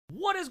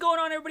What is going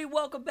on, everybody?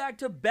 Welcome back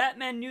to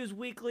Batman News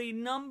Weekly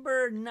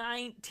number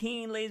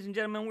 19. Ladies and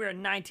gentlemen, we are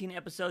 19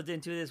 episodes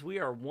into this. We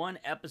are one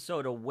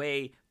episode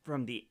away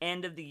from the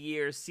end of the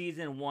year.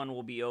 Season 1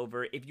 will be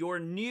over. If you're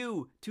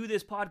new to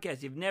this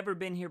podcast, you've never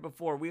been here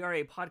before, we are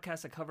a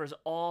podcast that covers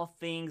all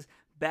things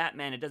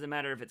Batman. It doesn't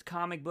matter if it's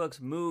comic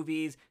books,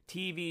 movies,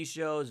 TV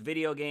shows,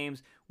 video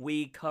games.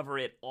 We cover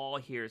it all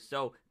here.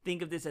 So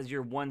think of this as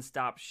your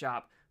one-stop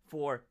shop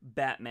for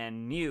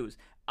Batman news.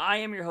 I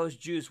am your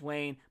host, Juice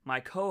Wayne. My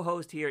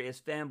co-host here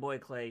is Fanboy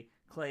Clay.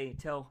 Clay,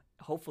 tell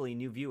hopefully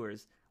new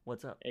viewers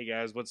what's up. Hey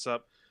guys, what's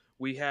up?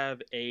 We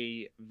have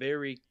a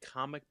very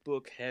comic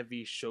book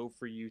heavy show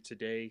for you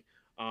today.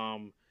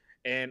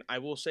 And I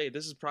will say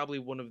this is probably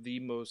one of the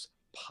most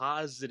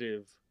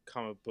positive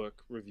comic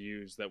book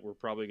reviews that we're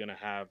probably going to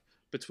have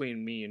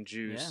between me and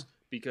Juice,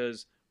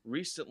 because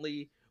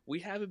recently we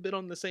haven't been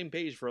on the same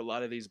page for a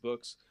lot of these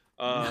books.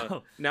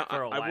 Now,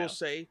 I will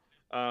say,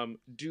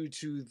 due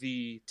to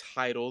the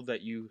title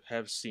that you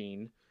have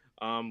seen,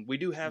 we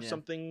do have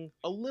something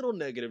a little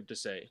negative to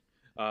say,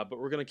 but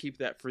we're going to keep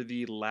that for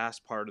the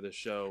last part of the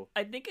show.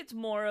 I think it's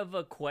more of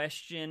a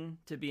question,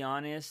 to be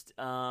honest,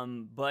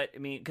 but I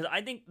mean, because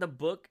I think the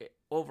book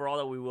overall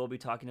that we will be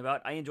talking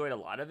about, I enjoyed a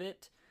lot of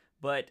it,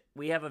 but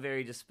we have a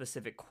very just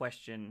specific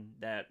question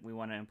that we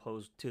want to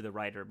impose to the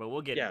writer, but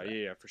we'll get into that.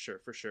 Yeah, for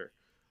sure.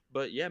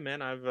 But yeah,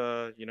 man, I've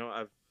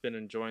been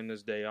enjoying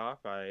this day off.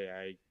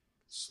 I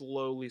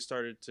slowly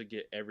started to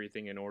get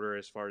everything in order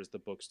as far as the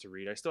books to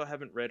read. I still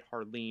haven't read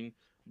Harleen,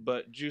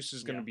 but Juice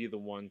is going to be the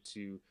one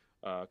to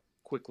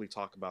quickly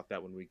talk about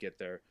that when we get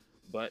there.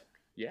 But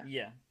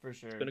yeah, for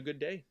sure. It's been a good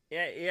day.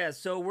 Yeah.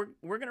 So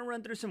we're gonna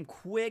run through some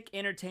quick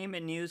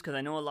entertainment news because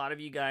I know a lot of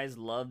you guys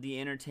love the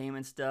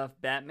entertainment stuff.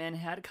 Batman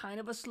had kind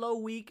of a slow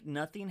week.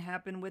 Nothing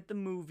happened with the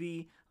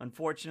movie.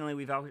 Unfortunately,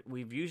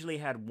 we've usually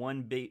had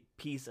one big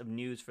piece of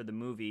news for the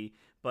movie,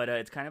 but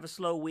it's kind of a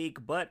slow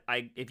week. But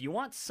if you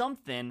want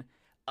something,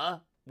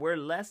 we're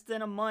less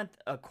than a month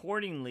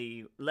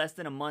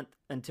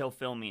until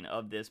filming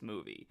of this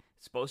movie.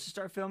 It's supposed to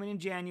start filming in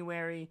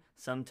January,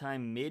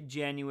 sometime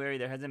mid-January.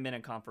 There hasn't been a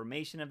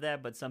confirmation of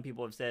that, but some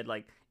people have said,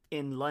 like,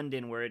 in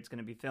London, where it's going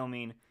to be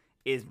filming,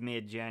 is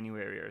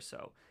mid-January or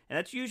so. And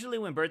that's usually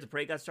when Birds of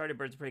Prey got started.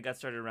 Birds of Prey got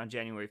started around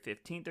January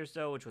 15th or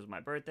so, which was my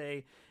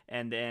birthday.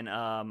 And then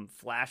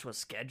Flash was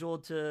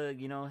scheduled to,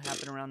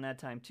 happen around that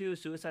time too.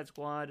 Suicide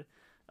Squad,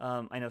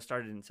 I know,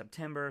 started in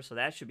September, so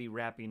that should be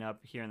wrapping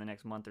up here in the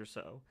next month or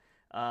so.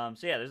 So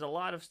yeah, there's a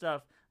lot of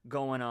stuff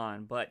going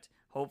on, but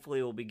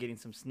hopefully we'll be getting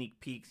some sneak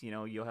peeks.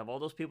 You'll have all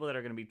those people that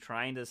are going to be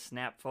trying to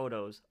snap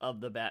photos of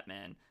the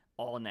Batman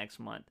all next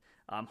month.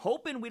 I'm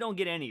hoping we don't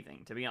get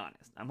anything, to be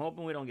honest. I'm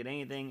hoping we don't get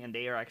anything, and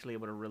they are actually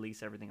able to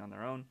release everything on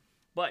their own.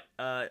 But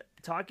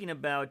talking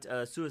about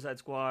Suicide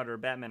Squad or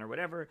Batman or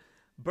whatever,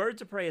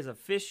 Birds of Prey has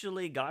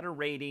officially got a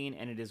rating,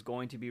 and it is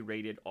going to be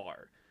rated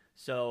R.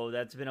 So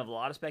that's been a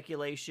lot of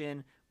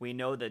speculation. We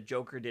know that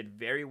Joker did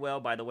very well.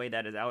 By the way,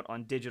 that is out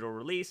on digital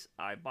release.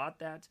 I bought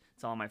that.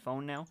 It's on my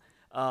phone now.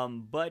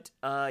 Birds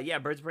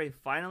of Prey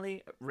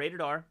finally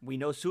rated R. We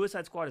know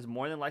Suicide Squad is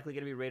more than likely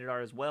going to be rated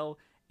R as well.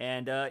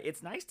 And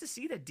it's nice to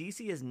see that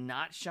DC is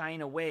not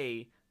shying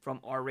away from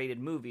R-rated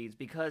movies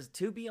because,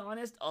 to be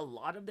honest, a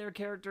lot of their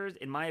characters,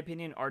 in my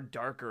opinion, are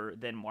darker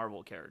than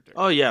Marvel characters.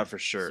 Oh, yeah, for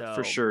sure.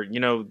 For sure.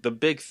 The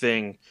big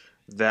thing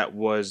that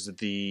was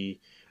the...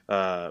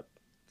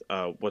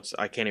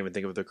 I can't even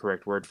think of the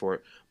correct word for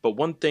it. But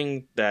one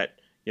thing that,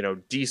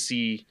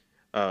 DC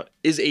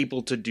is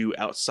able to do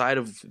outside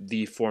of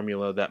the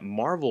formula that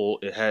Marvel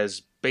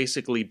has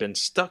basically been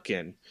stuck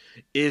in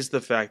is the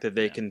fact that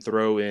they can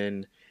throw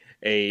in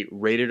a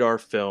rated R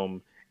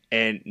film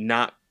and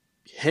not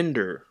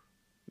hinder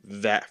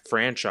that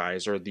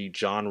franchise or the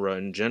genre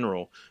in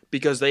general,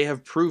 because they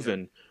have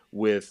proven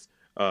with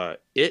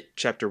It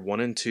Chapter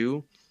 1 and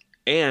 2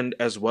 and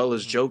as well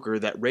as Joker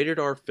that rated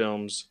R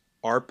films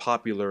are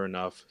popular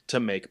enough to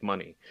make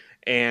money.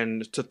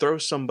 And to throw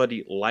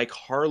somebody like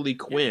Harley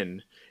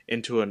Quinn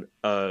into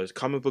a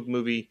comic book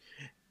movie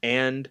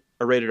and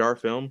a rated R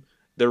film,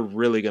 they're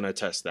really going to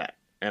test that.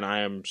 And I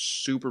am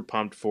super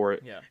pumped for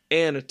it. Yeah.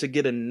 And to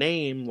get a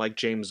name like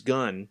James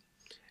Gunn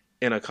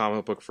in a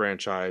comic book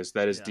franchise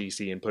that is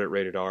DC and put it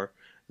rated R,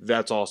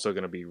 that's also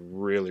going to be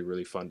really,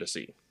 really fun to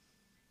see.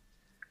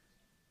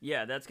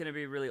 Yeah, that's going to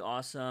be really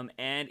awesome.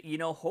 And,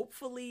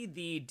 hopefully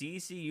the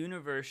DC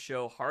Universe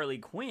show Harley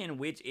Quinn,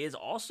 which is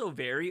also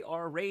very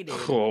R-rated,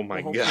 oh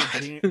my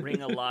God,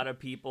 bring a lot of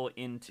people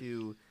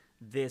into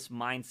this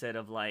mindset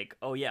of like,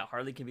 oh yeah,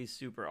 Harley can be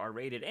super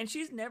R-rated. And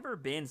she's never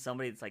been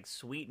somebody that's like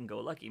sweet and go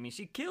lucky. I mean,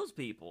 she kills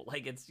people.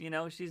 Like, it's,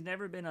 she's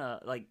never been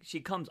she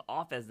comes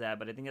off as that,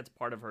 but I think that's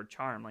part of her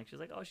charm. Like, she's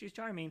like, oh, she's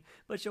charming,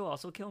 but she'll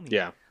also kill me.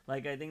 Yeah.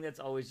 Like, I think that's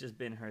always just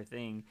been her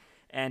thing.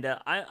 And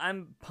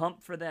I'm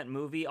pumped for that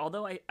movie.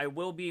 Although I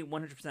will be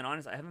 100%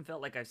 honest, I haven't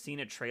felt like I've seen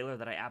a trailer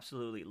that I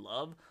absolutely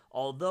love.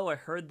 Although I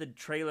heard the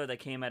trailer that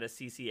came out of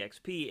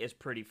CCXP is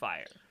pretty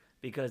fire.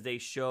 because they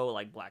show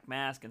like Black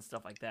Mask and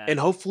stuff like that. And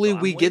hopefully So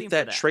I'm we waiting get for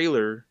that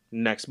trailer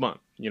next month.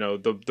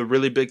 The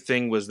really big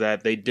thing was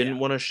that they didn't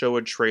want to show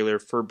a trailer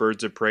for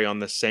Birds of Prey on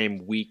the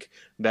same week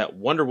that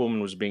Wonder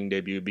Woman was being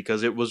debuted,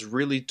 because it was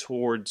really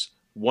towards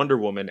Wonder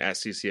Woman at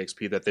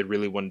CCXP that they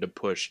really wanted to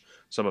push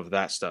some of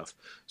that stuff.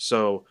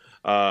 So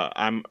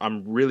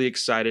I'm really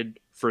excited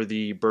for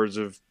the Birds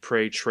of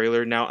Prey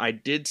trailer. Now I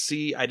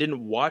didn't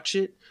watch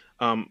it,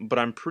 but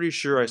I'm pretty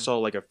sure I saw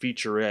like a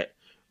featurette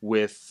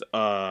with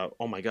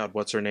oh my god,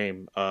 what's her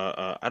name?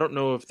 I don't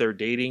know if they're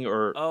dating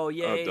or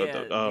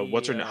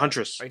what's her name?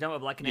 Huntress. Are you talking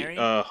about Black Canary?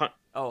 Huntress.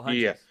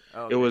 Yeah,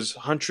 Oh, it was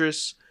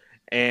Huntress,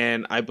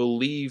 and I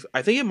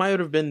think it might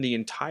have been the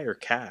entire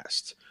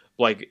cast,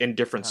 like in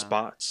different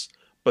spots.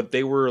 But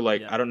they were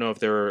like, I don't know if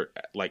they were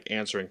like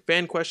answering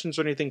fan questions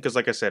or anything, because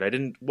like I said, I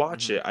didn't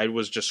watch it. I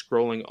was just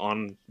scrolling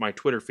on my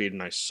Twitter feed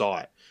and I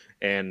saw it.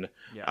 And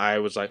I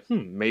was like,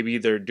 maybe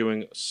they're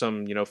doing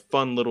some,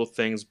 fun little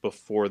things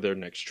before their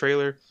next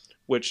trailer,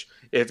 which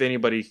if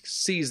anybody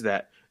sees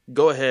that,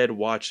 go ahead,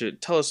 watch it.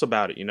 Tell us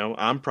about it.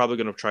 I'm probably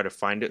going to try to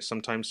find it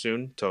sometime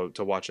soon to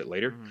watch it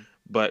later.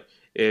 But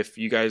if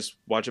you guys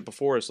watch it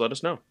before us, let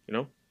us know,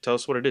 tell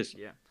us what it is.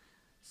 Yeah.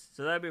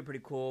 So that'd be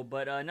pretty cool.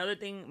 But another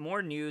thing,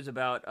 more news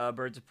about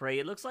Birds of Prey.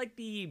 It looks like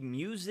the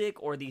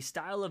music or the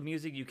style of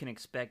music you can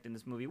expect in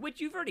this movie, which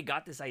you've already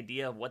got this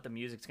idea of what the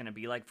music's going to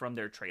be like from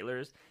their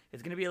trailers.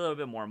 It's going to be a little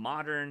bit more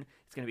modern.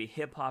 It's going to be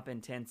hip-hop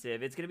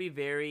intensive. It's going to be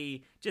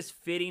very just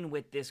fitting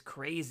with this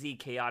crazy,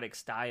 chaotic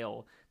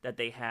style that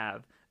they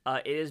have.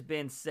 It has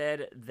been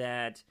said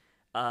that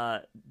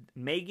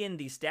Megan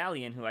Thee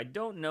Stallion, who I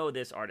don't know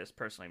this artist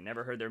personally, I've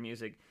never heard their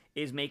music,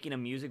 is making a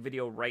music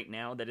video right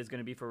now that is going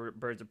to be for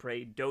Birds of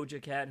Prey.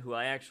 Doja Cat, who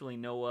I actually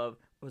know of,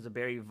 was a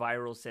very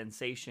viral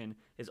sensation,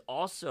 is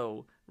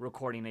also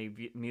recording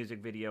a music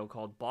video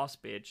called Boss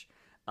Bitch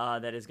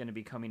that is going to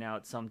be coming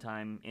out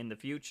sometime in the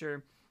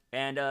future.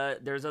 And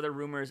there's other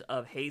rumors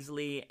of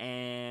Hazley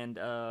and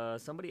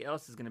somebody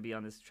else is going to be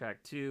on this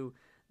track too.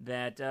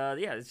 That,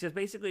 it's just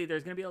basically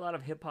there's going to be a lot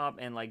of hip-hop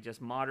and like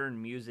just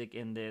modern music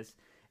in this.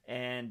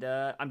 And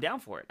I'm down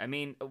for it. I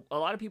mean, a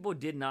lot of people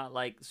did not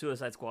like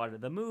Suicide Squad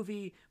the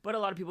movie, but a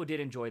lot of people did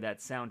enjoy that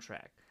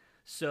soundtrack.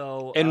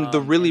 So, and the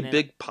really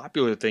big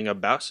popular thing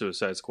about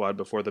Suicide Squad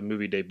before the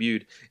movie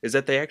debuted is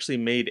that they actually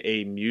made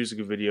a music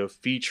video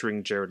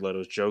featuring Jared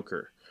Leto's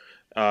Joker.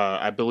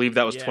 I believe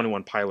that was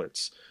 21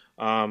 Pilots.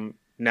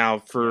 Now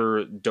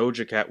for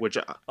Doja Cat, which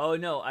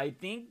I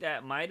think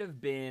that might have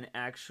been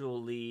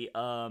actually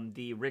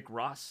the Rick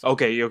Ross song.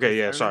 Okay,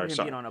 yeah, sorry.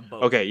 On a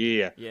boat. Okay,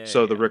 yeah.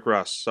 So the Rick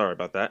Ross, sorry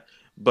about that.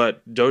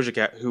 But Doja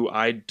Cat, who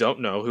I don't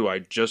know, who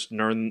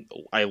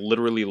I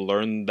literally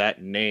learned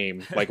that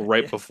name like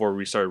right before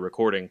we started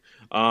recording.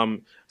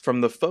 From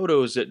the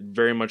photos, it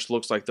very much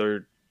looks like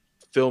they're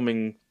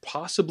filming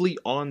possibly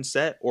on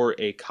set or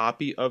a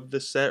copy of the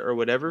set or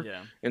whatever.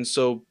 Yeah. And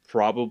so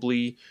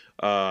probably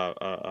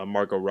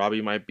Margot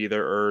Robbie might be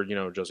there, or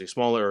Josie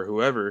Smollett or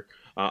whoever.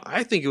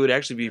 I think it would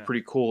actually be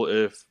pretty cool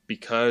if,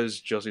 because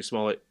Josie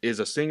Smollett is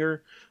a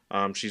singer,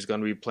 she's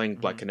going to be playing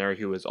Black Canary,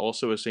 who is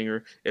also a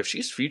singer. If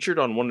she's featured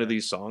on one of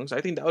these songs,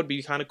 I think that would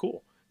be kind of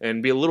cool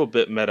and be a little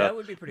bit meta. That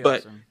would be pretty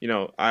awesome.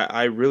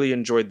 I really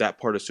enjoyed that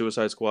part of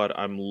Suicide Squad.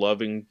 I'm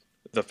loving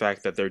the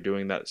fact that they're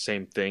doing that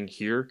same thing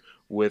here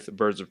with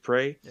Birds of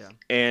Prey. Yeah.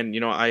 And,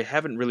 I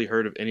haven't really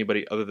heard of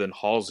anybody other than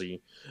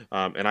Halsey,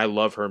 and I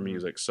love her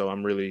music, so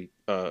I'm really,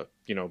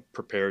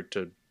 prepared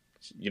to,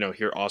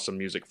 hear awesome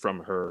music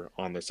from her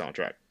on the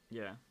soundtrack.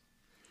 Yeah.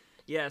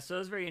 Yeah, so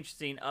it's very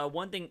interesting.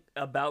 One thing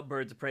about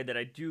Birds of Prey that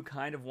I do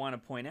kind of want to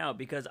point out,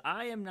 because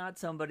I am not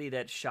somebody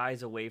that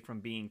shies away from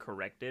being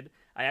corrected.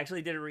 I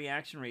actually did a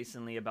reaction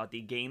recently about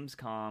the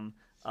Gamescom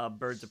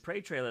Birds of Prey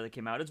trailer that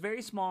came out. It's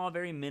very small,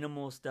 very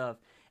minimal stuff.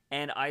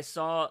 And I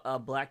saw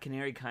Black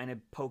Canary kind of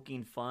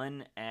poking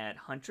fun at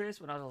Huntress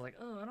when I was like,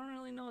 I don't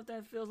really know if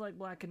that feels like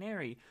Black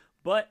Canary.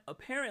 But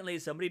apparently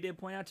somebody did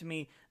point out to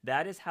me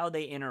that is how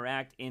they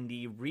interact in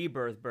the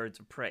Rebirth Birds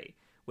of Prey,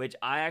 which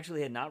I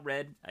actually had not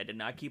read. I did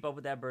not keep up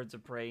with that Birds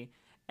of Prey.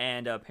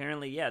 And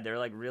apparently, they're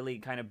like really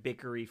kind of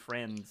bickery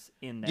friends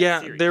in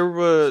that series.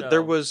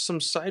 There was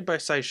some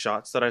side-by-side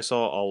shots that I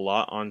saw a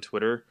lot on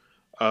Twitter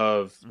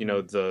of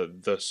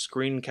the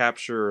screen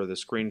capture or the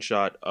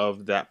screenshot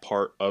of that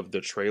part of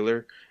the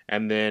trailer,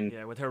 and then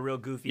with her real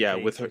goofy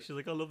face. With her, she's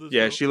like, I love this.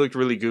 Yeah, she looked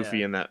really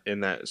goofy in that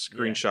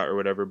screenshot or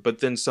whatever. But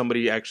then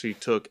somebody actually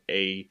took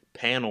a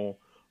panel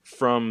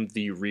from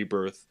the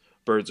Rebirth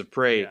Birds of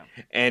Prey,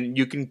 and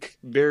you can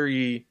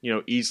very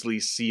easily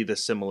see the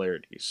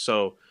similarities.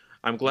 So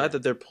I'm glad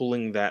that they're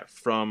pulling that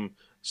from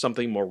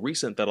something more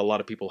recent that a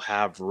lot of people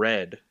have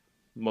read,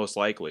 most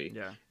likely.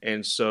 Yeah.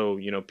 And so,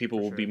 people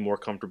will be more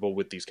comfortable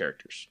with these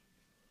characters.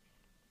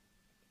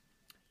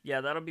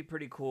 Yeah, that'll be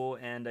pretty cool.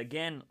 And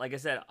again, like I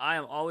said, I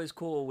am always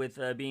cool with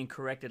being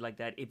corrected like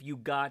that if you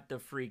got the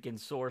freaking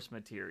source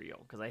material.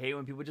 Because I hate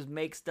when people just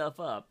make stuff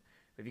up.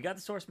 If you got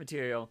the source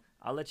material,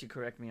 I'll let you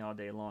correct me all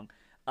day long.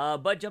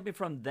 But jumping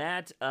from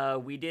that,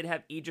 we did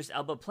have Idris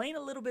Elba playing a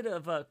little bit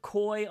of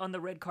coy on the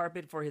red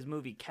carpet for his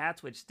movie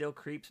Cats, which still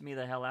creeps me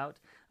the hell out.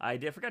 I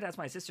forgot to ask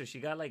my sister; she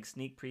got like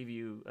sneak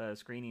preview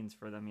screenings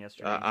for them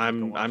yesterday. And she went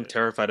to go watch I'm it.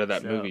 terrified of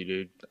that So, movie,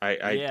 dude.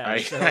 yeah,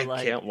 so I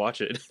like, can't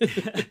watch it.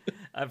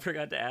 I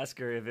forgot to ask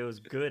her if it was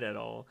good at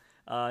all.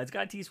 It's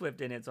got T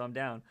Swift in it, so I'm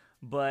down.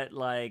 But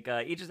like,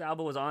 Idris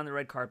Elba was on the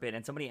red carpet,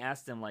 and somebody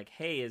asked him like,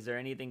 "Hey, is there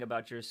anything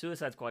about your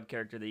Suicide Squad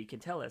character that you can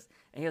tell us?"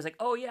 And he was like,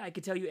 "Oh yeah, I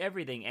could tell you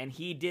everything." And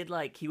he did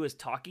like he was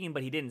talking,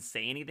 but he didn't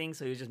say anything,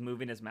 so he was just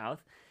moving his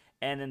mouth.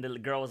 And then the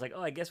girl was like,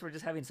 "Oh, I guess we're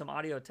just having some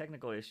audio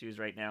technical issues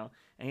right now."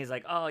 And he's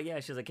like, "Oh yeah."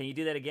 She was like, "Can you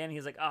do that again?" And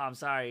he's like, "Oh, I'm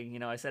sorry.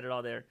 I said it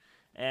all there."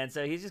 And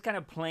so he's just kind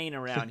of playing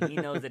around. He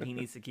knows that he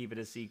needs to keep it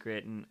a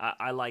secret, and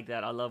I like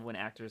that. I love when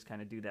actors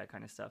kind of do that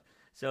kind of stuff.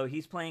 So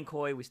he's playing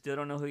coy. We still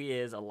don't know who he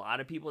is. A lot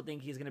of people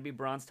think he's going to be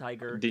Bronze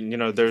Tiger. He's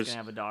going to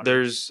have a daughter.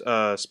 There's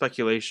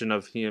speculation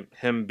of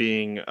him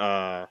being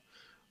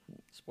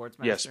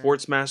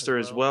Sportsmaster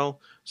as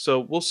well. So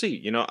we'll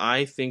see.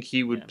 I think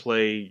he would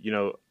play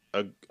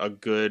a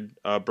good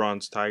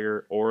Bronze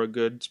Tiger or a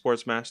good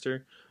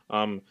Sportsmaster.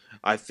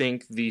 I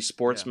think the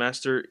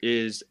Sportsmaster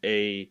is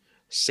a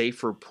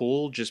safer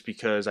pool just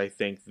because I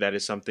think that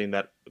is something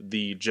that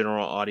the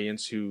general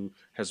audience who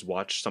has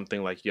watched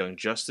something like Young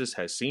Justice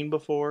has seen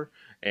before,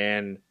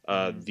 and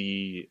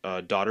the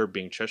daughter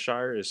being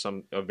Cheshire is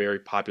a very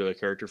popular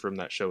character from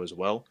that show as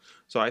well.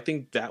 So I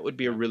think that would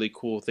be a really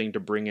cool thing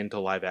to bring into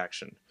live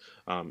action,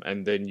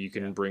 and then you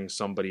can bring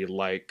somebody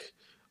like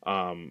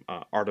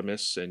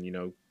Artemis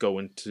and go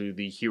into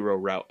the hero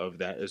route of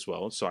that as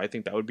well. So I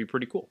think that would be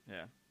pretty cool.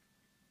 Yeah.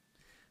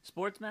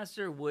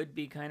 Sportsmaster would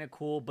be kind of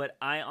cool, but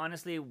I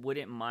honestly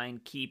wouldn't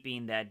mind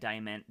keeping that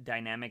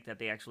dynamic that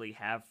they actually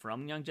have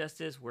from Young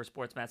Justice, where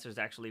Sportsmaster is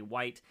actually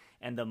white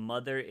and the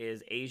mother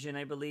is Asian,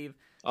 I believe.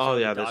 Oh, so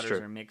yeah, the that's daughters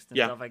true. are mixed and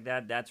stuff like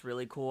that. That's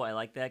really cool. I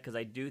like that because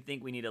I do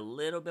think we need a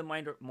little bit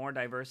more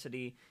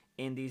diversity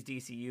in these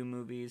DCU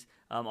movies.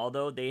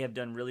 Although they have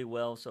done really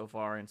well so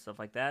far and stuff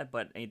like that,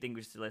 but I think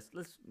let's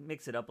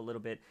mix it up a little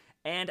bit.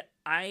 And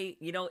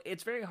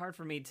it's very hard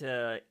for me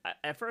to.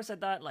 At first, I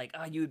thought like,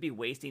 you would be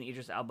wasting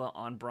Idris Elba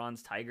on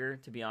Bronze Tiger,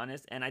 to be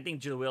honest. And I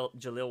think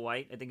Jaleel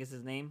White, I think is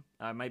his name.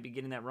 I might be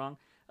getting that wrong.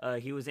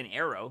 He was in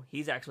Arrow.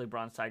 He's actually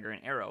Bronze Tiger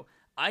in Arrow.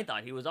 I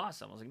thought he was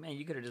awesome. I was like, man,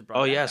 you could have just brought.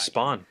 Oh that yeah, guy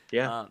Spawn. in.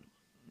 Yeah.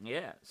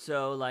 Yeah.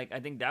 So like, I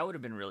think that would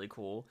have been really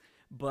cool.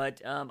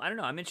 But I don't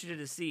know. I'm interested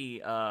to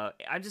see.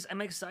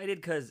 I'm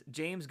excited because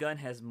James Gunn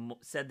has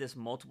said this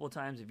multiple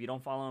times. If you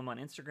don't follow him on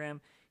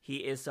Instagram, he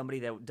is somebody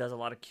that does a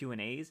lot of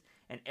Q&As,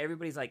 and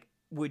everybody's like,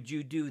 "Would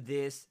you do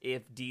this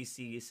if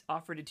DC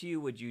offered it to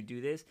you? Would you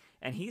do this?"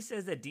 And he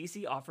says that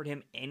DC offered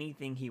him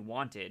anything he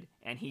wanted,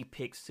 and he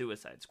picked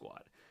Suicide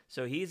Squad.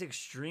 So he's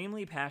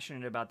extremely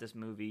passionate about this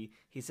movie.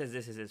 He says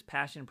this is his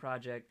passion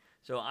project.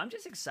 So I'm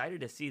just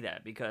excited to see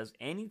that because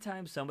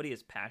anytime somebody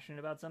is passionate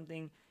about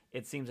something,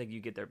 it seems like you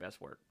get their best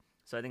work.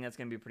 So I think that's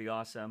going to be pretty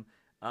awesome.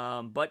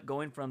 But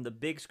going from the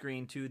big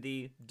screen to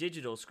the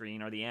digital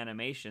screen or the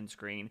animation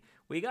screen,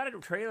 we got a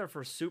trailer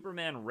for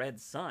Superman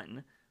Red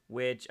Sun,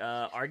 which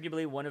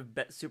arguably one of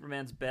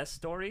Superman's best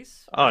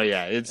stories. Oh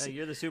yeah,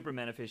 you're the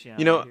Superman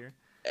aficionado here.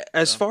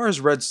 As far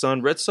as Red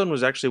Sun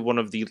was actually one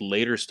of the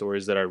later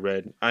stories that I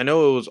read. I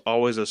know it was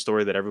always a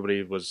story that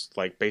everybody was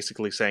like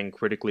basically saying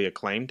critically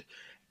acclaimed,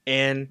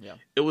 and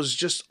it was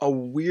just a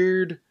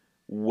weird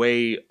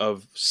way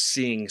of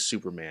seeing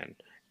Superman,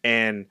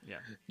 and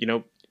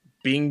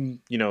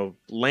being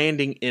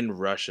landing in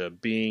Russia,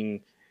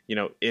 being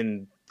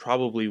in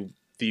probably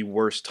the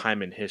worst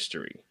time in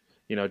history,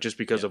 just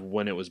because of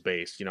when it was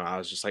based. I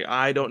was just like,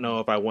 I don't know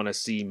if I want to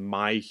see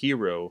my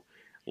hero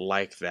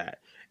like that.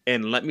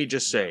 And let me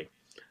just say,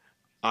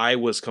 I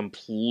was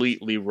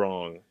completely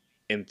wrong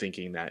in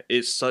thinking that.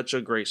 It's such a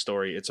great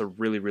story. It's a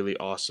really, really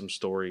awesome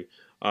story.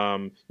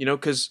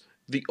 Because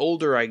the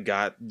older I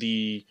got,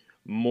 the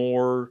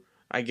more,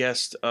 I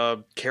guess,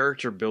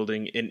 character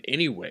building in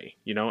any way.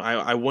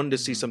 I wanted to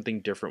see something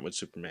different with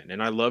Superman.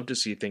 And I love to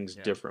see things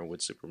different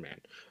with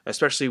Superman,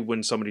 especially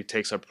when somebody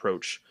takes an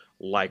approach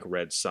like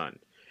Red Sun.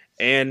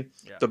 And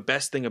the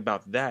best thing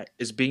about that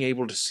is being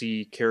able to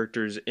see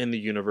characters in the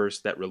universe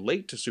that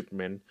relate to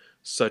Superman,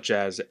 such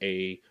as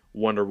a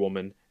Wonder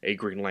Woman, a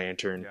Green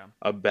Lantern,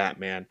 a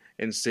Batman,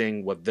 and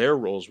seeing what their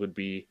roles would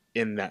be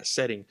in that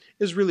setting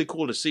is really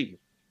cool to see.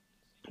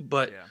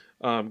 But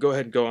go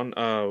ahead, go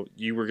on.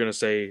 You were going to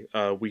say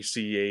we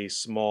see a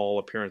small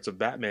appearance of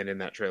Batman in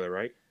that trailer,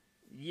 right?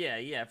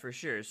 Yeah, for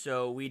sure.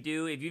 So we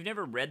do, if you've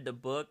never read the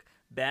book,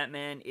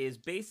 Batman is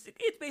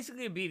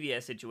basically a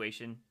BVS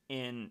situation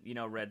in,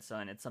 Red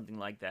Sun. It's something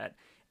like that.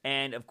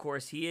 And of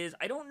course he is,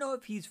 I don't know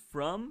if he's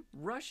from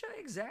Russia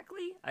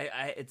exactly.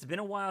 It's been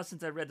a while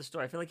since I read the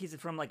story. I feel like he's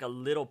from like a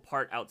little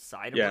part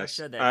outside of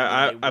Russia that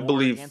I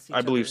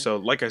believe so.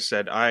 Like I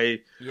said, I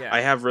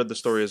have read the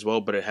story as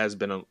well, but it has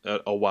been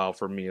a while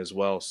for me as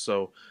well.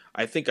 So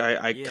I think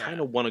I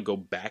kind of want to go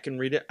back and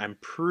read it. I'm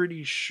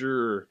pretty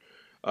sure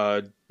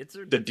the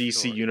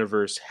DC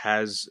universe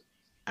has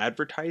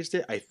advertised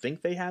it. I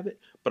think they have it,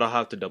 but I'll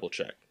have to double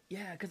check.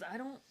 Yeah, because I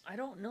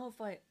don't know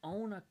if I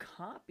own a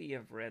copy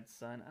of Red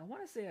Sun. I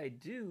want to say I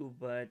do,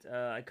 but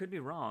I could be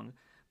wrong.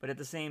 But at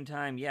the same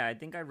time, yeah, I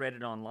think I read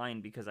it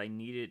online because I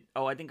needed.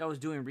 Oh, I think I was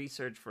doing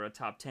research for a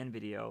top 10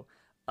 video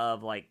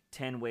of like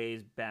 10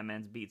 ways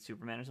Batman's beat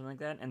Superman or something like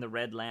that, and the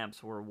red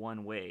lamps were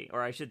one way,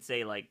 or I should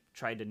say like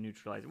tried to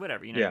neutralize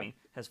whatever, you know what I Yeah. mean?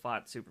 Has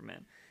fought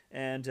Superman.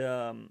 And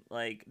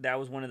like that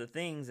was one of the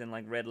things, and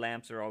like red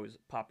lamps are always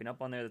popping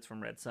up on there. That's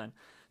from Red Sun.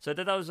 So I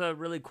thought that was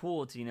really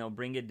cool to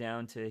bring it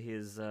down to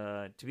his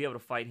to be able to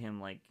fight him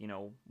like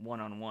one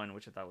on one,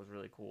 which I thought was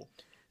really cool.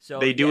 So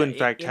They do yeah, in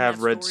fact in that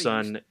have Red story,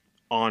 Sun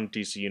on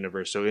DC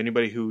Universe. So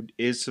anybody who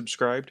is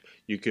subscribed,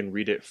 you can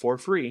read it for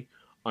free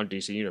on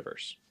DC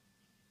Universe.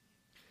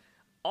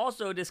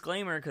 also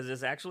disclaimer because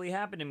this actually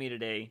happened to me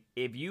today.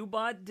 If you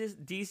bought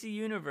DC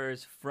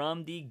Universe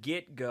from the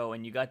get go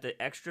and you got the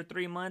extra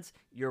 3 months,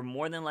 you're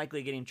more than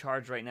likely getting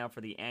charged right now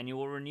for the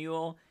annual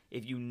renewal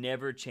if you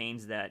never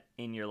change that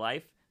in your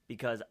life.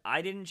 Because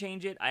I didn't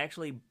change it. I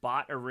actually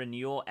bought a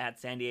renewal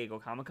at San Diego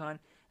Comic-Con,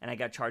 and I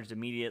got charged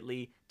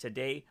immediately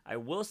today. I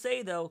will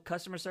say, though,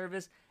 customer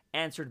service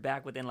answered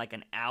back within like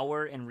an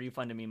hour and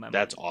refunded me my money.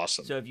 That's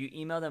awesome. So if you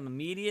email them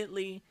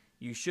immediately,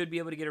 you should be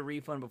able to get a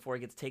refund before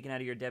it gets taken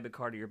out of your debit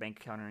card or your bank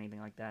account or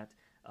anything like that.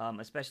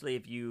 Especially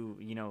if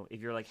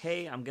if you're like,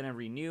 hey, I'm going to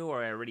renew,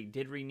 or I already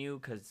did renew,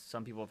 because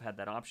some people have had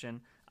that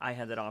option. I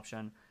had that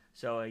option.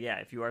 So yeah,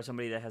 if you are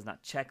somebody that has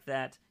not checked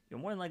that, you'll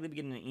more than likely be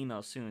getting an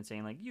email soon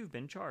saying like you've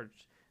been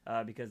charged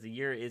because the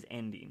year is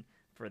ending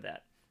for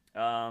that.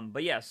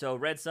 But yeah, so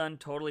Red Sun,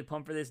 totally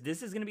pumped for this.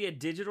 This is going to be a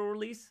digital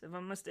release, if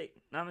I'm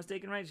not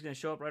mistaken, right? It's going to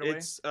show up right away.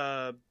 It's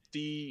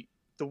the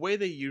way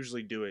they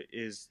usually do it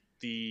is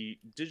the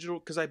digital,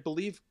 because I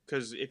believe,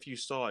 because if you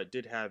saw, it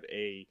did have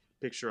a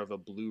picture of a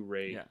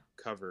Blu-ray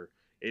cover.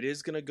 It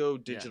is going to go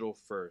digital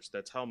first.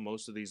 That's how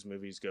most of these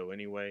movies go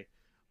anyway.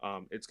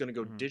 It's going to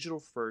go digital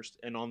first,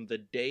 and on the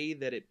day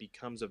that it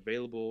becomes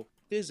available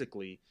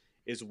physically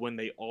is when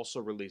they also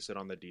release it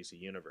on the DC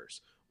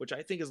Universe, which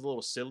I think is a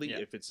little silly.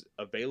 If it's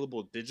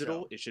available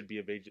digital, it should be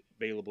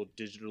available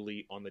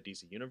digitally on the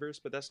DC Universe,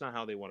 but that's not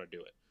how they want to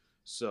do it.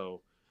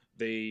 So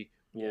they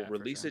will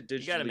release it digitally.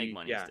 You gotta make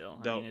money still.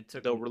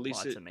 They'll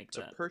release it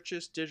to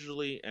purchase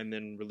digitally and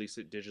then release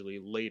it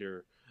digitally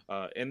later.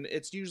 And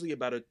it's usually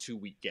about a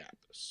 2-week gap.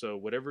 So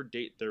whatever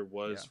date there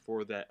was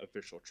for that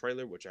official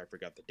trailer, which I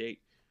forgot the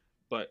date,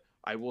 but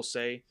I will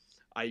say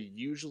I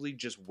usually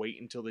just wait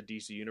until the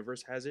DC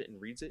Universe has it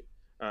and reads it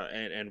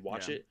and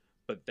watch it.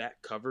 But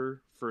that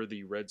cover for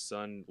the Red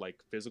Sun like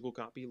physical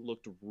copy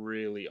looked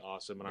really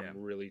awesome, and I'm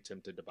really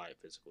tempted to buy it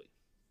physically.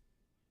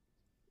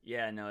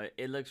 Yeah, no,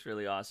 it looks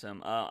really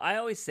awesome. I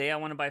always say I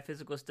want to buy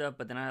physical stuff,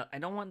 but then I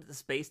don't want the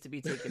space to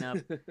be taken up,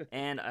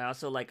 and I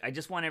also I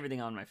just want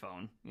everything on my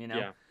phone,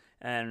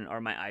 and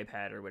or my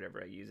iPad or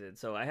whatever I use it.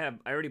 So I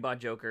already bought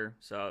Joker,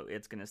 so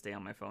it's gonna stay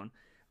on my phone.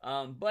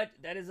 But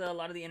that is a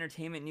lot of the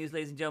entertainment news,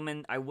 ladies and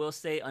gentlemen. I will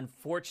say,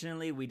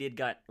 unfortunately, we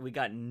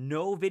got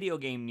no video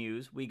game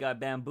news. We got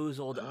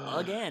bamboozled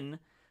again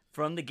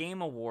from the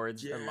Game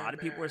Awards. A lot of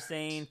people were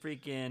saying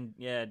freaking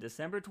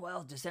December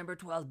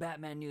 12th,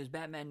 Batman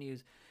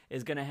news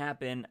is gonna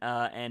happen,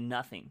 and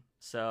nothing.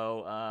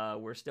 So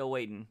we're still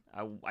waiting.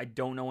 I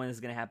don't know when this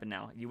is gonna happen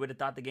now. You would have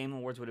thought the Game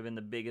Awards would have been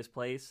the biggest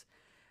place.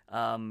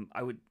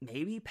 I would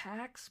maybe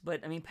PAX,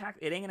 but I mean PAX.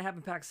 It ain't gonna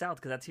happen PAX South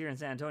because that's here in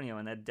San Antonio,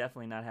 and that's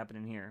definitely not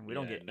happening here. We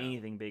don't get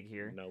anything big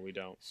here. No, we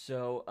don't.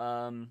 So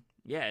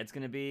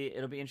it'll be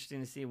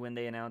interesting to see when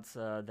they announce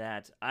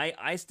that.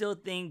 I still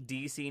think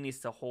DC needs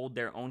to hold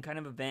their own kind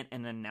of event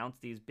and announce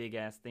these big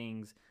ass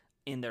things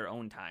in their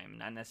own time,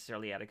 not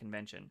necessarily at a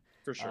convention.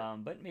 For sure.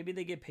 But maybe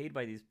they get paid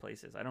by these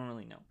places. I don't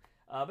really know.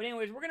 But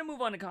anyways, we're gonna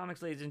move on to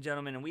comics, ladies and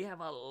gentlemen, and we have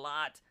a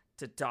lot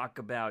to talk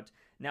about.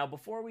 Now,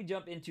 before we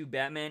jump into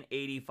Batman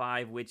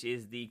 85, which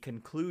is the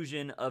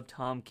conclusion of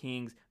Tom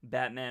King's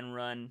Batman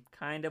run,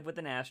 kind of with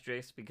an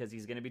asterisk because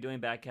he's going to be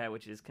doing Batcat,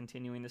 which is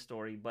continuing the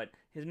story, but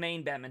his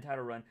main Batman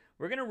title run,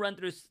 we're going to run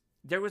through,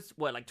 there was,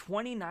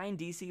 29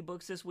 DC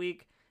books this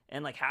week,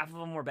 and half of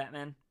them were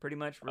Batman, pretty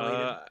much,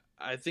 related.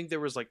 I think there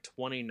was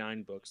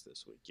 29 books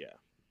this week, yeah.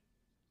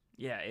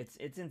 Yeah,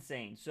 it's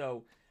insane.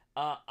 So,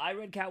 I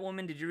read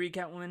Catwoman. Did you read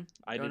Catwoman?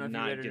 I did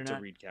not get to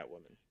read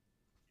Catwoman.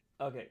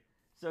 Okay.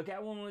 So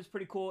Catwoman was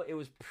pretty cool. It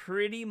was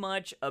pretty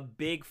much a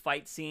big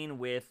fight scene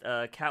with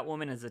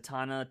Catwoman and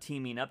Zatanna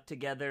teaming up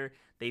together.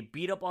 They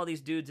beat up all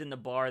these dudes in the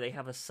bar. They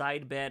have a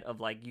side bet of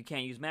you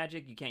can't use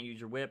magic, you can't use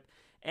your whip.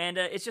 And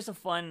it's just a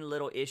fun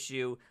little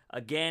issue.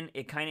 Again,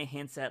 it kind of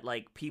hints at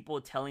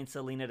people telling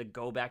Selina to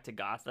go back to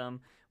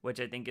Gotham, which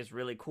I think is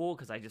really cool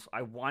because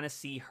I want to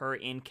see her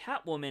in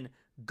Catwoman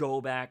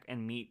go back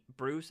and meet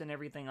Bruce and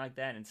everything like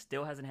that, and it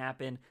still hasn't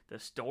happened. The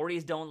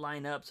stories don't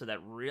line up, so that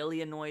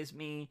really annoys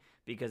me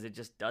because it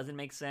just doesn't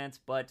make sense,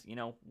 but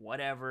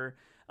whatever.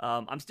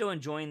 I'm still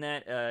enjoying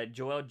that.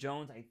 Joelle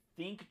Jones, I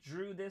think,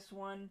 drew this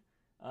one.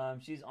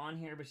 She's on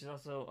here, but she's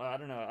also I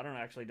don't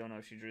know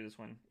if she drew this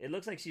one. It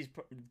looks like she's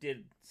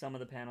did some of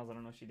the panels. I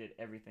don't know if she did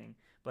everything,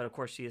 but of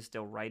course she is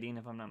still writing,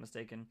 if I'm not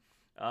mistaken.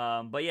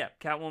 But yeah,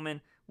 Catwoman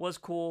was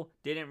cool.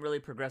 Didn't really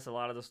progress a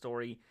lot of the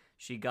story.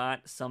 She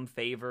got some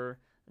favor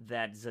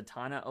that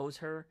Zatanna owes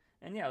her,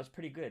 and yeah, it was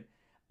pretty good.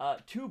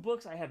 Two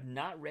books I have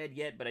not read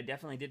yet, but I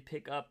definitely did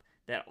pick up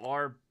that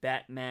are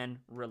Batman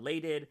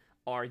related.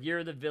 Are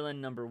Year the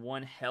Villain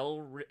 #1,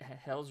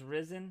 Hell's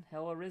Risen?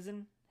 Hell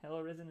Arisen? Hell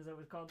Arisen, is that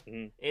what it's called?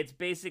 Mm-hmm. It's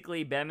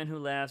basically Batman Who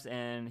Laughs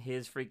and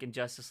his freaking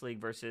Justice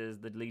League versus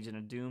the Legion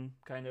of Doom,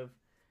 kind of.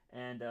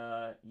 And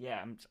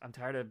yeah, I'm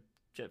tired of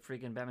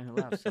freaking Batman Who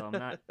Laughs, so I'm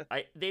not.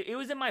 It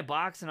was in my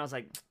box, and I was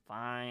like,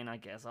 fine, I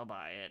guess I'll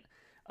buy it.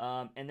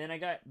 And then I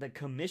got the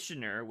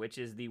Commissioner, which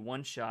is the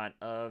one shot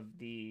of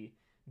the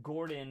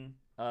Gordon,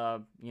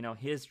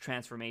 his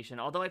transformation.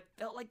 Although I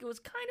felt like it was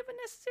kind of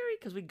unnecessary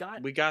because we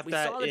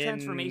saw the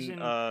transformation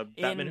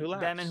Batman Who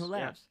Laughs. Batman Who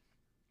Laughs. Yeah.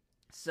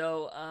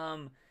 So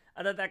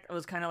I thought that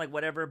was kind of like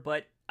whatever,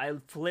 but I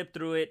flipped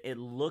through it. It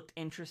looked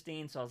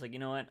interesting, so I was like, you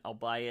know what, I'll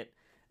buy it.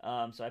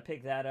 So I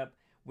picked that up.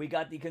 We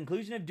got the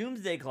conclusion of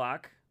Doomsday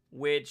Clock,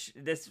 which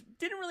this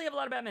didn't really have a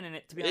lot of Batman in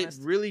it, to be honest.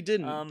 It really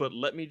didn't, but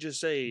let me just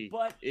say,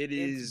 it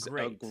is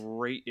great. A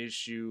great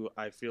issue.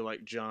 I feel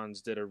like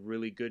Johns did a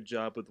really good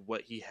job with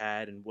what he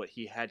had and what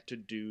he had to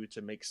do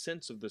to make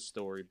sense of the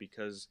story,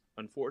 because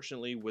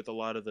unfortunately, with a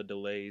lot of the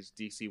delays,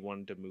 DC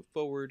wanted to move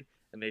forward,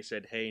 and they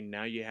said, hey,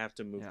 now you have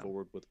to move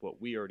forward with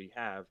what we already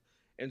have.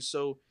 And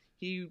so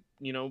he,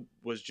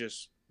 was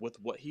just, with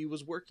what he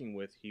was working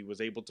with, he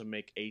was able to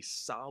make a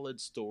solid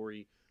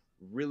story,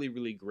 really,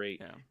 really great.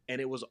 Yeah.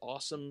 And it was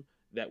awesome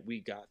that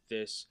we got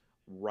this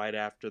right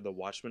after the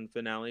Watchmen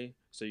finale,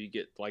 so you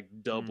get like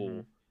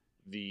double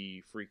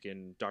the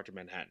freaking Dr.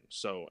 Manhattan.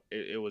 So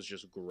it was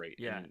just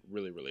great and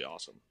really, really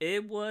awesome.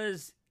 It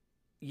was,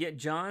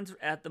 Johns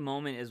at the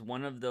moment is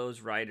one of those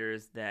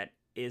writers that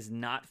is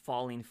not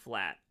falling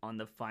flat on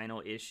the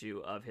final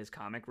issue of his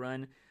comic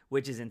run,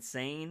 which is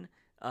insane.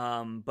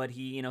 But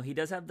he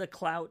does have the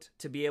clout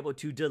to be able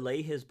to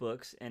delay his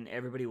books, and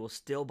everybody will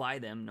still buy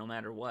them no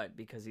matter what,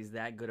 because he's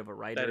that good of a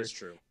writer. That is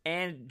true.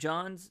 And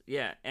Johns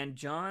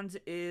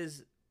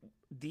is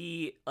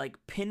the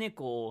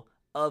pinnacle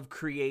of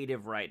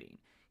creative writing.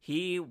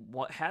 He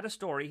had a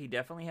story. He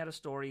definitely had a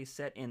story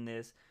set in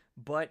this,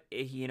 but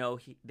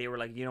they were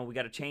like, we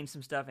got to change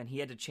some stuff, and he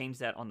had to change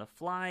that on the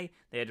fly.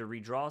 They had to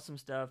redraw some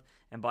stuff,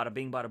 and bada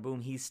bing, bada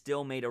boom, he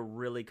still made a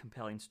really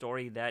compelling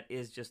story. That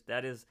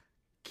is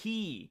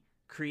key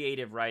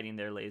creative writing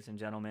there, ladies and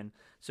gentlemen.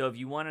 So if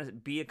you want to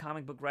be a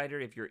comic book writer,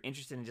 if you're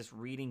interested in just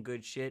reading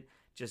good shit,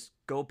 just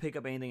go pick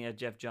up anything that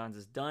Geoff Johns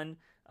has done.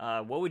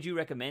 What would you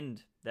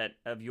recommend that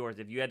of yours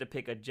if you had to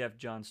pick a Geoff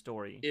Johns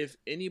story? If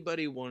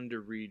anybody wanted to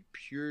read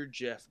pure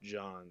Geoff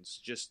Johns,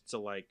 just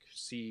to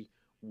see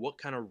what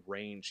kind of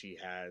range he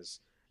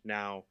has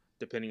now,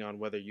 depending on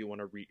whether you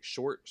want to read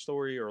short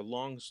story or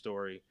long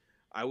story,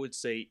 I would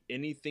say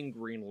anything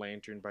Green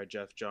Lantern by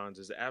Geoff Johns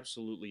is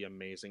absolutely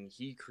amazing.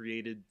 He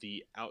created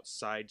the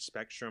outside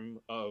spectrum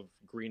of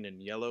green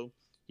and yellow.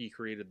 He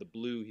created the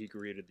blue, he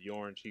created the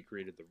orange, he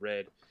created the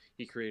red,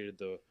 he created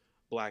the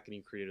black, and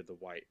he created the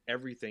white.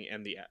 Everything,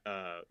 and the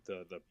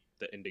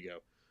indigo.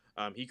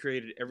 He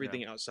created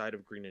everything outside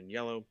of green and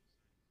yellow.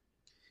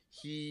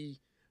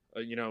 He,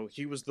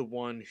 he was the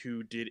one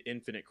who did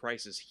Infinite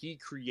Crisis. He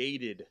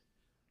created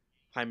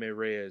Jaime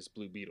Reyes'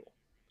 Blue Beetle.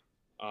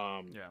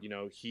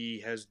 He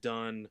has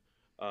done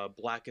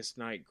Blackest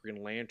Night,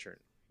 Green Lantern.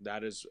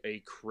 That is a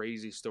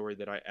crazy story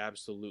that I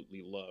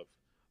absolutely love.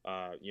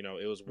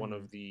 It was one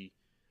of the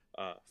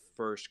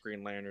first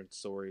Green Lantern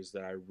stories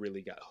that I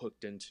really got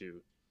hooked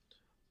into.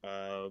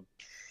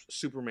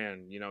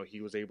 Superman,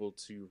 he was able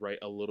to write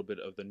a little bit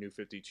of the New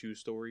 52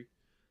 story.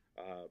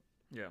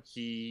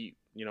 He,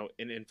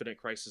 in Infinite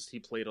Crisis, he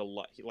played a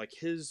lot.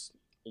 His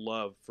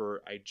love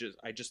for, I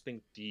just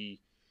think the,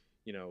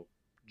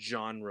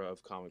 genre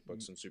of comic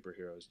books and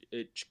superheroes,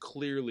 it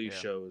clearly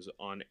shows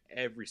on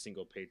every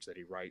single page that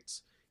he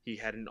writes. He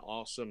had an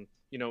awesome,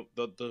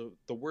 the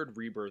word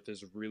rebirth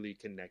is really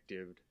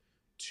connected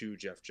to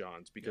Geoff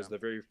Johns, because the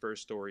very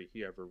first story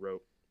he ever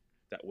wrote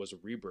that was a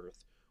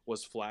rebirth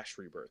was Flash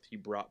Rebirth. He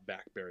brought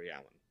back Barry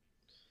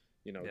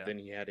Allen. Then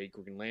he had a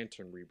Green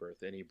Lantern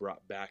Rebirth, and he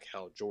brought back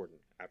Hal Jordan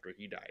after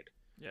he died.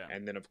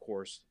 And then of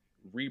course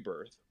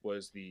Rebirth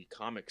was the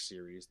comic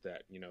series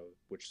that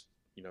which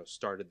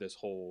started this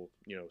whole,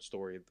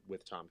 story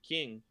with Tom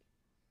King,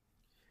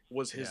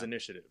 was his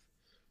initiative.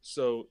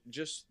 So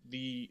just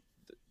the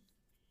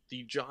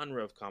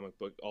genre of comic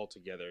book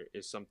altogether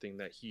is something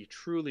that he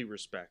truly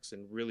respects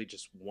and really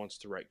just wants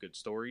to write good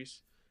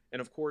stories.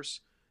 And of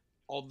course,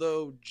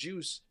 although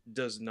Juice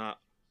does not,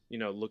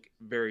 look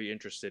very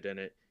interested in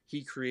it,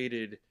 he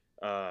created,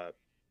 oh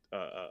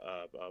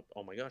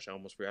my gosh, I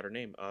almost forgot her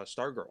name,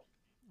 Stargirl.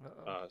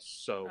 The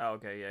show.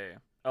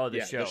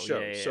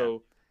 Yeah.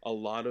 So a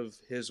lot of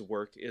his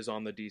work is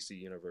on the DC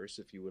universe.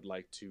 If you would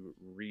like to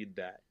read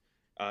that,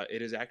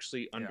 it is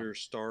actually under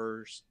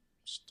Star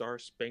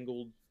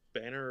Spangled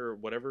Banner or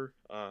whatever.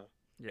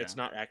 It's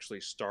not actually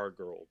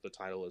Stargirl. The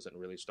title isn't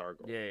really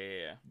Stargirl.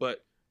 Yeah.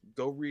 But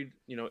go read.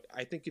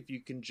 I think if you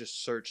can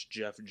just search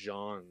Geoff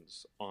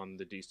Johns on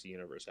the DC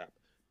Universe app,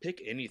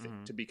 Pick anything,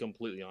 Mhm. to be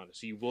completely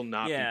honest. You will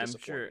not be Yeah, I'm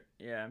disappointed.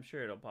 sure. Yeah, I'm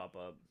sure it'll pop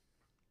up.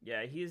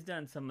 Yeah, he's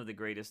done some of the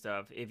greatest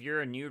stuff. If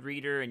you're a new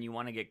reader and you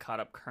want to get caught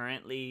up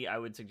currently, I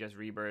would suggest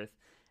Rebirth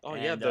Oh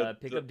yeah, and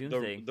pick up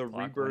Doomsday the Clock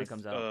when it Rebirth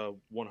comes out.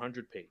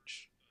 100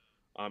 page.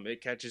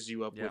 It catches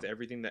you up Yeah, with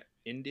everything that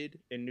ended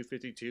in New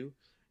 52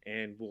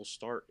 and will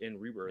start in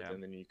Rebirth, yeah,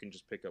 and then you can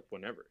just pick up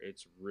whenever.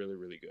 It's really,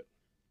 really good.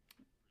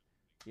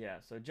 yeah.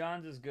 So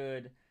John's is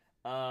good.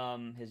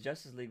 His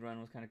Justice League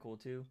run was kind of cool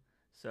too.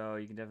 So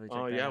you can definitely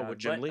Oh check that yeah, with out.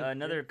 Jim But Lee. Yeah.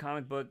 another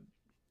comic book,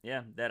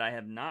 yeah, that I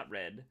have not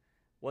read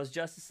was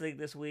Justice League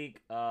this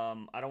week. I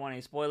don't want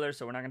any spoilers,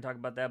 so we're not gonna talk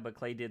about that. But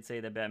Clay did say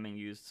that Batman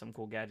used some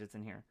cool gadgets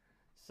in here,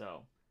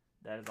 so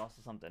that is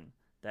also something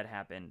that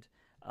happened.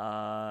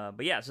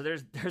 But yeah, so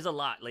there's a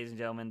lot, ladies and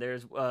gentlemen.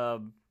 There's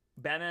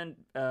Batman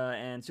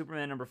and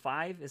Superman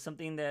 #5 is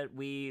something that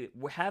we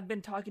have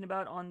been talking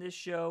about on this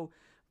show,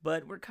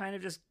 but we're kind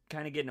of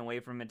getting away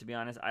from it, to be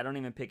honest. I don't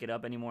even pick it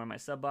up anymore in my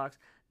sub box,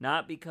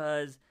 not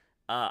because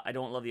I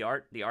don't love the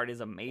art. The art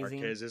is amazing,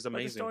 Marquez is but the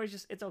amazing. story's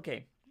just it's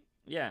okay.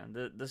 Yeah,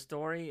 the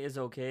story is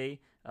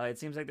okay. It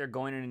seems like they're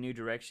going in a new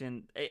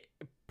direction.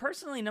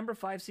 Personally,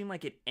 #5 seemed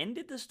like it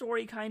ended the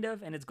story kind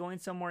of, and it's going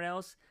somewhere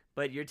else.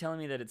 But you're telling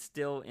me that it's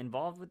still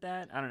involved with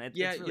that? I don't know.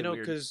 Yeah, It's really weird.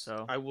 because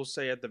So I will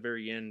say at the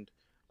very end,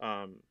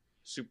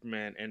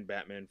 Superman and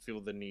Batman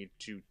feel the need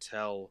to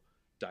tell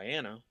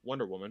Diana,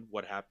 Wonder Woman,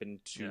 what happened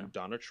to yeah,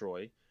 Donna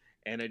Troy,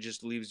 and it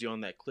just leaves you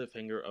on that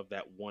cliffhanger of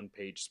that 1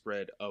 page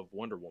spread of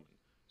Wonder Woman.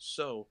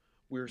 So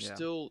we're yeah,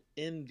 still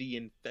in the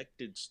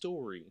infected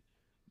story,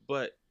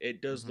 but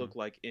it does hmm look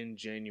like in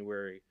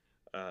January,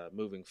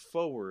 moving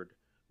forward,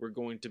 we're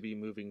going to be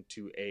moving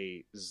to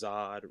a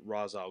Zod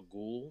Ra's al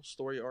Ghul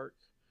story arc.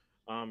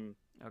 Um,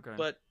 okay,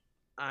 but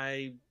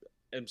I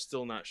am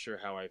still not sure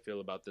how I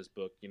feel about this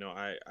book.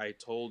 I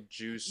told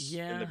Juice in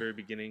the yeah, very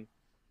beginning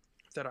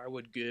that I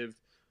would give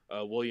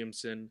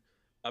Williamson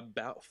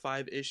about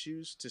 5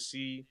 issues to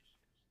see,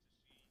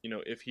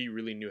 if he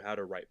really knew how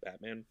to write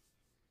Batman.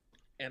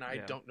 And I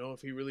yeah, don't know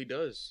if he really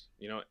does,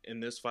 in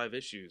this 5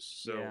 issues.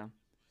 So, yeah.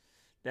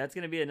 That's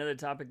gonna be another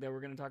topic that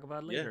we're gonna talk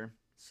about yeah. later.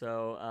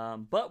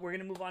 So, but we're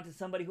gonna move on to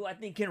somebody who I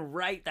think can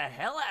write the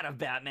hell out of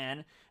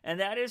Batman, and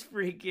that is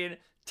freaking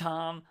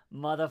Tom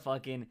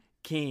motherfucking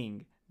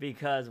King.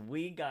 Because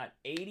we got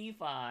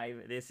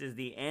 85. This is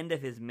the end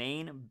of his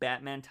main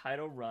Batman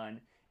title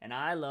run, and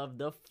I love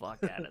the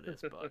fuck out of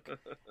this book.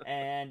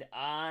 And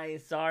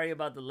sorry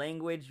about the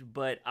language,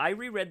 but I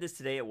reread this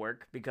today at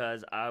work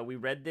because we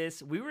read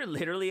this. We were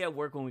literally at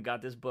work when we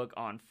got this book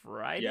on Yeah.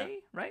 Friday,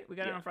 right? We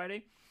got it Yeah. on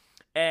Friday.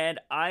 And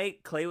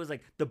Clay was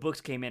like, the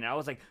books came in. And I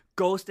was like,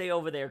 go stay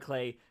over there,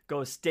 Clay.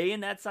 Go stay in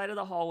that side of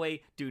the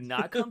hallway. Do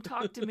not come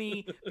talk to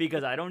me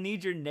because I don't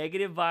need your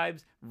negative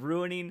vibes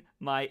ruining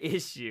my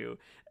issue.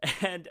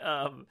 And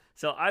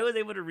so I was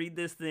able to read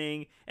this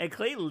thing. And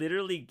Clay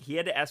literally, he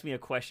had to ask me a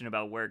question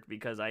about work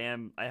because I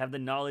have the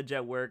knowledge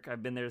at work.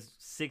 I've been there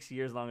 6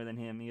 years longer than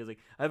him. He was like,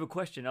 I have a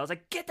question. I was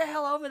like, get the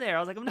hell over there. I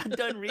was like, I'm not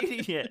done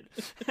reading yet.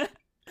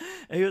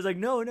 And he was like,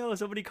 no,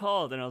 somebody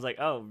called. And I was like,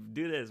 oh,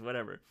 do this,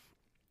 whatever.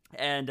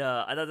 And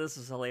I thought this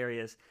was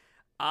hilarious.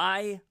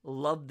 I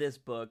love this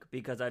book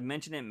because I've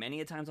mentioned it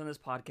many a times on this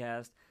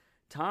podcast.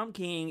 Tom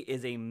King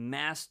is a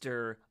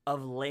master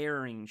of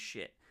layering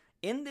shit.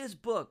 In this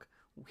book,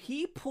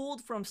 he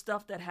pulled from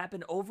stuff that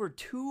happened over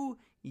 2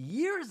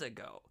 years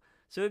ago.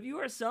 So if you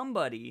are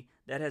somebody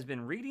that has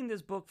been reading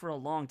this book for a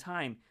long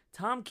time,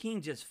 Tom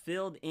King just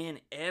filled in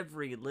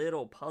every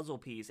little puzzle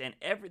piece, and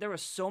there were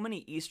so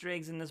many Easter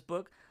eggs in this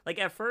book. Like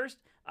at first,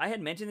 I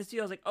had mentioned this to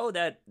you. I was like, "Oh,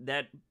 that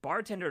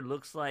bartender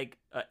looks like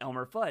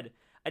Elmer Fudd."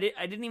 I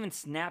didn't even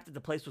snap that the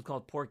place was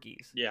called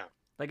Porky's. Yeah.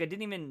 Like I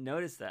didn't even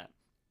notice that.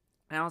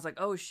 And I was like,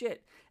 oh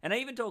shit. And I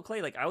even told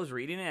Clay, like, I was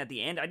reading it at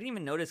the end. I didn't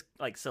even notice,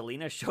 like,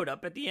 Selena showed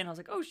up at the end. I was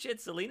like, oh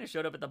shit, Selena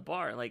showed up at the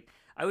bar. Like,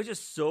 I was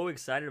just so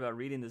excited about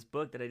reading this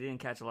book that I didn't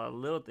catch a lot of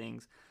little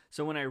things.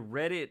 So when I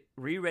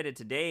reread it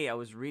today, I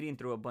was reading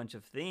through a bunch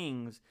of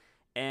things.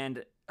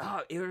 And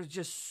it was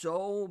just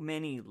so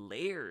many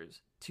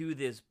layers to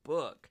this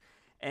book.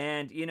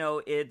 And,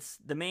 it's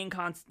the main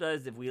concept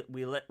is if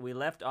we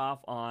left off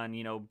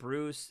on,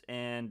 Bruce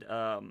and,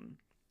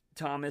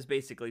 Thomas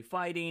basically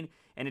fighting,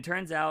 and it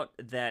turns out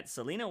that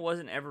Selena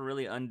wasn't ever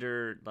really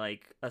under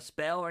like a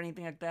spell or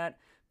anything like that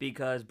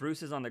because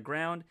Bruce is on the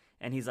ground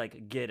and he's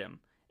like, get him.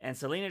 And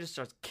Selena just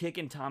starts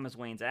kicking Thomas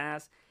Wayne's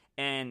ass,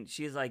 and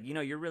she's like,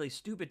 you're really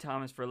stupid,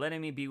 Thomas, for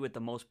letting me be with the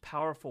most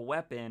powerful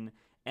weapon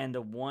and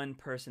the one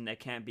person that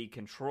can't be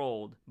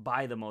controlled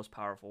by the most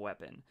powerful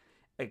weapon.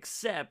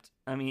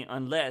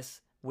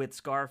 Unless with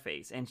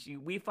Scarface. And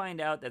we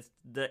find out that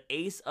the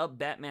ace up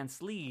Batman's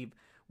sleeve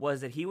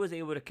was that he was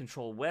able to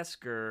control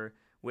Wesker,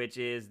 which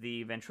is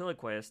the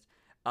ventriloquist,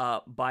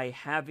 by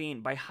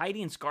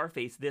hiding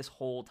Scarface this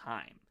whole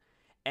time.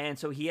 And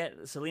so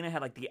Selena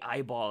had like the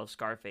eyeball of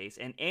Scarface,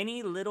 and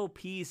any little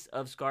piece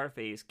of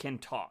Scarface can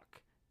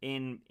talk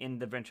in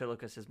the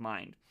ventriloquist's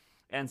mind.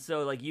 And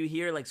so like you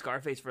hear like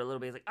Scarface for a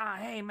little bit, he's like,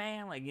 hey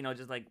man, like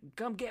just like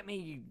come get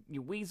me,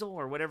 you weasel,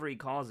 or whatever he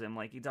calls him.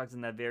 Like he talks in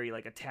that very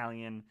like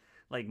Italian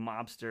like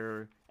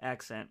mobster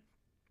accent.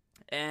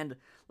 And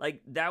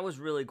like that was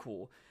really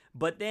cool.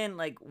 But then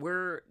like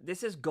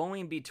this is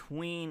going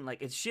between,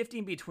 like it's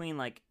shifting between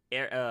like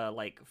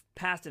like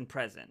past and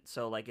present.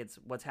 So like it's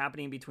what's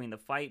happening between the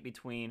fight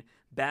between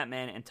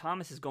Batman and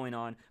Thomas is going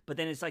on, but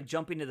then it's like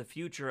jumping to the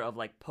future of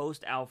like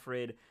post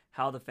Alfred,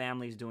 how the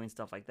family's doing,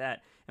 stuff like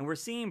that. And we're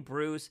seeing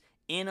Bruce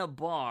in a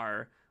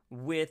bar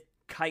with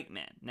Kite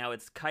Man. Now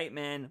it's Kite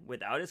Man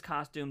without his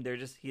costume.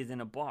 He's in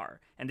a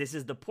bar. And this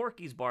is the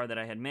Porky's bar that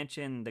I had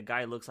mentioned. The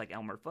guy looks like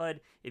Elmer Fudd.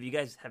 If you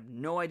guys have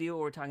no idea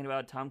what we're talking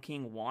about, Tom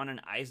King won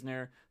an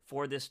Eisner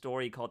for this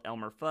story called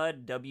Elmer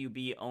Fudd.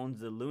 WB owns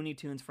the Looney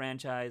Tunes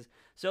franchise.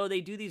 So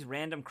they do these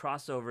random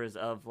crossovers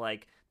of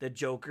like the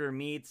Joker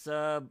meets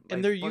and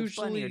like they're Bugs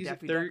Bunny or usually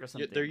Daffy Duck or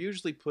something. they're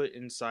usually put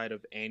inside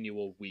of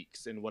annual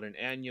weeks. And what an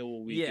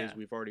annual week is,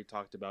 we've already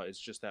talked about, is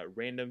just that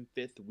random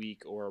fifth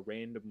week or a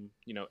random,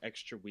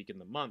 extra week in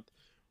the month,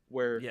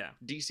 where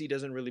DC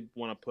doesn't really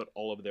want to put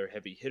all of their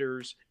heavy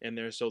hitters in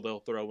there, so they'll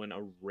throw in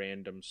a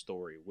random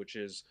story, which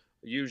is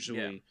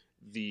usually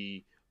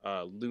the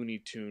Looney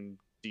Tune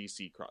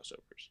DC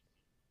crossovers.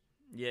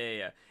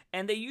 Yeah.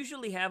 And they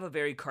usually have a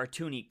very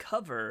cartoony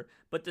cover,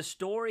 but the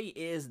story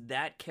is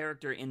that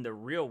character in the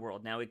real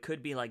world. Now, it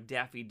could be like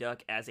Daffy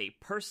Duck as a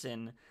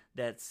person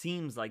that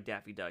seems like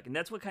Daffy Duck. And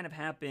that's what kind of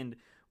happened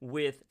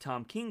with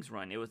Tom King's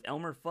run. It was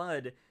Elmer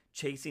Fudd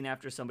chasing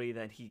after somebody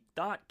that he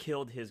thought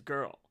killed his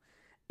girl.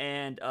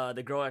 And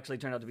the girl actually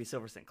turned out to be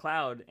Silver St.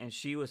 Cloud, and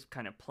she was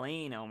kind of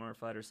playing Elmer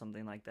Fudd or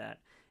something like that.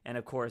 And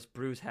of course,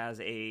 Bruce has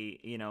a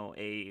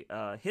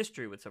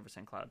history with Silver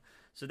St. Cloud,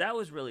 so that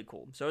was really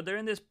cool. So they're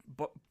in this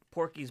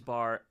Porky's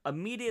bar.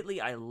 Immediately,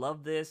 I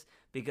love this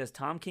because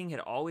Tom King had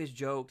always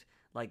joked,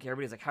 like,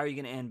 everybody's like, "How are you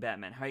going to end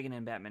Batman? How are you going to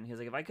end Batman?" He was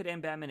like, "If I could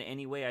end Batman in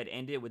any way, I'd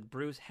end it with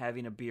Bruce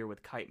having a beer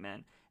with Kite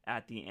Man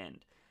at the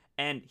end."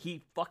 And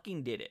he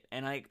fucking did it.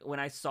 And when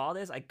I saw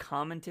this, I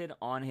commented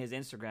on his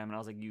Instagram, and I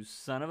was like, "You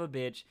son of a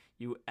bitch,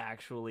 you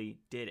actually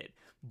did it."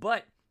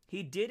 But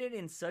he did it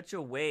in such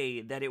a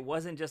way that it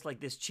wasn't just like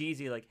this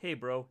cheesy, like, hey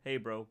bro,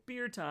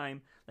 beer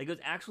time. Like, it was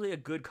actually a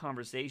good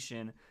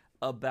conversation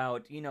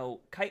about,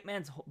 Kite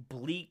Man's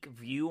bleak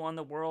view on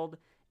the world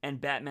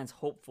and Batman's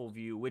hopeful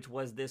view, which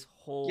was this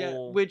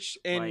whole...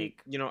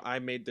 I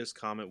made this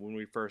comment when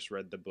we first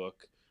read the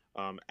book,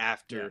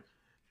 after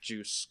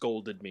Juice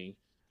scolded me.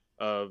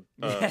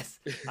 Yes,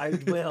 I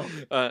will.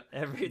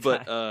 Every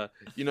time. But,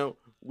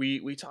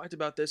 we talked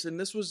about this, and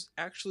this was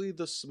actually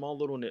the small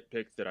little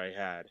nitpick that I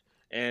had.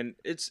 And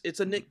it's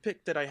a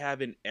nitpick that I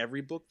have in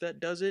every book that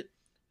does it.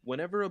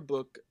 Whenever a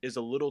book is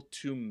a little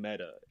too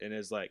meta and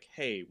is like,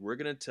 hey, we're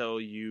going to tell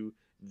you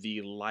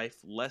the life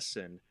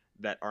lesson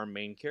that our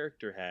main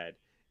character had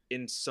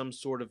in some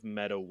sort of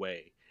meta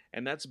way.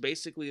 And that's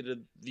basically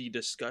the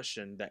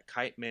discussion that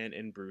Kite Man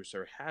and Bruce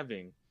are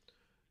having.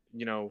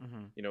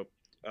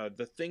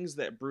 The things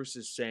that Bruce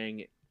is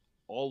saying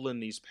all in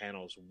these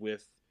panels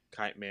with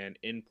Kite Man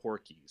in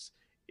Porky's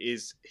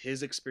is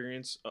his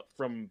experience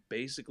from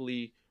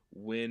basically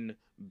when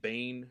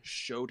Bane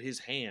showed his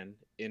hand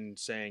in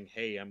saying,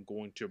 hey, I'm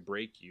going to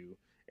break you,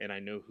 and I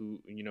know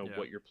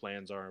what your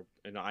plans are,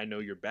 and I know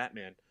you're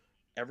Batman.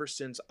 Ever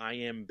since I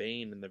Am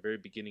Bane in the very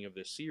beginning of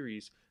this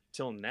series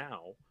till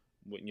now,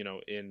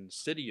 in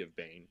City of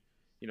Bane,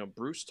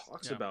 Bruce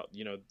talks about,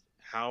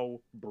 how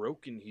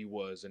broken he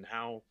was and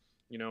how,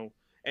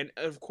 and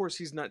of course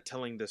he's not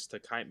telling this to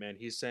Kite Man.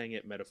 He's saying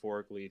it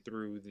metaphorically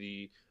through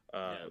the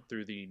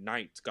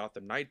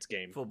Gotham Knights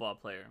game. Football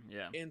player,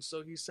 yeah. And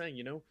so he's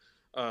saying,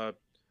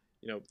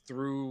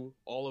 through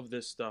all of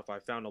this stuff, I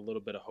found a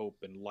little bit of hope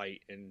and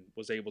light and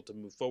was able to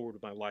move forward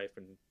with my life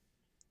and,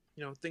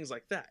 things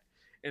like that.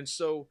 And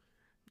so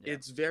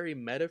it's very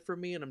meta for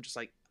me. And I'm just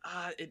like,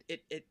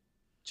 it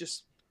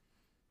just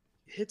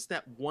hits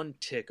that one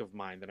tick of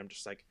mine that I'm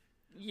just like,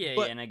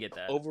 and I get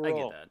that.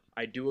 Overall,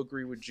 I do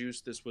agree with Juice.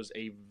 This was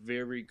a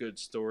very good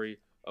story.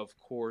 Of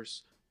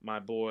course, my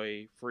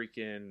boy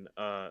freaking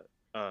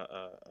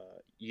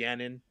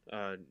Yannin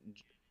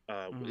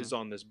is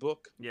on this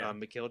book.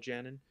 Mikhail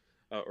Janin,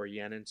 or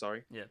Yannin,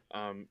 sorry.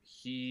 Yeah.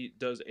 He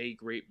does a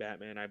great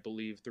Batman. I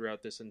believe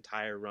throughout this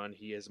entire run,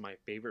 he is my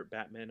favorite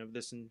Batman of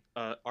this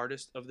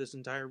artist of this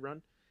entire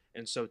run.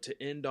 And so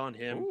to end on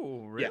him,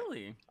 ooh,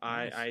 really? Yeah,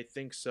 nice. I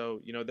think so.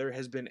 There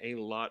has been a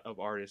lot of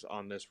artists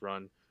on this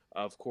run.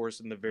 Of course,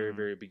 in the very,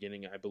 very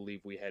beginning, I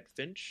believe we had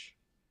Finch.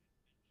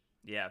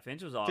 Yeah,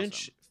 Finch was awesome.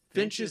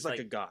 Finch is like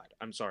a god.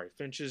 I'm sorry.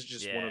 Finch is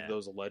just one of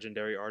those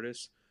legendary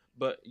artists.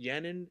 But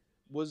Yannin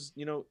was,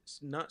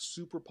 not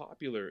super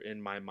popular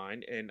in my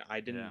mind, and I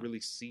didn't really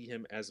see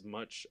him as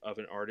much of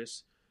an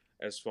artist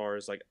as far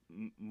as, like,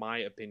 my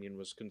opinion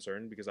was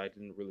concerned, because I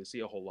didn't really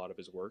see a whole lot of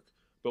his work.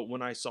 But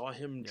when I saw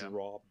him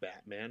draw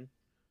Batman,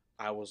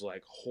 I was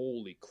like,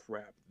 holy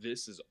crap,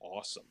 this is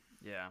awesome.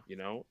 Yeah.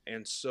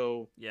 And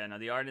so... yeah, no,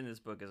 the art in this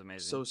book is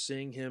amazing. So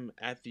seeing him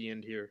at the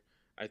end here,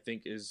 I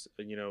think is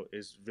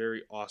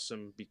very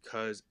awesome,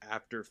 because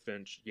after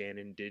Finch,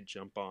 Yannin did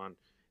jump on.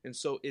 And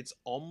so it's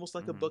almost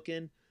like a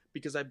bookend,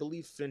 because I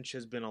believe Finch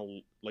has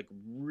been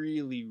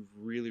really,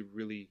 really,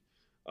 really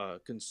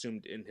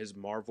consumed in his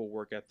Marvel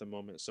work at the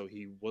moment, so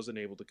he wasn't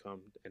able to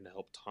come and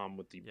help Tom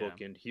with the Yeah.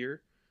 bookend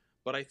here.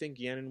 But I think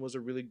Yannon was a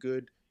really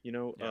good,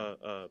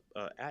 Yeah.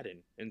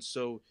 add-in. And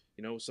so,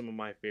 some of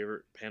my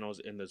favorite panels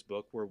in this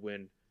book were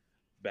when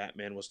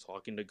Batman was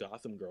talking to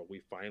Gotham Girl. We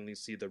finally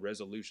see the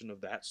resolution of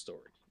that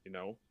story.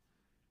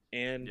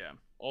 And Yeah.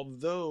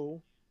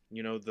 although,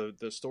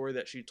 the story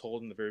that she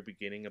told in the very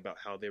beginning about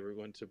how they were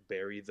going to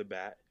bury the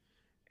bat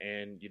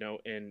and,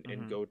 and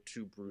Mhm. go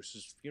to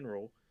Bruce's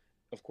funeral,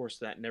 of course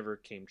that never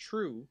came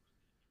true,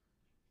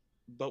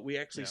 but we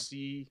actually Yeah.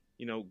 see,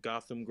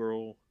 Gotham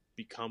Girl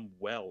become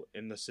well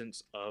in the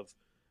sense of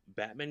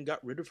Batman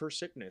got rid of her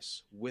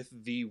sickness with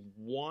the Yeah.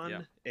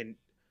 one, and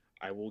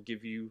I will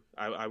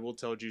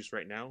tell Juice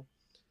right now,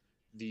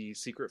 the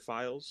Secret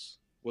Files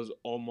was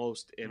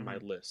almost in my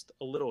Mhm. list.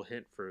 A little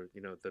hint for,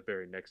 the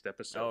very next Oh,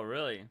 episode.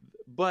 really?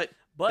 But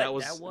But that that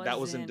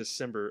was in wasn't.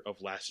 December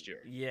of last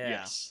year. Yeah.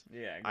 Yes.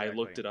 Yeah. I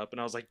looked Exactly. it up and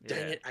I was like,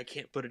 dang Yeah. it, I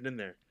can't put it in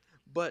there.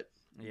 But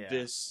Yeah.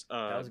 That was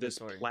a good this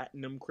story.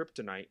 platinum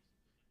kryptonite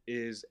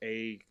is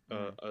Mhm.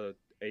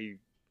 a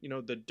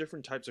the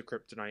different types of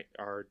kryptonite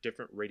are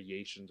different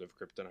radiations of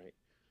kryptonite.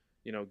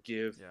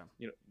 Yeah.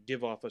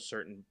 Give off a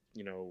certain,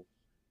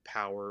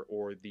 power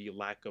or the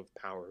lack of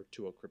power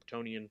to a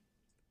Kryptonian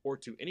or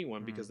to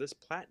anyone, because Mhm. this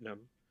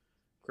platinum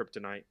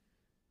kryptonite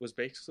was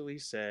basically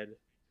said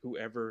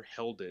whoever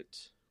held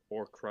it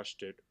or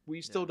crushed it,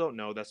 we still Yeah. don't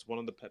know. That's one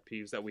of the pet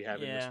peeves that we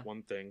have in this Yeah.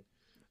 one thing,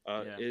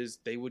 Yeah. is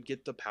they would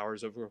get the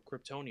powers of a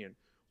Kryptonian,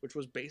 which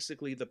was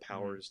basically the Mhm.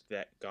 powers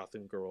that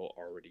Gotham Girl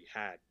already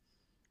had.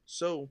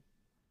 So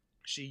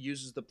she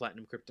uses the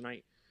platinum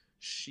kryptonite.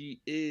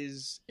 She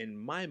is, in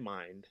my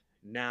mind,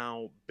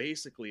 now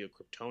basically a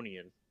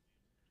Kryptonian.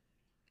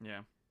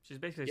 Yeah. She's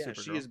basically Yeah,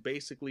 she Supergirl. is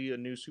basically a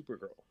new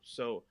Supergirl.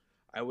 So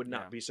I would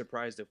not Yeah. be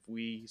surprised if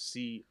we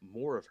see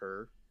more of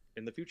her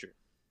in the future.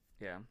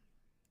 Yeah.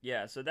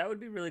 Yeah, so that would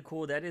be really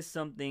cool. That is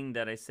something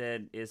that I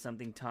said is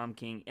something Tom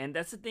King, and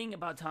that's the thing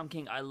about Tom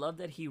King. I love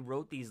that he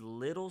wrote these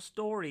little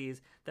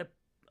stories that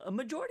a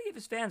majority of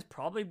his fans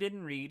probably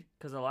didn't read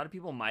because a lot of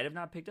people might have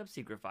not picked up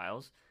Secret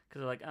Files because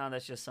they're like, oh,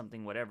 that's just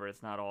something whatever.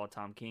 It's not all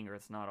Tom King or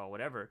it's not all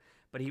whatever.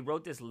 But he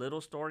wrote this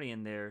little story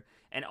in there,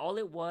 and all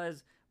it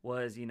was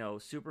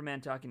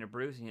Superman talking to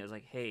Bruce, and he was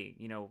like, hey,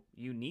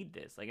 you need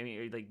this. Like, I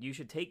mean, like you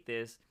should take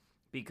this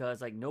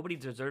because like nobody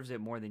deserves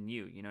it more than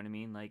you. You know what I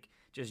mean? Like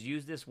just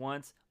use this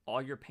once,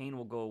 all your pain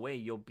will go away.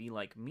 You'll be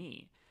like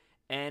me.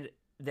 And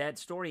that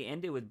story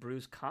ended with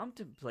Bruce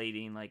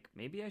contemplating like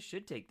maybe I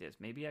should take this,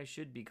 maybe I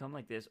should become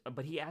like this.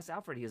 But he asked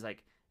Alfred, he's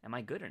like, "Am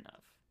I good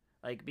enough?"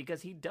 Like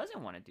because he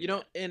doesn't want to do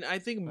that. And I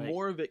think Like,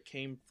 more of it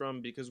came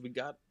from because we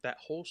got that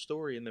whole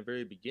story in the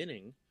very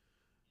beginning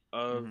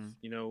of,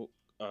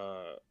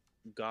 mm-hmm.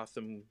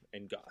 Gotham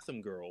and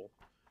Gotham Girl.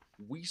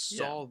 We Yeah,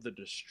 saw the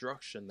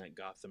destruction that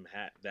Gotham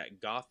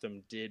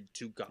did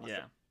to yeah,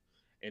 Gotham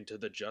and to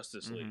the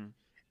Justice League. mm-hmm.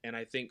 And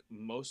I think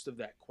most of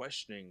that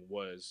questioning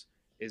was,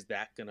 is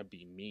that going to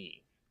be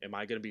me? Am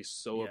I going to be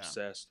so Yeah,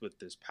 obsessed with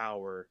this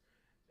power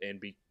and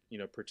be,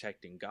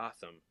 protecting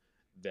Gotham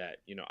that,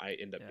 I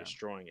end up yeah,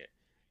 destroying it?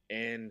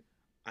 And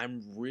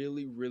I'm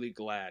really, really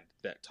glad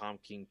that Tom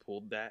King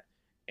pulled that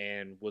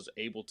and was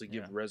able to yeah,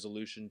 give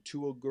resolution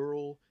to a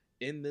girl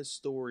in this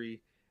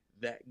story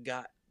that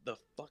got the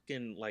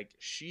fucking, like,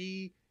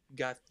 she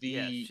got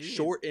yeah. the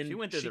She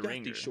went through the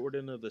ringer. short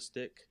end of the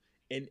stick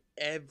in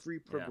every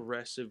Yeah,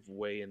 progressive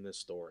way in this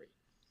story.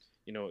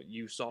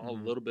 You saw a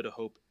mm-hmm. little bit of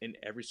hope in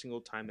every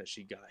single time that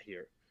she got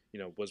here.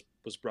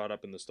 Was brought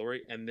up in the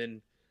story, and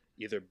then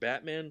either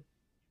Batman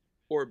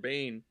or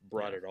Bane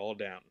brought Yeah, it all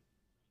down.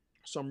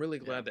 So I'm really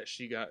yeah. glad that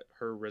she got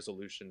her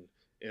resolution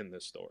in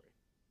this story.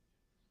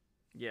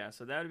 Yeah,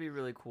 so that would be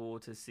really cool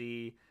to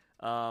see.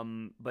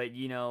 But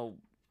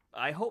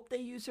I hope they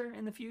use her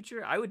in the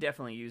future. I would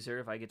definitely use her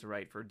if I get to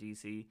write for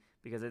DC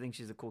because I think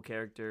she's a cool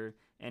character.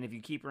 And if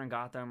you keep her in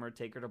Gotham or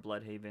take her to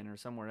Bloodhaven or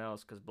somewhere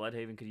else, because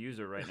Bloodhaven could use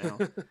her right now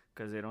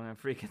because they don't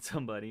have freaking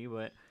somebody.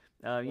 But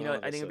Oh, I that's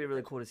think it'd so be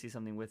really bad. cool to see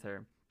something with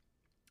her.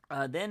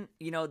 Then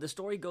the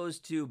story goes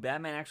to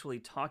Batman actually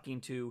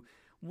talking to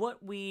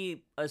what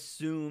we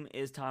assume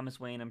is Thomas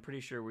Wayne. I'm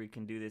pretty sure we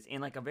can do this in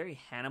like a very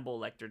Hannibal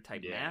Lecter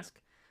type Yeah.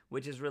 mask,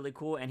 which is really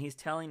cool. And he's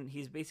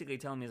basically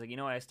telling me, he's like,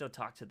 I still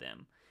talk to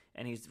them,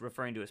 and he's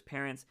referring to his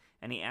parents,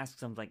 and he asks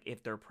them like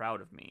if they're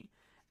proud of me.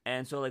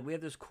 And so like we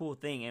have this cool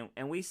thing,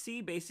 and we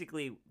see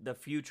basically the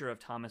future of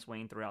Thomas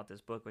Wayne throughout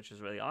this book, which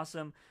is really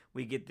awesome.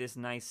 We get this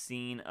nice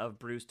scene of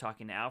Bruce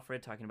talking to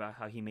Alfred, talking about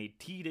how he made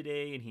tea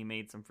today and he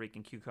made some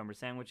freaking cucumber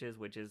sandwiches,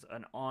 which is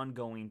an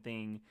ongoing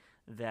thing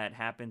that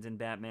happens in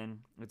Batman.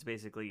 It's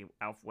basically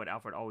what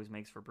Alfred always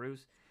makes for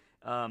Bruce.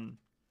 Um,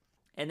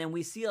 and then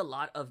we see a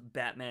lot of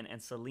Batman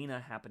and Selina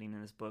happening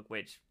in this book,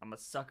 which I'm a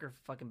sucker for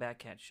fucking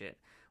Batcat shit.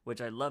 Which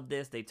I love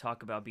this. They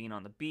talk about being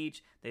on the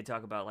beach. They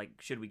talk about like,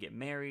 should we get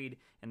married?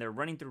 And they're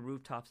running through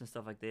rooftops and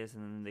stuff like this.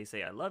 And then they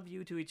say, I love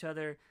you to each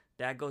other.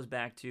 That goes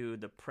back to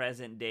the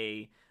present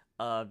day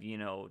of,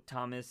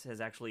 Thomas has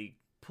actually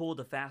pulled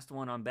a fast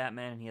one on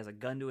Batman and he has a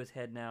gun to his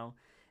head now.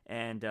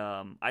 And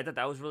I thought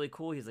that was really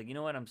cool. He's like, you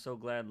know what? I'm so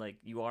glad like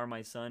you are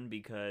my son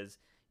because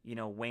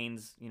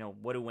Wayne's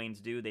what do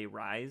Waynes do? They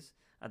rise.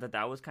 I thought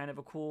that was kind of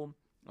a cool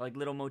like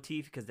little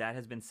motif because that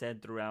has been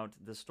said throughout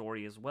the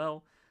story as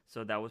well.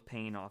 So that was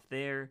paying off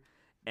there.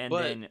 And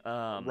But then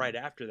right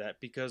after that,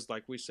 because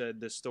like we said,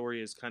 this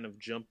story is kind of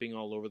jumping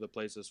all over the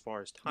place as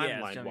far as yeah, it's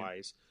timeline jumping.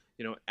 wise.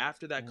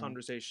 After that Mhm.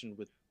 conversation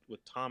with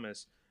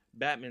Thomas,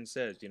 Batman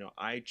says,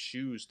 I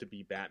choose to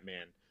be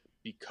Batman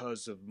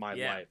because of my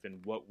Yeah, life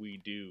and what we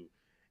do,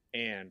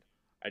 and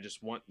I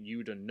just want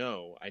you to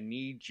know. I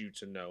need you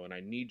to know, and I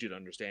need you to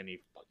understand.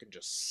 He fucking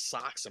just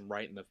socks him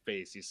right in the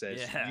face. He says,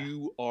 yeah,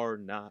 "You are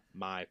not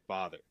my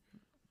father."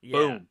 yeah.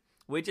 Boom.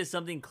 Which is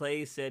something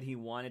Clay said he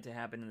wanted to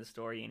happen in the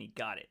story, and he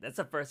got it. That's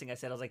the first thing I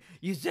said. I was like,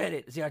 "You said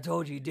it. See, I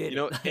told you, you did You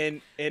it." know, Like,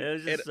 and it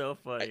was and just so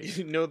funny.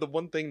 the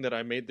one thing that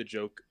I made the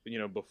joke,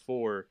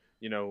 before,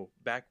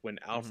 back when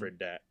Hmm.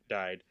 Alfred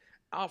died,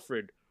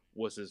 Alfred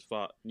was his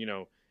father.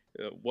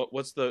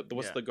 What's Yeah.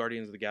 the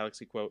Guardians of the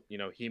Galaxy quote?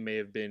 He may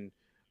have been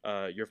your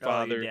Oh, your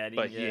father, daddy.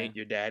 but he Yeah. ain't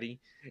your daddy.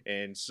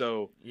 And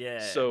so Yeah.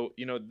 so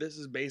this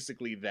is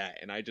basically that.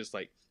 And I just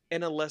like,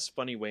 in a less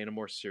funny way, in a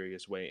more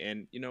serious way.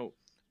 And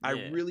I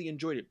Yeah. really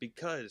enjoyed it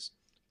because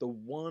the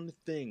one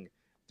thing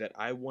that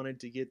I wanted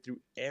to get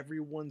through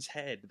everyone's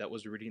head that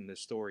was reading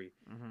this story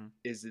Hmm.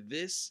 is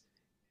this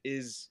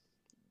is,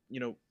 you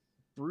know,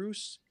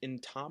 Bruce in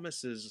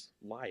Thomas's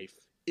life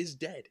is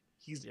dead.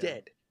 He's Yeah.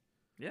 dead.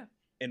 Yeah.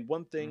 And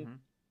one thing Hmm.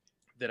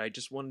 that I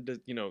just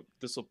wanted to,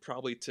 this will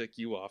probably tick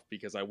you off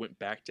because I went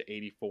back to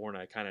 84 and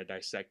I kind of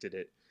dissected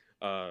it,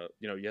 Uh-huh.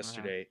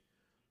 yesterday.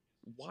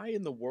 Why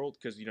in the world?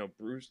 Because,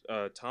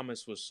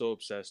 Thomas was so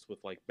obsessed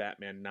with like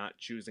Batman not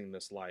choosing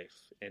this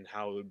life and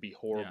how it would be Yeah.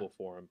 horrible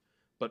for him.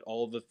 But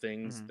all the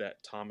things Hmm.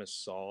 that Thomas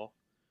saw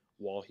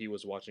while he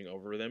was watching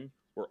over them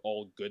were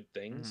all good Hmm.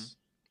 things,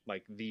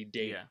 like the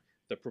date, Yeah.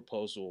 the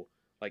proposal,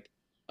 like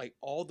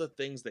all the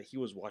things that he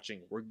was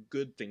watching were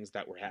good things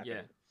that were Yeah.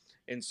 happening.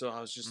 And so I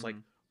was just like,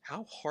 Hmm.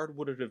 how hard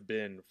would it have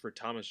been for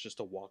Thomas just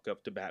to walk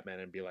up to Batman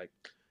and be like,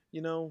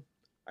 you know,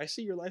 I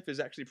see your life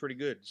is actually pretty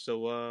good.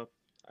 So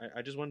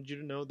I just wanted you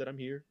to know that I'm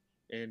here,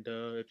 and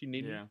if you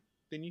need me, Yeah.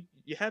 then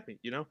you have me,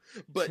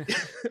 But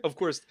of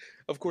course,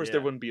 there Yeah.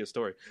 wouldn't be a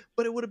story.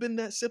 But it would have been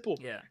that simple.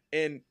 Yeah.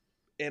 And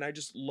I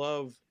just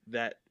love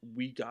that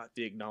we got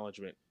the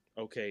acknowledgement.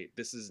 Okay,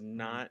 this is Hmm.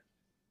 not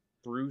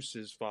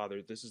Bruce's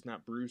father. This is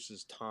not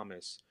Bruce's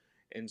Thomas.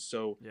 And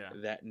so Yeah.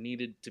 that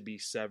needed to be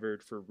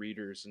severed for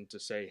readers and to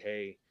say,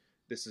 hey,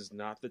 this is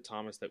not the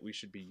Thomas that we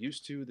should be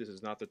used to. This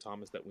is not the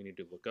Thomas that we need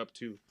to look up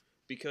to.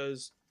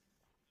 Because,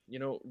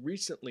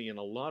 recently in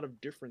a lot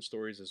of different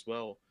stories as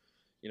well,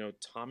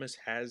 Thomas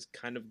has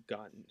kind of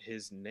gotten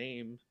his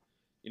name,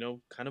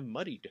 kind of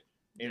muddied.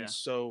 And Yeah.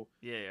 so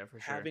Yeah. Yeah. For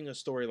sure. having a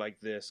story like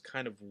this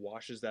kind of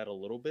washes that a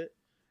little bit.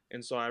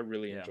 And so I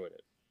really Yeah. enjoyed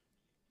it.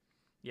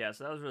 Yeah,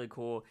 so that was really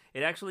cool.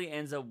 It actually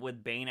ends up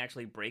with Bane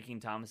actually breaking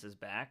Thomas's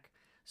back.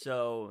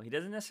 So he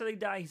doesn't necessarily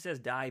die. He says,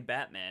 "Die,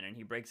 Batman," and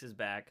he breaks his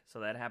back.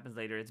 So that happens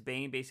later. It's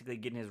Bane basically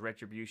getting his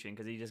retribution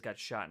because he just got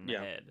shot in the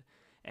Yeah. head,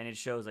 and it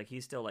shows like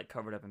he's still like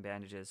covered up in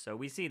bandages. So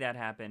we see that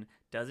happen.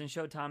 Doesn't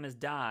show Thomas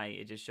die.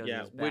 It just shows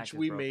Yeah, his which back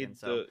is broken.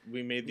 So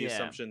we made the yeah,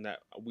 assumption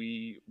that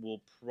we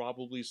will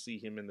probably see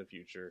him in the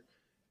future,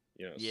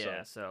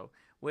 yeah. so So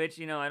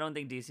which I don't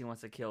think DC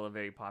wants to kill a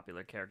very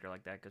popular character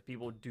like that because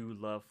people do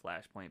love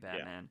Flashpoint yeah.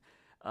 Batman.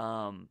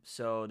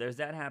 So there's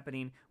that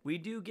happening. We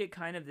do get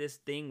kind of this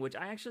thing, which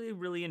I actually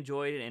really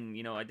enjoyed,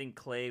 and I think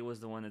Clay was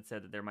the one that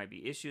said that there might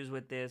be issues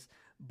with this.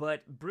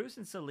 But Bruce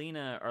and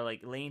Selina are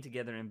like laying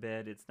together in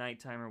bed. It's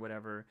nighttime or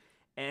whatever,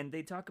 and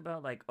they talk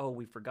about like, oh,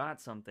 we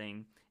forgot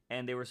something,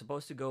 and they were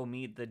supposed to go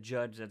meet the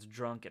judge that's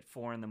drunk at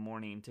 4 in the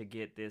morning to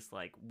get this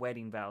like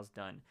wedding vows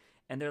done.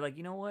 And they're like,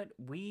 you know what?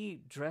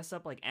 We dress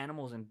up like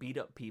animals and beat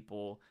up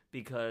people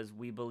because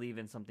we believe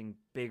in something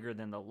bigger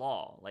than the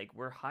law. Like,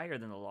 we're higher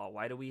than the law.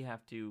 Why do we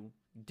have to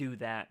do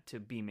that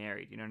to be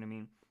married? You know what I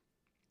mean?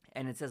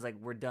 And it says, like,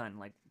 we're done.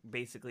 Like,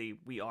 basically,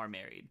 we are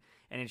married.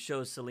 And it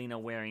shows Selina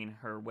wearing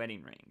her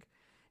wedding ring.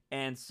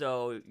 And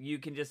so you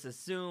can just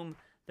assume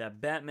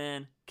that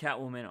Batman,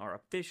 Catwoman are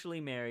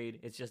officially married.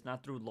 It's just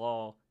not through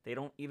law. They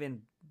don't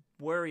even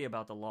worry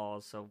about the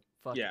laws. So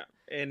fuck Yeah,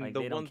 it. and Like,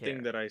 the they don't one thing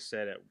care. that I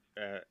said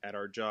at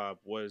our job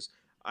was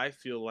I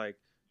feel like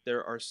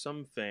there are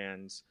some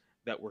fans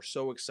that were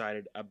so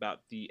excited about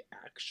the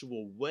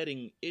actual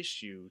wedding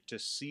issue to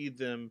see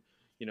them,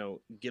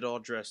 get all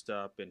dressed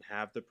up and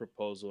have the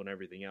proposal and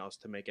everything else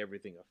to make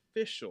everything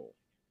official.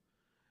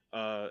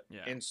 Yeah.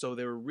 And so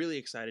they were really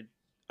excited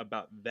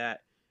about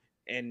that.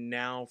 And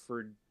now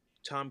for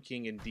Tom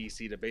King and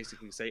DC to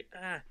basically say,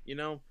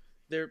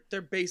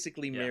 they're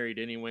basically Yeah. married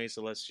anyway,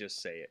 so let's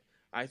just say it.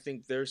 I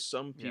think there's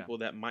some Yeah. people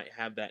that might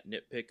have that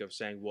nitpick of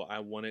saying, well, I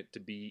want it to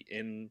be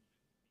in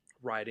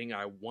writing.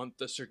 I want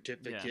the Yeah.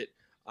 certificate.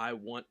 I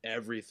want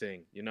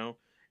everything.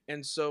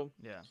 And so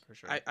Yeah, for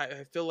sure.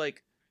 I feel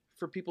like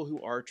for people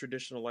who are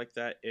traditional like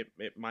that,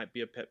 it might be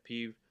a pet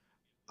peeve.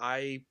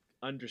 I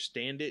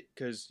understand it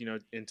because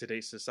in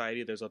today's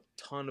society there's a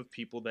ton of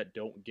people that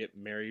don't get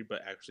married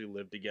but actually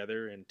live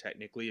together, and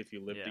technically if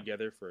you live Yeah.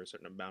 together for a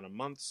certain amount of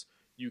months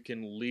you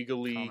can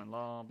legally Common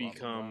law, blah blah blah.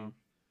 become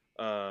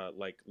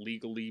like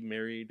legally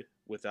married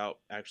without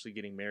actually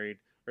getting married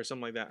or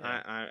something like that.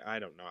 Yeah. I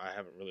don't know, I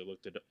haven't really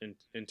looked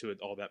into it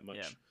all that Yeah.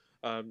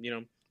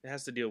 much. It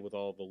has to deal with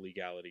all the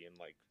legality and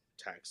like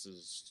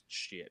taxes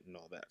shit and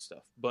all that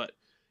stuff, but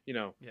you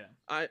know Yeah.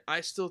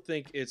 I still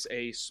think it's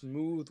a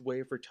smooth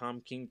way for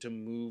Tom King to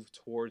move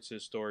towards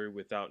his story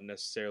without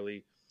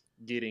necessarily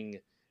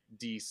getting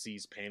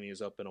DC's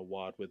panties up in a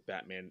wad with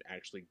Batman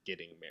actually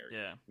getting married.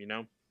 Yeah. You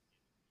know?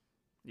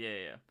 Yeah.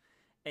 Yeah.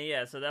 And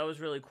yeah, so that was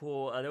really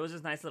cool. There was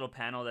this nice little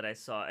panel that I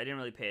saw. I didn't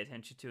really pay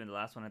attention to in the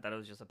last one. I thought it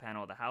was just a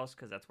panel of the house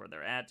because that's where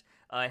they're at.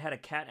 I had a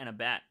cat and a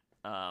bat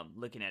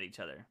looking at each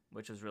other,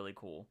 which was really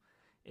cool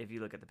if you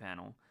look at the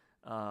panel.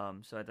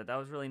 So I thought that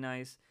was really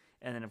nice.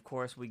 And then, of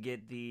course, we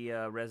get the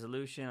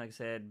resolution. Like I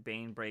said,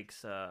 Bane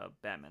breaks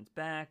Batman's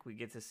back. We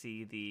get to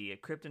see the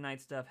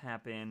kryptonite stuff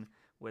happen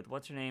with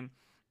what's her name.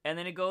 And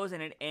then it goes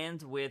and it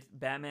ends with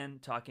Batman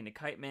talking to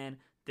Kite Man.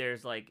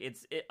 There's like,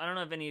 I don't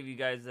know if any of you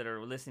guys that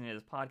are listening to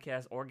this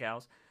podcast or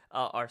gals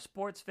are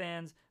sports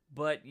fans,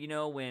 but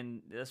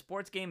when the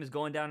sports game is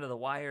going down to the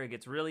wire, it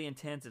gets really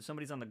intense. If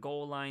somebody's on the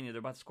goal line, they're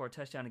about to score a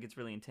touchdown, it gets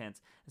really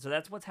intense. And so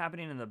that's what's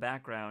happening in the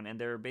background, and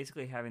they're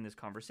basically having this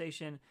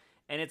conversation.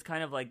 And it's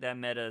kind of like that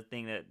meta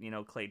thing that,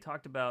 Clay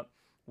talked about,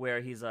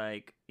 where he's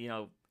like,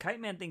 Kite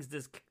Man thinks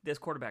this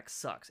quarterback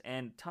sucks.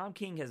 And Tom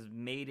King has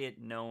made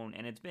it known,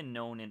 and it's been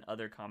known in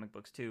other comic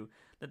books too,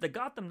 that the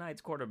Gotham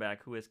Knights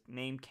quarterback, who is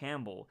named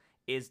Campbell,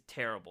 is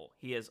terrible.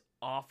 He is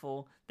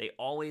awful. They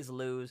always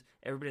lose.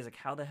 Everybody's like,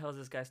 how the hell is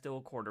this guy still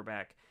a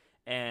quarterback?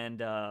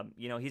 And,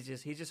 he's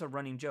just a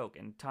running joke.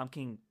 And Tom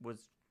King was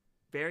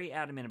very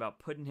adamant about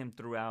putting him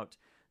throughout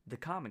the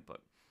comic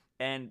book.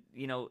 And,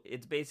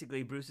 it's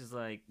basically Bruce is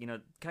like,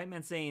 Kite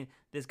Man's saying,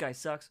 this guy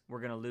sucks, we're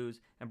going to lose.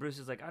 And Bruce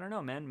is like, I don't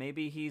know, man.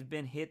 Maybe he's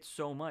been hit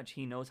so much,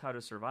 he knows how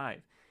to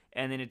survive.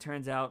 And then it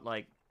turns out,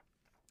 like,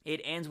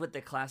 it ends with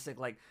the classic,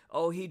 like,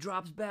 oh, he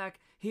drops back,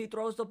 he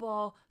throws the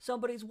ball,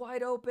 somebody's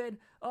wide open,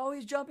 oh,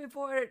 he's jumping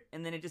for it.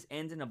 And then it just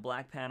ends in a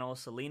black panel.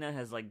 Selina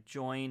has, like,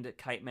 joined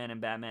Kite Man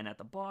and Batman at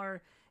the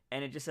bar.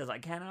 And it just says, I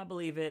cannot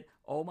believe it.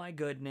 Oh my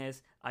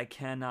goodness, I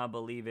cannot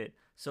believe it.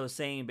 So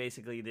saying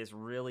basically this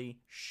really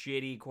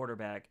shitty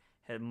quarterback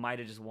might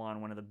have just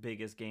won one of the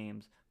biggest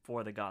games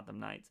for the Gotham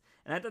Knights.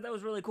 And I thought that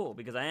was really cool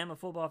because I am a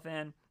football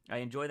fan. I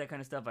enjoy that kind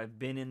of stuff. I've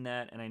been in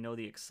that, and I know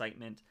the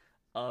excitement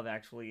of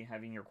actually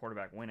having your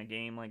quarterback win a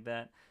game like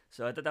that.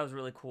 So I thought that was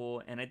really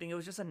cool. And I think it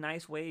was just a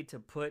nice way to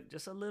put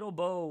just a little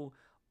bow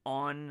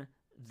on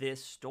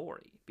this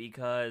story,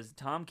 because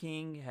Tom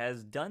King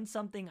has done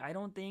something I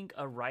don't think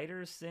a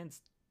writer since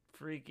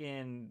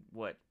freaking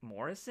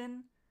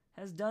Morrison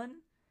has done,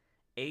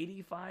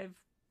 85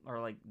 or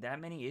like that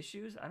many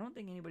issues. I don't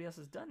think anybody else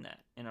has done that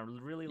in a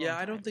really long time.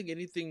 I don't think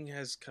anything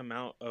has come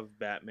out of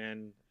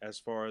Batman as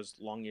far as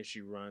long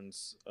issue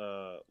runs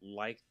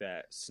like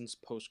that since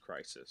Post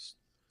Crisis.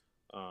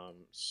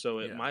 So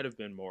it might have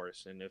been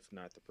Morrison, if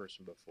not the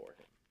person before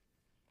him.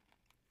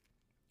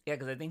 Yeah,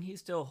 because I think he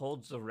still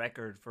holds the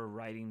record for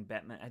writing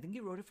Batman. I think he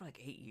wrote it for like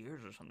 8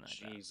 years or something like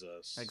that.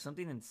 Jesus. Like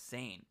something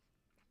insane.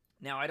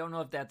 Now, I don't know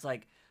if that's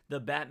like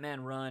the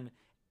Batman run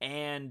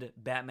and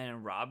Batman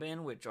and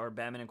Robin, which are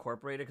Batman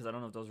Incorporated, because I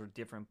don't know if those were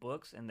different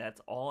books and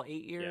that's all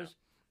 8 years,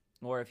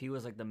 or if he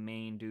was like the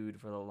main dude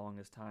for the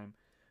longest time.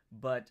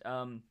 But,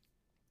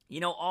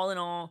 all in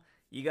all,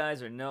 you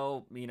guys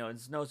are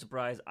it's no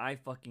surprise, I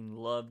fucking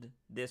loved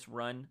this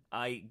run.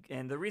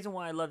 And the reason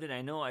why I loved it,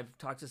 I know I've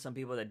talked to some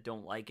people that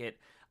don't like it.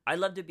 I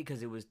loved it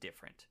because it was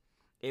different.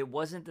 It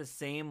wasn't the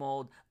same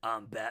old,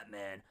 I'm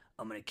Batman,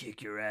 I'm gonna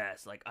kick your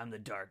ass, like I'm the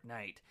Dark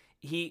Knight.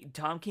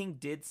 Tom King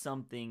did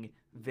something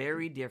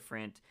very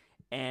different,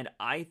 and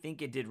I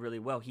think it did really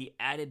well. He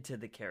added to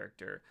the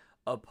character,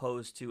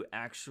 opposed to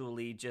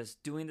actually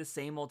just doing the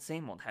same old,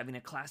 having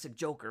a classic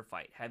Joker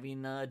fight,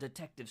 having a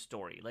detective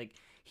story. Like,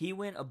 he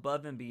went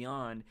above and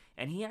beyond,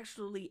 and he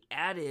actually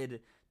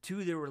added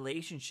to the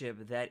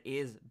relationship that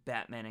is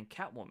Batman and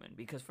Catwoman,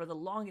 because for the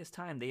longest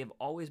time they have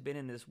always been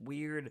in this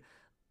weird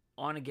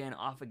on again,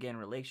 off again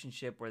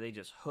relationship where they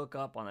just hook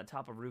up on the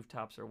top of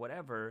rooftops or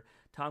whatever.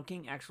 Tom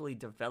King actually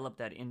developed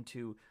that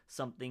into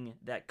something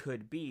that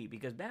could be,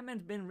 because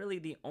Batman's been really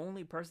the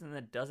only person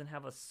that doesn't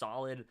have a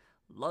solid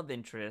love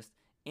interest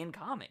in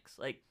comics.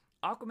 Like,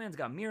 Aquaman's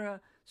got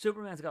Mira,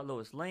 Superman's got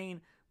Lois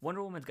Lane,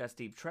 Wonder Woman's got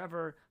Steve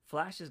Trevor,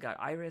 Flash has got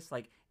Iris.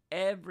 Like,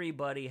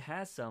 everybody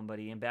has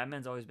somebody, and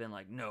Batman's always been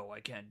like, no,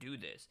 I can't do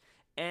this.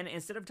 And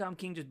instead of Tom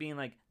King just being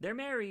like, they're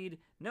married,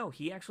 no,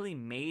 he actually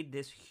made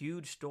this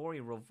huge story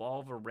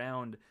revolve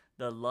around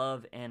the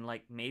love and,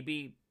 like,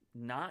 maybe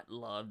not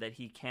love that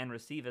he can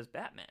receive as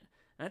Batman.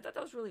 And I thought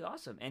that was really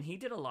awesome. And he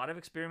did a lot of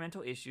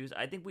experimental issues.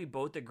 I think we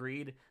both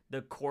agreed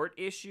the court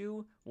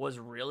issue was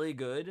really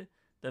good.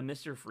 The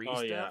Mr. Freeze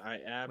stuff. Yeah, I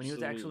absolutely when he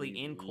was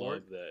actually in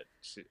court.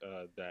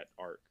 love that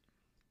arc.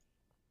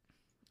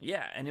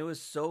 Yeah, and it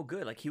was so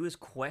good. Like he was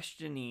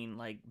questioning,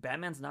 like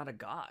Batman's not a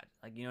god.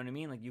 Like you know what I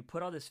mean? Like you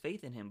put all this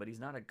faith in him, but he's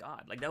not a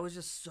god. Like that was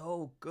just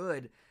so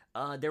good.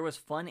 There was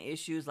fun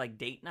issues like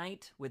Date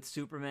Night with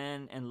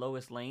Superman and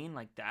Lois Lane.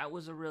 Like that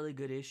was a really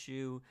good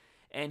issue,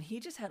 and he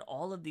just had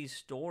all of these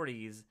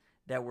stories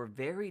that were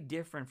very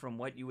different from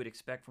what you would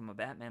expect from a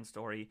Batman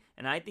story.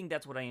 And I think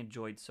that's what I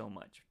enjoyed so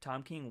much.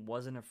 Tom King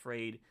wasn't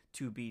afraid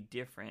to be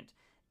different.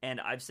 And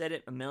I've said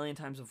it a million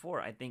times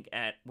before. I think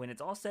at when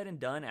it's all said and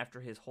done,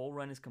 after his whole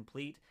run is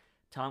complete,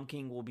 Tom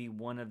King will be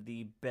one of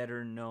the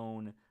better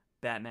known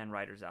Batman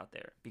writers out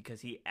there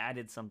because he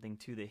added something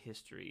to the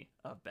history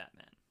of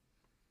Batman.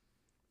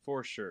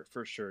 For sure,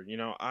 for sure. You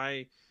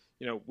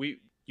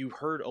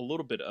heard a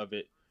little bit of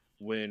it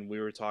when we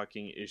were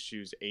talking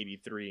issues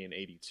 83 and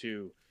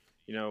 82.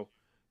 You know,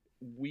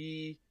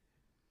 we,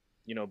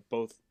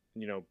 both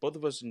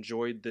of us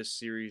enjoyed this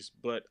series,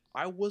 but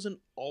I wasn't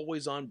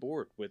always on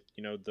board with,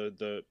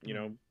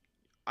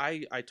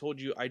 I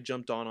told you I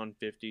jumped on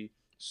 50,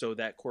 so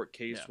that court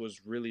case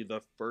was really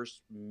the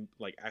first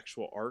like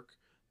actual arc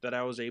that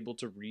I was able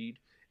to read,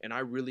 and I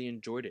really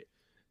enjoyed it.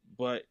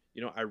 But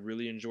I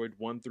really enjoyed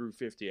 1 through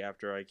 50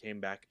 after I came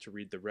back to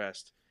read the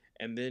rest,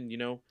 and then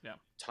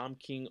Tom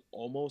King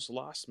almost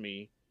lost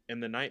me in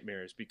the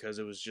Nightmares because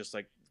it was just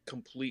like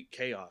complete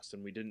chaos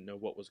and we didn't know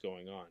what was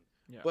going on.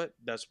 Yeah. But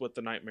that's what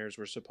the Nightmares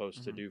were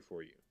supposed to do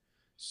for you.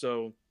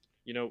 So,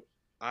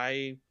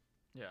 I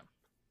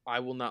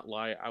will not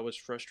lie. I was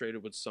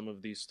frustrated with some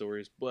of these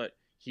stories, but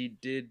he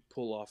did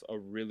pull off a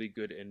really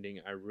good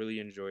ending. I really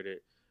enjoyed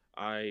it.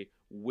 I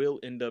will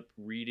end up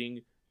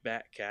reading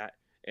Batcat,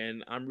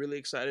 and I'm really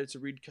excited to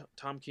read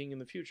Tom King in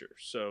the future.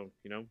 So,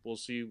 we'll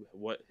see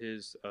what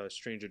his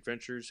Strange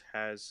Adventures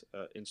has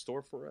in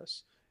store for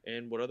us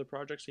and what other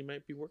projects he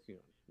might be working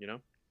on,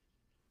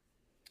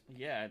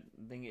 Yeah,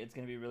 I think it's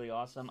going to be really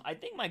awesome. I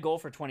think my goal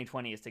for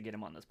 2020 is to get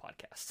him on this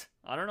podcast.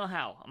 I don't know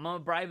how. I'm going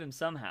to bribe him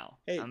somehow.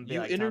 Hey,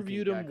 you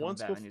interviewed him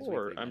once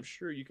before. I'm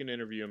sure you can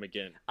interview him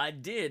again. I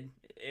did.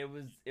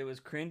 It was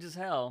cringe as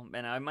hell,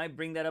 and I might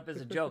bring that up as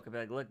a joke. I'll be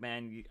like, look,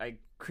 man, I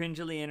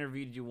cringily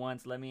interviewed you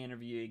once. Let me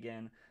interview you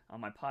again on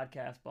my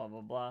podcast, blah,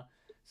 blah, blah.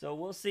 So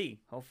we'll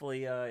see. Hopefully,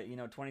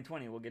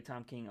 2020, we'll get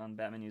Tom King on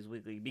Batman News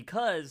Weekly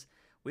because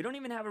we don't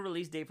even have a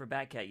release date for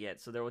Batcat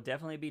yet. So there will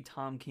definitely be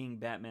Tom King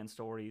Batman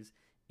stories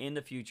in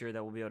the future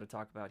that we'll be able to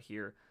talk about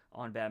here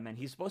on Batman.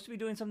 He's supposed to be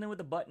doing something with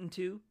the Button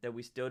too that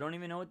we still don't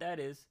even know what that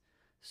is.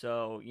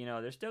 So,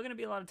 there's still going to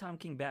be a lot of Tom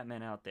King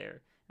Batman out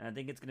there, and I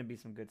think it's going to be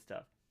some good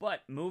stuff.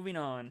 But moving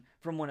on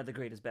from one of the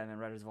greatest Batman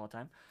writers of all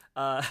time,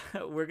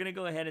 we're going to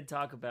go ahead and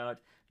talk about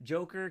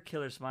Joker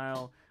Killer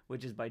Smile,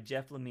 which is by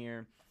Jeff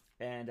Lemire,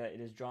 and it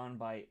is drawn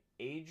by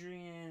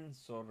Adrian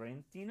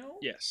Sorrentino.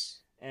 Yes.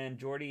 And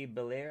Jordi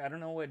Belair. I don't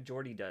know what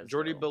Jordi does.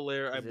 Jordi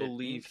Belair, I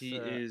believe he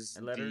is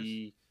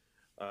the...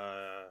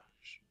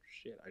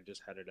 shit, I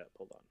just had it up.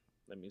 Hold on.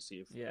 Let me see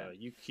if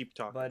you keep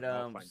talking.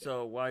 But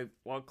so while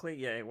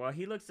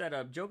he looks that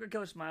up, Joker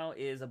Killer Smile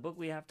is a book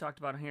we have talked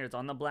about here. It's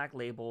on the Black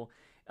Label,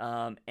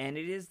 and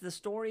it is the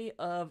story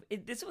of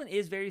this one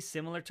is very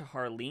similar to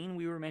Harleen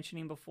we were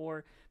mentioning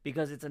before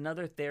because it's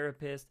another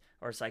therapist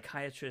or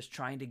psychiatrist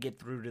trying to get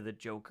through to the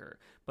Joker.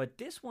 But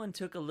this one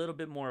took a little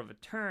bit more of a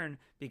turn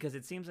because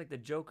it seems like the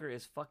Joker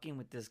is fucking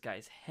with this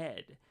guy's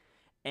head,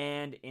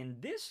 and in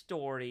this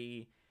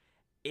story,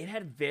 it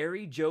had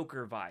very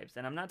Joker vibes.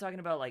 And I'm not talking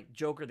about like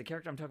Joker the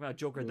character, I'm talking about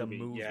Joker the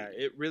movie. Yeah,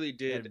 it really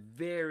did. It had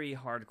very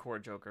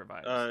hardcore Joker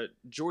vibes.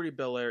 Jordi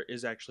Belair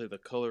is actually the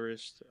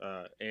colorist,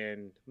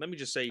 and let me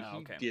just say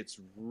he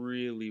gets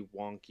really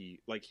wonky.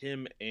 Like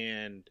him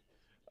and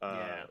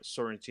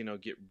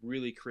Sorrentino get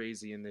really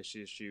crazy in this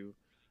issue.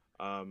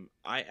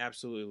 I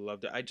absolutely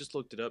loved it. I just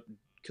looked it up.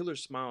 Killer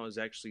Smile is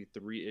actually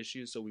 3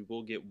 issues, so we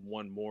will get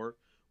one more,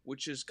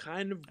 which is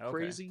kind of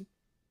crazy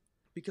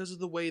because of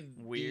the way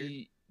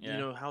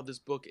how this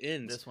book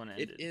ends. This one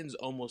ended. It ends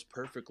almost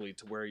perfectly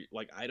to where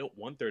like I don't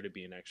want there to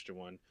be an extra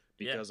one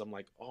because I'm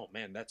like, oh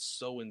man, that's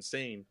so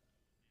insane.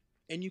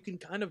 And you can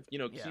kind of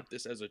keep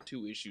this as a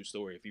 2-issue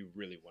story if you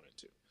really wanted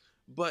to.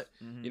 But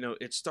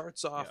it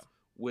starts off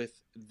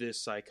with this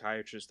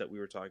psychiatrist that we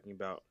were talking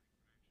about.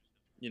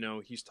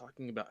 He's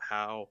talking about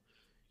how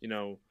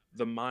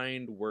the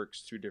mind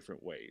works 2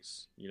 different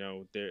ways.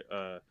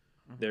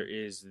 There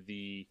is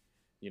the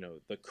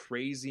the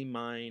crazy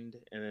mind,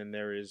 and then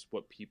there is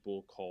what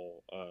people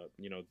call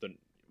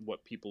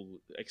what people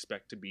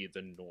expect to be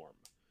the norm.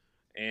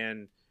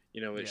 And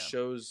it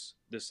shows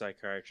the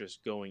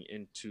psychiatrist going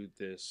into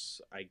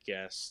this, I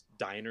guess,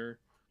 diner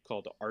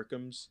called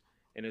Arkham's,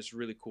 and it's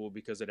really cool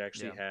because it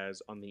actually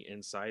has on the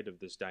inside of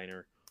this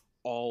diner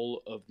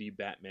all of the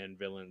Batman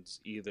villains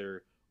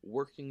either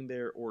working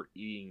there or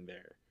eating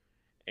there.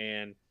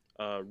 And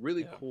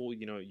really cool,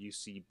 you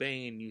see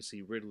Bane, you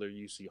see Riddler,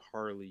 you see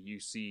Harley, you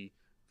see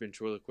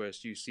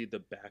Ventriloquist, you see the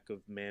back of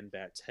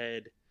Man-Bat's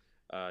head,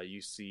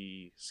 you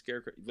see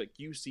Scarecrow, like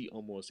you see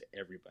almost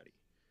everybody.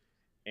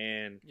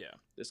 And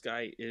this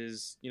guy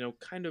is,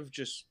 kind of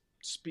just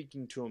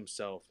speaking to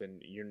himself,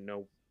 and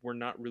we're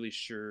not really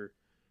sure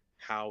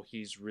how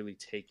he's really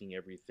taking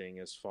everything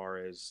as far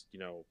as,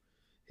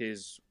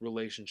 his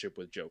relationship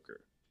with Joker.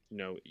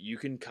 You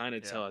can kind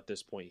of Yeah. tell at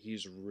this point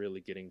he's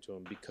really getting to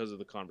him because of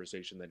the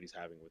conversation that he's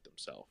having with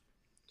himself.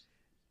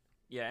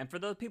 Yeah, and for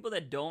those people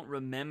that don't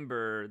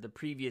remember the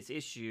previous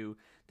issue,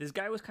 this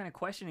guy was kind of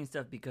questioning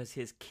stuff because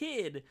his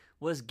kid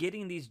was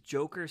getting these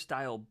Joker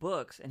style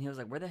books, and he was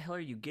like, "Where the hell are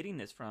you getting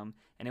this from?"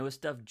 And it was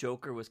stuff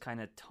Joker was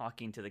kind of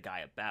talking to the guy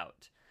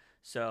about.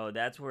 So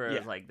that's where I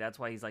was Yeah. like, that's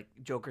why he's like,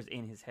 Joker's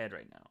in his head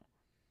right now.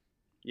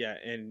 Yeah,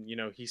 and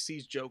he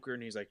sees Joker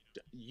and he's like,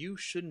 "You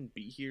shouldn't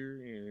be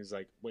here." And he's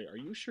like, "Wait, are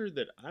you sure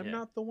that I'm Yeah,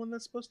 not the one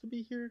that's supposed to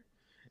be here?"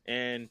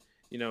 And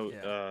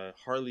yeah,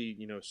 Harley,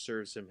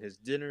 serves him his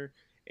dinner,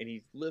 and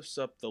he lifts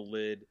up the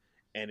lid,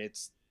 and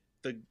it's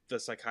the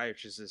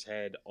psychiatrist's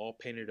head, all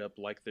painted up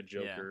like the yeah.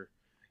 Joker,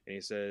 and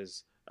he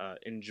says,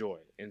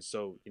 "Enjoy." And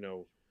so,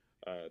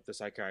 the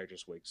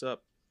psychiatrist wakes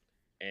up,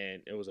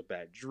 and it was a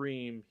bad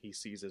dream. He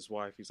sees his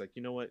wife. He's like,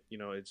 "You know what?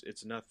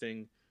 It's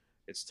nothing.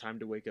 It's time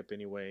to wake up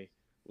anyway.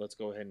 Let's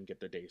go ahead and get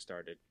the day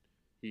started."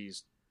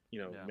 He's,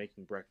 Yeah.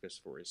 making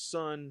breakfast for his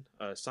son,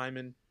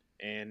 Simon,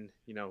 and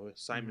Hmm.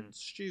 Simon's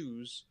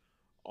shoes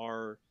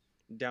are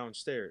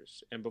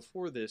downstairs. And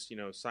before this,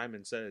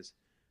 Simon says,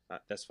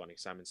 "That's funny."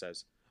 Simon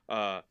says,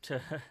 Yeah.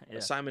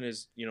 Simon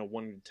is,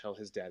 wanting to tell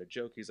his dad a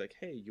joke. He's like,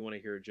 "Hey, you want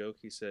to hear a joke?"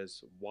 He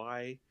says,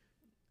 A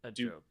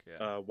do joke.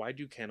 Yeah. why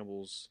do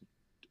cannibals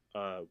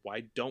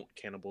why don't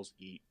cannibals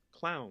eat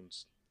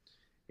clowns?"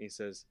 And he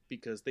says,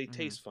 "Because they Hmm.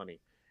 taste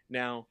funny."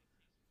 Now,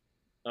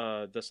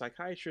 the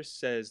psychiatrist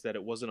says that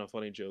it wasn't a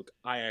funny joke.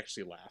 I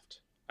actually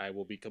laughed. I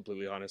will be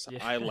completely honest. Yeah.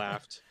 I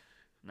laughed.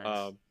 Nice.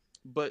 Um,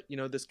 but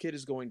this kid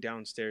is going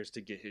downstairs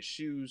to get his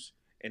shoes,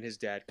 and his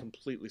dad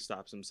completely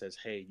stops him and says,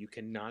 "Hey, you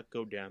cannot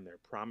go down there.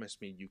 Promise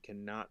me, you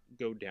cannot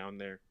go down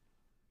there.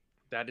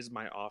 That is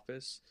my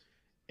office,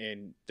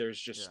 and there's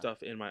just Yeah.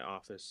 stuff in my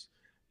office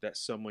that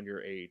someone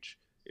your age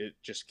it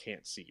just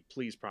can't see.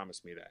 Please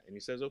promise me that." And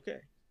he says,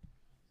 "Okay."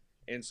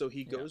 And so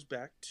he Yeah. goes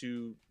back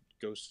to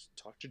go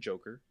talk to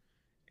Joker,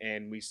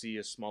 and we see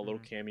a small little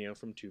Hmm. cameo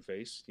from Two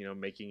Face,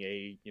 making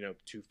a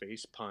Two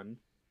Face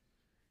pun,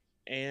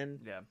 and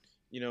Yeah.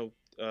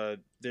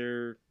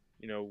 they're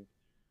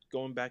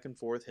going back and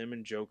forth, him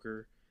and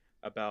Joker,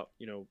 about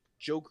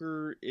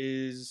Joker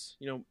is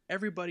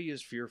everybody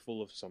is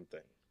fearful of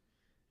something,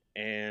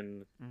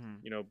 and Hmm.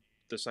 you know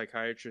the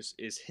psychiatrist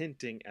is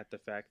hinting at the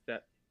fact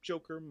that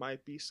Joker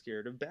might be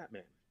scared of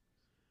Batman,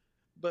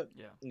 but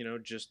Yeah.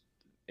 just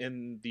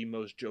in the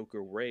most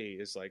Joker way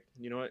is like,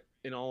 you know what?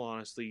 In all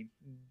honesty,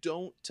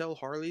 don't tell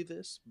Harley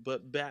this,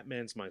 but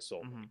Batman's my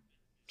soulmate.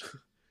 Hmm.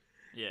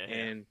 Yeah. Yeah.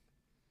 And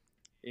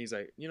he's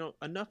like,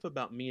 enough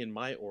about me and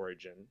my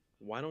origin.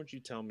 Why don't you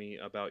tell me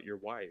about your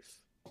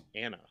wife,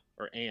 Anna,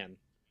 or Anne,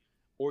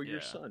 or your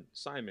Yeah. son,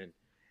 Simon?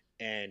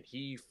 And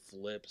he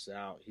flips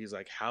out. He's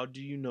like, "How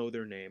do you know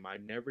their name? I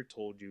never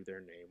told you their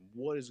name.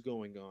 What is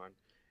going on?"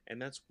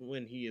 And that's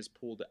when he is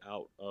pulled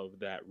out of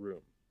that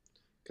room,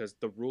 because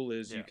the rule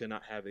is you Yeah.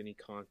 cannot have any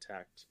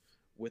contact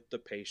with the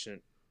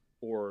patient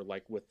or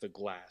like with the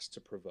glass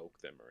to provoke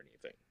them or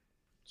anything.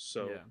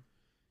 So,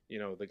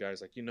 Yeah. the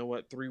guy's like, "You know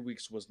what? 3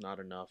 weeks was not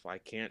enough. I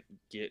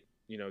can't get,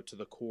 to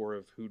the core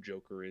of who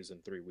Joker is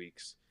in 3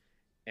 weeks."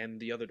 And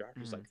the other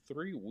doctor's Hmm. like,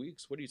 3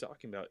 weeks? What are you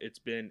talking about? It's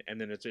been, and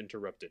then it's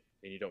interrupted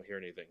and you don't hear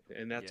anything.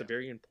 And that's a Yeah.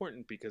 very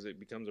important because it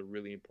becomes a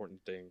really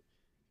important thing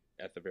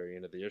at the very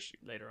end of the issue.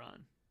 Later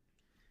on.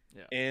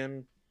 Yeah.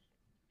 And,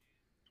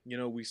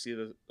 we see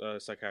the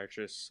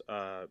psychiatrist,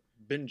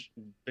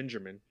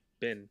 Benjamin,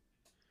 Ben,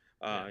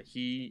 Yeah.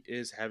 he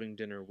is having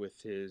dinner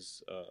with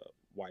his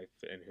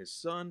wife and his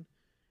son,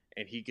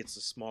 and he gets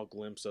a small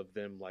glimpse of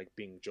them like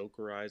being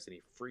Jokerized, and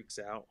he freaks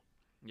out.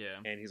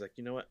 Yeah. And he's like,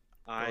 "You know what?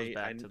 Goes I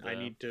back to I, I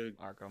the need to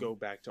Arkham. go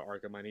back to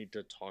Arkham. I need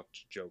to talk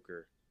to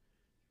Joker."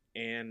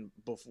 And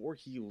before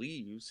he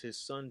leaves, his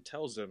son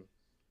tells him,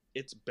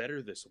 "It's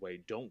better this way.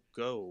 Don't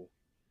go."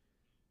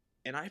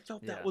 And I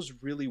felt that Yeah.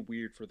 was really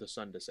weird for the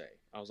son to say.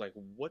 I was like,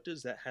 "What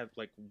does that have?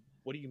 Like,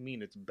 what do you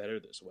mean it's better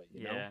this way?"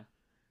 Yeah.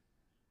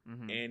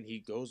 Hmm. And he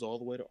goes all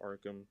the way to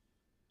Arkham.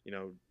 You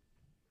know,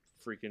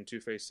 freaking Two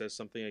Face says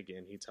something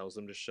again. He tells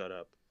them to shut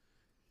up,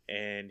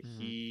 and Hmm.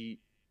 he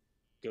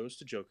goes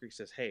to Joker. He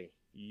says, "Hey,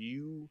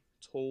 you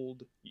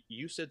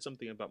said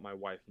something about my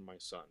wife and my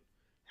son.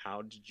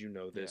 How did you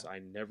know this? Yeah. I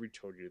never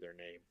told you their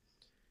name."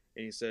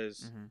 And he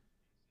says, Hmm.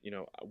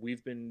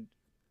 "We've been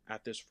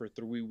at this for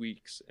 3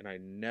 weeks, and I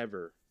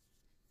never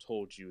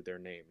told you their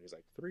name." And he's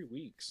like, "3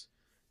 weeks,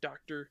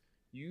 doctor?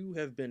 You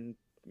have been,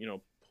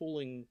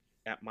 pulling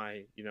at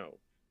my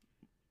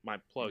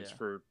plugs Yeah.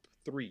 for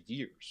 3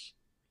 years."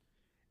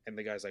 And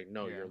the guy's like,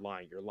 "No, you're Yeah.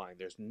 lying. You're lying.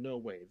 There's no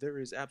way. There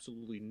is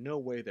absolutely no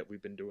way that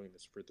we've been doing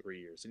this for 3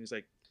 years." And he's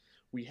like,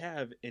 "We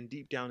have, and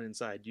deep down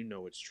inside,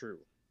 it's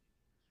true.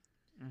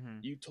 Hmm.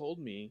 You told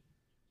me,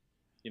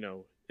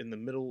 in the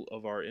middle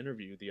of our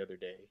interview the other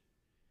day,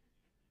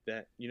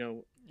 that,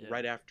 Yeah.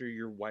 right after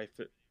your wife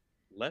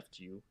left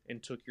you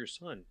and took your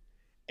son."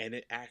 And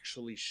it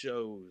actually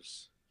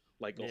shows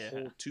like a Yeah.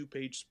 whole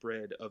 2-page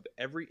spread of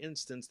every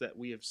instance that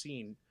we have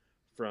seen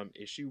from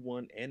issue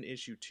 1 and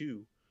issue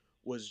 2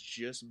 was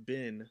just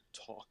Ben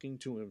talking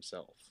to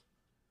himself.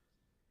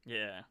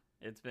 Yeah,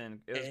 it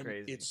was And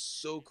crazy. it's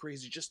so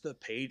crazy, just the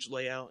page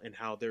layout and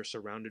how they're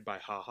surrounded by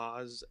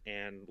ha-has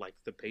and like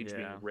the page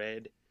being Yeah,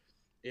 red.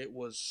 It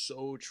was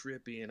so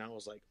trippy, and I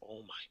was like,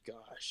 oh my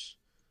gosh,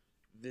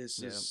 this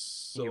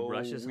is yeah. He so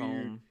rushes weird.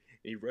 home.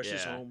 He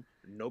rushes Yeah. home,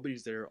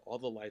 nobody's there, all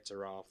the lights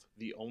are off.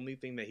 The only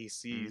thing that he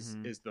sees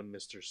Mm-hmm. is the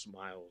Mr.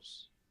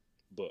 Smiles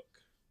book.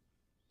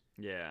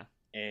 Yeah.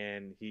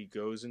 And he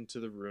goes into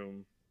the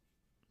room,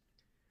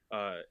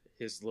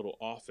 his little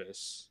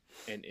office,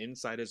 and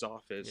inside his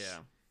office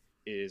Yeah.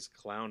 is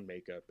clown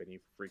makeup, and he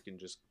freaking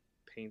just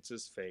paints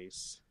his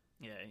face.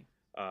 Yeah.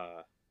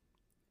 Uh,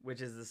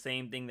 Which is the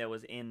same thing that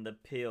was in the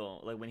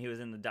pill. Like when he was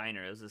in the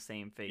diner, it was the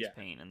same face yeah,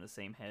 paint and the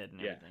same head and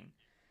yeah, everything.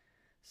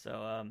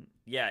 So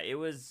yeah, it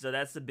was. So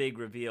that's the big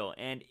reveal,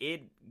 and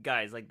it,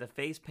 guys, like the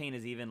face paint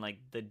is even like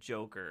the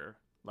Joker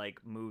like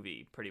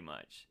movie, pretty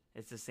much.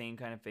 It's the same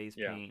kind of face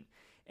yeah, paint,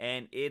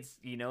 and it's,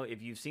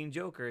 if you've seen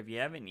Joker, if you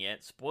haven't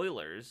yet,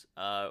 spoilers.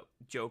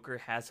 Joker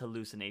has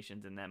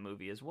hallucinations in that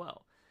movie as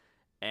well,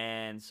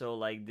 and so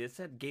like this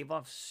had gave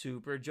off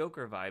super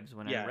Joker vibes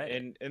when I yeah. read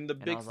it, And the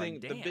and I big was like, thing,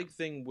 the big damn,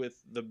 thing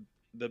with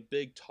the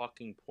big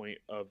talking point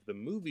of the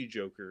movie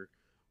Joker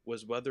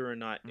was whether or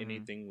not mm-hmm.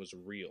 anything was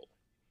real.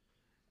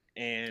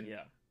 And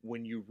Yeah,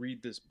 when you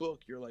read this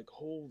book, you're like,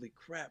 holy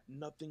crap,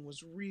 nothing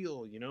was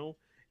real, you know?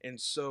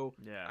 And so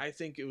yeah, I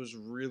think it was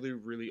really,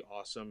 really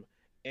awesome.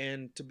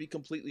 And to be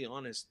completely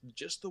honest,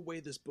 just the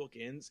way this book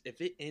ends, if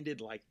it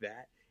ended like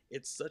that,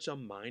 it's such a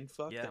mind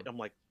fuck yeah, that I'm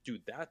like,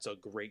 dude, that's a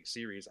great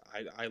series.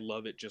 I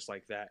love it just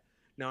like that.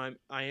 Now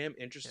I am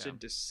yeah, interested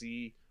to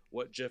see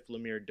what Jeff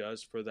Lemire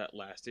does for that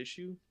last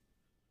issue,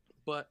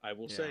 but I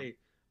will yeah. say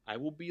I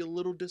will be a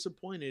little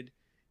disappointed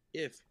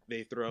if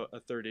they throw out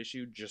a third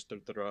issue just to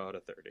throw out a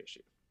third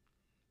issue.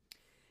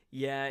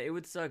 Yeah, it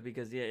would suck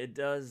because yeah, it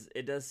does.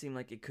 It does seem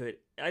like it could.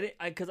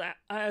 I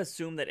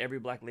assume that every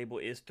Black Label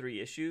is 3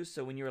 issues.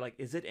 So when you were like,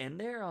 "Is it in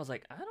there?" I was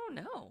like, "I don't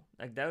know."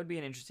 Like that would be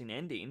an interesting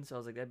ending. So I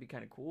was like, "That'd be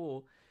kind of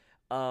cool."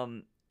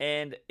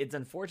 And it's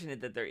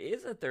unfortunate that there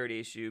is a third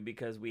issue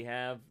because we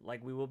have,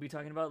 like, we will be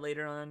talking about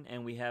later on,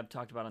 and we have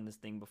talked about on this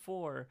thing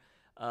before.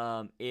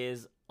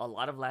 Is a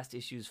lot of last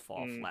issues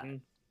fall flat, Mm-hmm.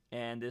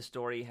 and this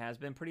story has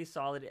been pretty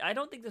solid. I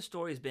don't think the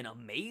story has been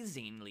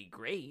amazingly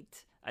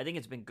great. I think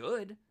it's been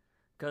good.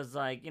 Because,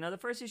 like, the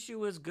first issue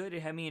was good.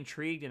 It had me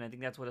intrigued, and I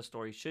think that's what a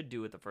story should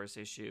do with the first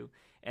issue.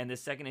 And the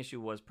second issue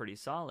was pretty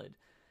solid.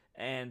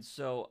 And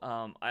so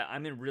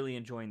I'm really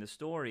enjoying the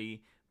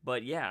story.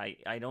 But yeah,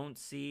 I don't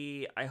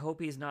see. I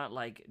hope he's not,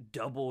 like,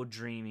 double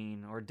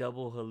dreaming or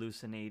double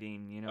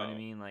hallucinating. You know what I Oh,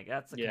 mean? Like,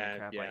 that's the kind of yeah,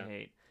 crap I yeah.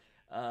 hate.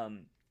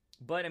 Um,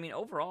 but I mean,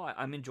 overall,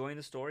 I'm enjoying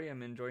the story.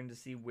 I'm enjoying to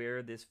see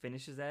where this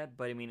finishes at.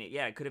 But I mean,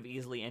 yeah, it could have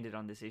easily ended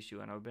on this issue,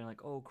 and I would have been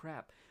like, oh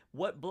crap.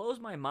 What blows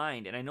my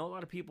mind, and I know a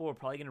lot of people are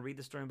probably going to read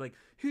the story and be like,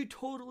 he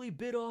totally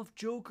bit off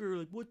Joker.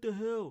 Like, what the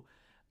hell?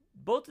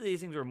 Both of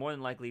these things were more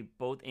than likely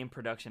both in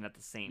production at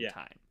the same Yeah.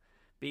 time.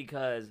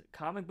 Because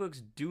comic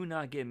books do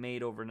not get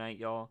made overnight,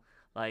 y'all.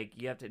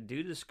 Like, you have to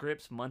do the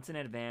scripts months in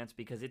advance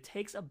because it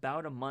takes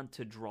about a month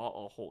to draw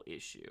a whole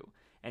issue.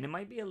 And it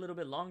might be a little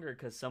bit longer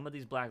because some of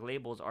these Black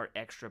Labels are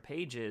extra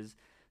pages.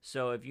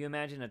 So if you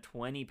imagine a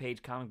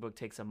 20-page comic book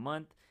takes a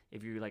month,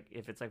 if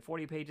it's like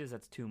 40 pages,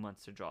 that's 2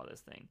 months to draw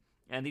this thing.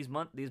 And these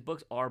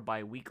books are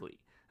bi-weekly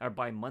or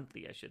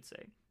bi-monthly, I should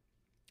say.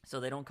 So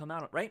they don't come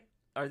out, right?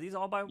 Are these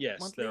all Yes,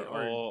 bi-monthly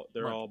or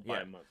they're month? all Yeah.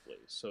 bi-monthly.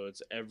 So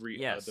it's every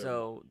Yeah, other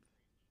month.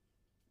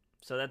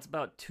 so that's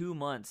about 2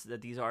 months that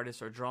these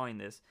artists are drawing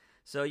this.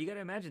 So you got to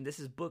imagine this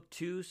is book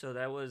 2, so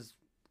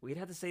we'd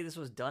have to say this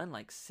was done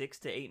like 6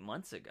 to 8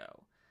 months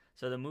ago.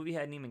 So the movie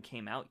hadn't even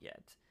came out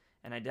yet.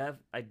 And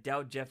I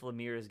doubt Jeff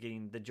Lemire is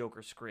getting the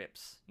Joker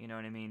scripts, you know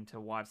what I mean, to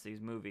watch these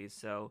movies.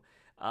 So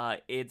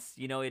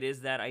it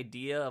is that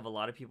idea of a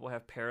lot of people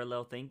have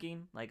parallel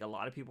thinking. Like a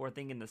lot of people are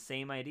thinking the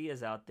same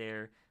ideas out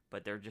there,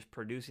 but they're just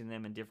producing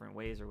them in different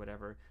ways or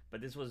whatever. But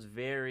this was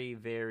very,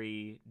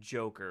 very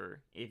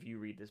Joker if you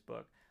read this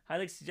book.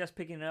 Highly suggest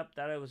picking it up.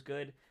 Thought it was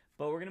good.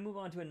 But we're going to move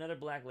on to another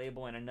Black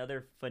Label and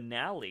another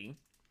finale,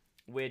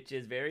 which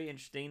is very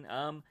interesting.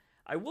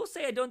 I will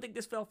say I don't think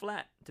this fell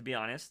flat, to be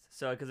honest.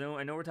 So, because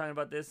I know we're talking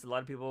about this, a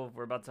lot of people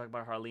were about to talk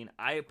about Harleen.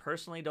 I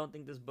personally don't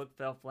think this book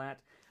fell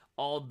flat.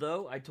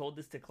 Although I told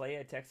this to Clay,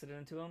 I texted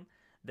it to him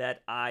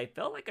that I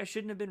felt like I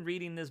shouldn't have been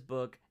reading this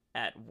book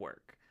at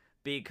work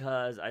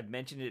because I've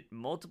mentioned it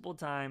multiple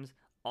times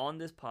on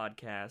this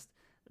podcast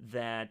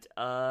that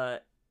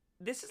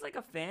this is like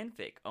a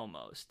fanfic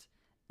almost,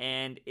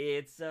 and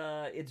it's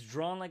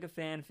drawn like a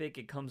fanfic.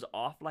 It comes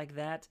off like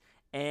that,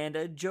 and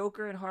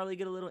Joker and Harley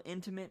get a little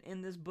intimate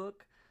in this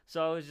book.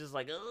 So I was just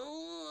like,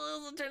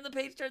 oh, turn the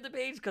page,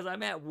 because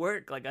I'm at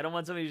work. Like I don't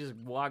want somebody to just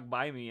walk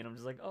by me, and I'm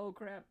just like, oh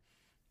crap.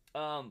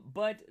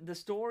 But the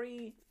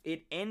story,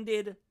 it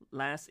ended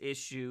last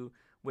issue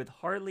with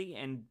Harley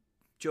and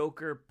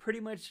Joker pretty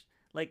much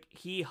like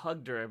he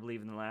hugged her, I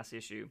believe, in the last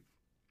issue.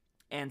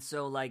 And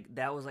so like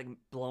that was like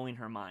blowing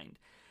her mind.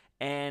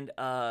 And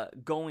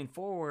going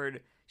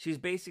forward, she's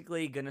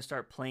basically gonna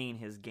start playing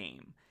his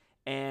game.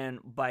 And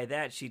by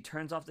that, she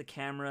turns off the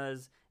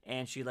cameras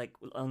and she like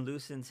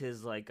unloosens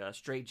his like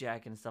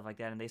straitjacket and stuff like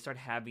that. And they start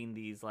having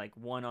these like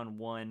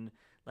one-on-one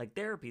like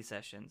therapy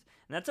sessions.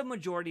 And that's a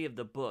majority of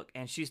the book.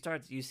 And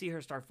you see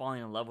her start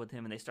falling in love with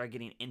him, and they start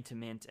getting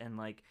intimate. And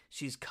like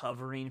she's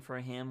covering for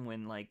him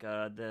when like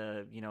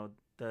the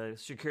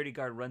security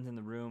guard runs in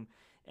the room,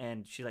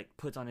 and she like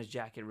puts on his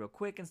jacket real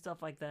quick and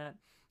stuff like that.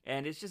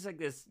 And it's just like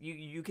this.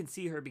 You can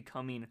see her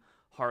becoming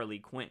Harley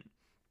Quinn.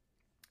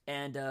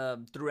 And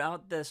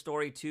throughout the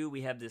story too,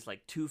 we have this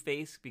like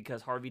Two-Face,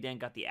 because Harvey Dent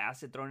got the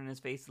acid thrown in his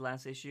face the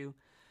last issue.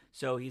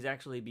 So he's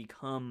actually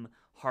become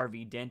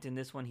Harvey Dent in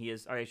this one.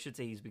 Or I should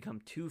say he's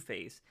become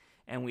Two-Face.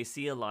 And we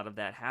see a lot of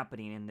that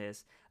happening in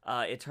this.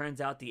 It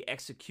turns out the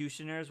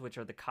executioners, which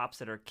are the cops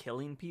that are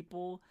killing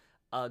people,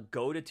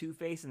 go to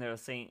Two-Face, and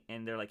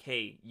they're like,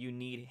 hey, you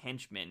need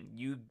henchmen.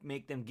 You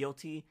make them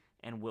guilty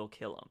and we'll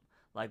kill them.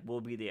 Like,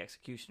 we'll be the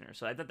executioner.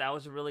 So I thought that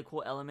was a really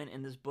cool element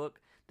in this book,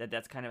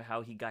 that's kind of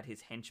how he got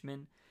his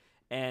henchmen.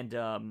 And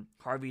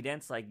Harvey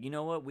Dent's like, you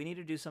know what? We need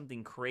to do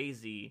something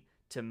crazy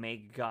to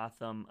make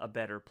Gotham a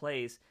better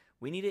place.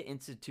 We need to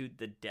institute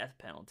the death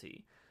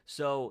penalty.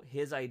 So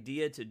his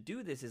idea to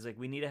do this is like,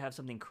 we need to have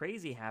something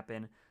crazy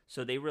happen.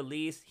 So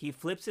he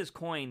flips his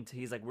coin.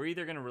 He's like, we're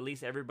either going to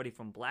release everybody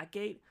from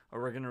Blackgate,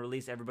 or we're going to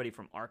release everybody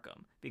from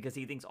Arkham, because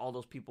he thinks all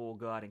those people will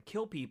go out and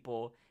kill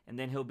people. And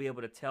then he'll be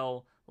able to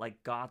tell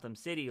like Gotham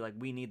City, like,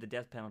 we need the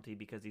death penalty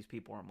because these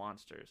people are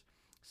monsters.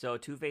 So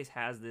Two-Face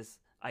has this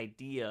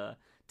idea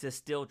to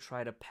still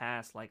try to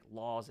pass like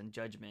laws and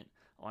judgment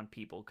on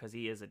people, because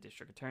he is a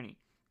district attorney.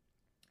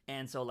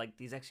 And so like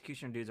these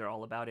executioner dudes are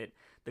all about it.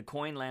 The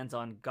coin lands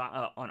on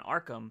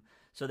Arkham,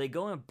 so they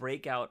go and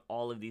break out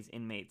all of these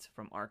inmates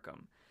from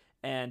Arkham.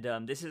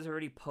 And this is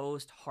already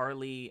post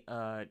Harley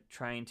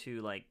trying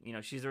to like,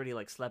 she's already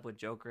like slept with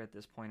Joker at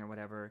this point or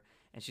whatever,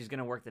 and she's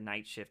gonna work the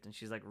night shift, and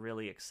she's like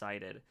really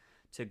excited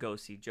to go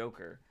see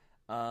Joker.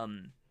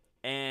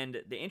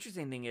 And the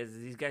interesting thing is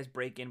these guys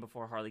break in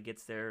before Harley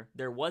gets there.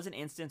 There was an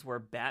instance where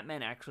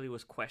Batman actually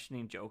was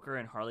questioning Joker,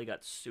 and Harley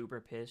got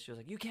super pissed. She was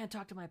like, you can't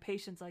talk to my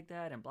patients like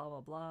that, and blah,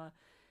 blah, blah.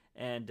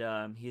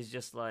 And he's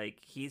just like,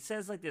 he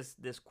says like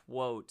this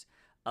quote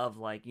of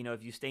like,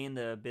 if you stay in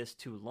the abyss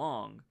too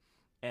long,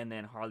 and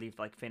then Harley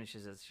like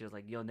finishes it. She was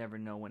like, you'll never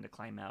know when to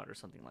climb out, or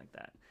something like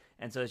that.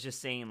 And so it's just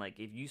saying like,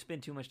 if you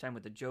spend too much time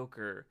with the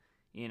Joker,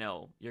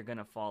 you're going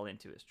to fall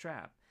into his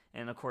trap.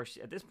 And of course,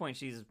 at this point,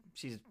 she's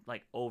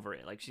like over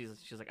it. Like she's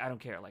like, I don't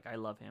care. Like, I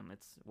love him.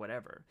 It's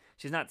whatever.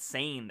 She's not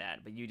saying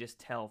that, but you just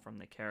tell from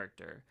the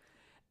character.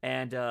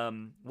 And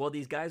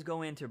these guys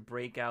go in to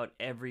break out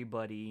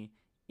everybody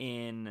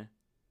in,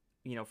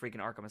 freaking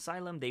Arkham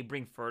Asylum. They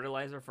bring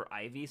fertilizer for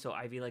Ivy, so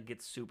Ivy like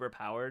gets super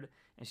powered,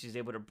 and she's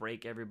able to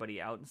break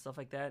everybody out and stuff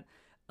like that.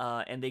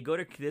 And they go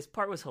to this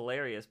part was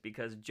hilarious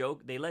because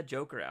they let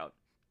Joker out.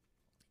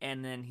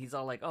 And then he's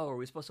all like, oh, are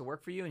we supposed to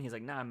work for you? And he's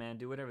like, nah, man,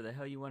 do whatever the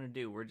hell you want to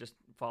do. We're just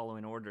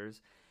following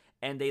orders.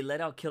 And they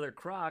let out Killer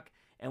Croc.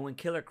 And when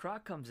Killer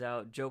Croc comes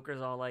out,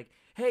 Joker's all like,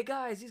 hey,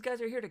 guys, these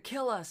guys are here to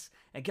kill us.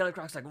 And Killer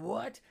Croc's like,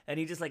 what? And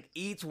he just like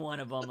eats one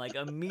of them like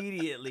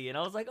immediately. And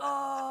I was like,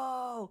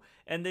 oh.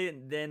 And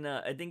then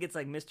I think it's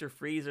like Mr.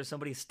 Freeze or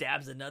somebody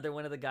stabs another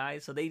one of the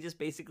guys. So they just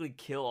basically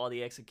kill all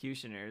the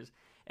executioners.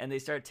 And they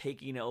start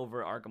taking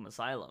over Arkham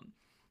Asylum.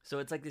 So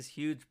it's like this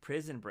huge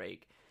prison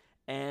break.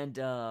 And,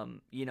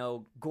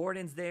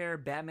 Gordon's there.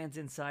 Batman's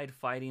inside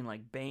fighting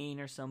like Bane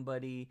or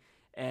somebody.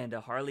 And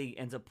Harley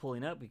ends up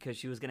pulling up because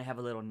she was going to have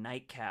a little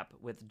nightcap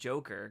with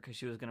Joker because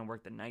she was going to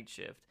work the night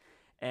shift.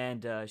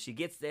 And she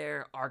gets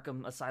there.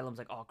 Arkham Asylum's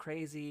like all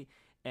crazy.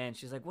 And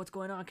she's like, what's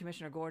going on,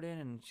 Commissioner Gordon?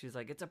 And she's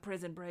like, it's a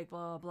prison break,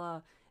 blah,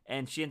 blah.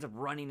 And she ends up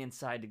running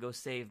inside to go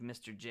save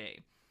Mr. J.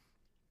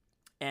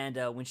 And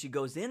when she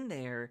goes in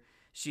there,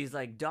 she's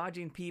like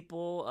dodging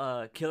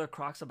people. Killer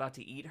Croc's about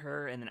to eat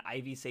her. And then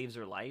Ivy saves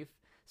her life.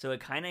 So it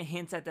kind of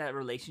hints at that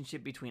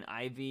relationship between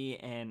Ivy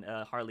and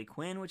Harley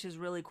Quinn, which is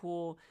really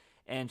cool.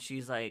 And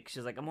she's like,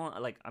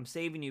 I'm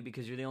saving you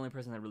because you're the only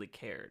person that really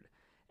cared.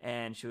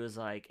 And she was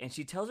like, and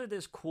she tells her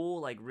this cool,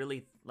 like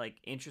really like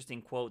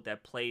interesting quote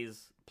that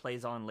plays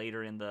on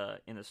later in the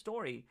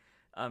story.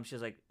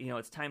 She's like,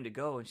 it's time to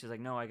go. And she's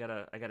like, no, I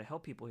gotta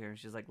help people here. And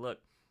she's like, look,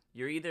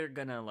 you're either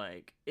gonna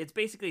like, it's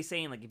basically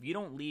saying like, if you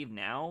don't leave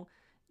now,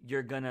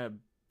 you're gonna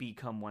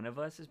become one of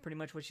us, is pretty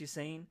much what she's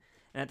saying.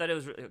 And I thought it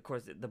was, of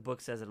course, the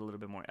book says it a little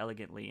bit more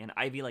elegantly. And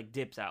Ivy like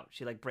dips out.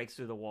 She like breaks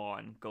through the wall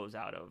and goes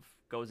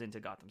into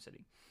Gotham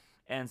City.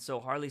 And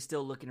so Harley's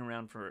still looking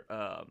around for,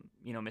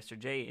 Mr.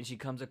 J, and she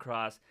comes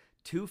across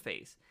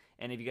Two-Face.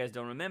 And if you guys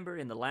don't remember,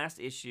 in the last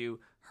issue,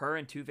 her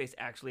and Two-Face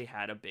actually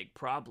had a big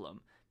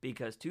problem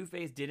because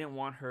Two-Face didn't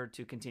want her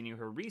to continue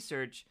her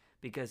research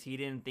because he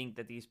didn't think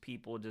that these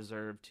people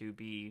deserved to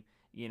be,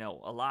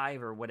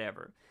 alive or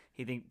whatever.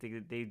 He think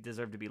they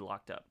deserve to be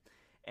locked up.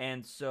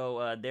 And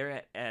so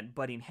they're at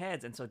butting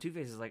heads, and so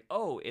Two-Face is like,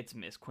 oh, it's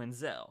Miss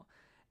Quinzel.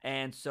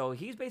 And so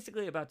he's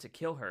basically about to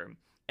kill her,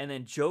 and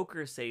then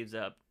Joker saves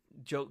up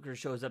Joker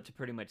shows up to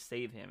pretty much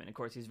save him. And of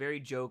course, he's very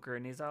Joker,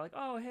 and he's all like,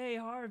 "Oh, hey,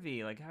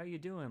 Harvey, like, how you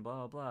doing?" Blah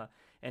blah blah.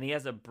 And he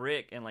has a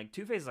brick, and like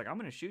Two-Face is like, "I'm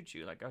gonna shoot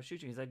you. Like, I'll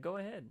shoot you." He's like, "Go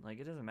ahead. Like,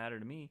 it doesn't matter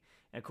to me."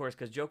 And of course,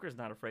 because Joker's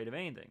not afraid of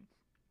anything,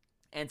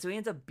 and so he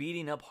ends up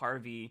beating up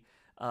Harvey.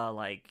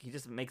 Like he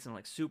just makes him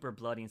like super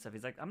bloody and stuff.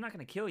 He's like, "I'm not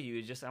gonna kill you.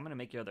 It's just I'm gonna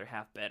make your other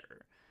half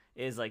better."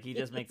 Is like he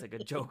just makes like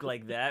a joke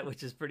like that,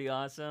 which is pretty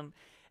awesome.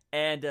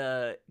 And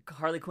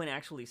Harley Quinn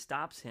actually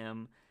stops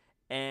him,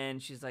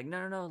 and she's like, no,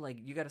 no, no, like,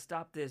 you got to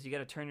stop this. You got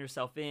to turn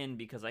yourself in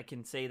because I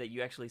can say that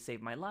you actually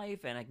saved my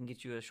life and I can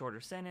get you a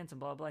shorter sentence and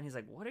blah, blah. And he's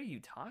like, what are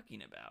you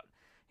talking about?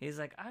 He's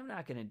like, I'm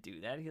not going to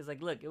do that. He's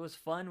like, look, it was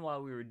fun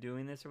while we were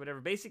doing this or whatever.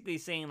 Basically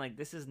saying, like,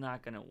 this is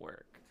not going to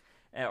work.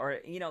 Or,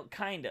 you know,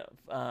 kind of.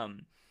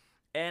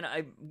 And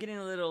I'm getting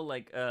a little,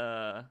 like,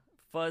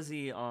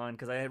 fuzzy on,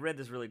 because I had read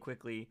this really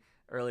quickly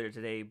earlier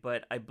today,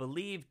 but I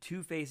believe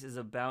Two-Face is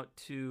about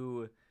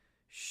to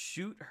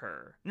shoot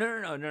her.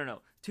 No.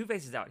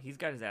 Two-Face is out. He's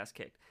got his ass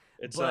kicked.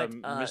 It's But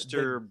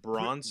Mr.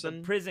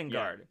 Bronson, the prison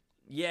guard.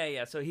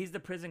 Yeah. So he's the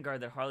prison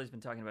guard that Harley's been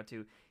talking about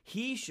too.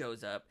 He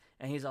shows up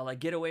and he's all like,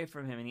 "Get away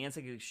from him!" And he ends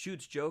up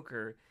shoots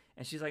Joker.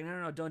 And she's like,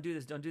 "No, don't do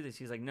this, don't do this."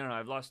 He's like, "No,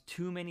 I've lost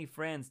too many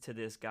friends to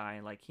this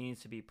guy. Like he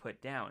needs to be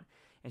put down."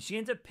 And she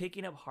ends up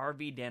picking up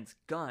Harvey Dent's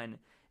gun,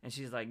 and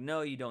she's like,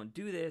 "No, you don't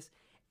do this."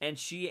 And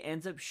she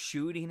ends up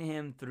shooting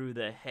him through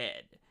the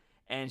head.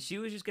 And she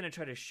was just gonna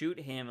try to shoot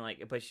him,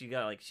 like, but she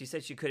got like she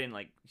said she couldn't,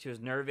 like, she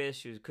was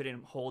nervous,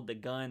 couldn't hold the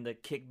gun. The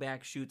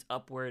kickback shoots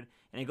upward,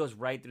 and it goes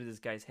right through this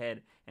guy's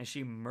head, and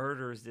she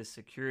murders this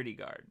security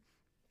guard.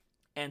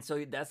 And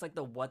so that's like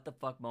the what the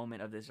fuck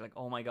moment of this. You're like,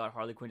 oh my god,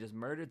 Harley Quinn just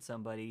murdered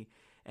somebody,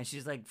 and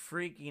she's like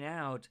freaking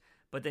out,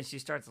 but then she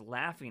starts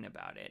laughing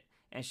about it,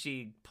 and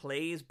she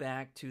plays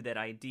back to that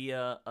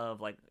idea of,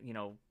 like, you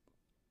know,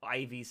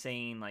 Ivy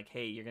saying like,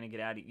 hey, you got to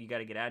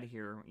get out of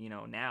here, you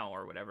know, now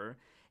or whatever.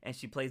 And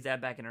she plays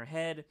that back in her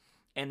head,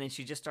 and then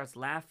she just starts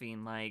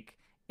laughing like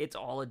it's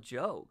all a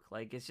joke.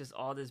 Like it's just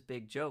all this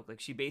big joke.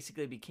 Like she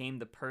basically became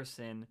the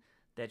person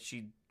that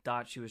she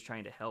thought she was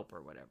trying to help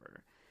or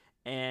whatever.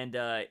 And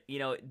you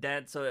know,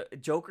 that so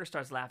Joker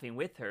starts laughing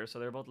with her, so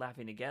they're both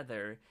laughing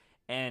together,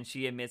 and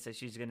she admits that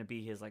she's going to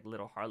be his like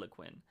little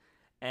Harlequin.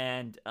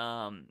 And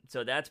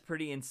so that's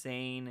pretty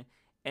insane.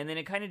 And then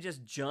it kind of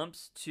just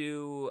jumps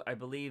to, I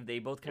believe they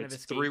both kind of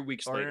escape. 3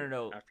 weeks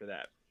later after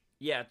that.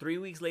 Yeah, 3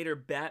 weeks later,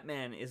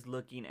 Batman is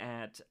looking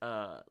at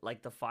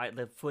like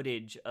the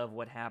footage of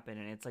what happened,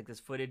 and it's like this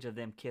footage of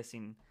them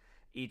kissing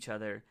each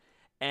other,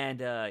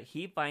 and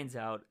he finds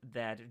out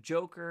that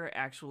Joker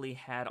actually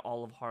had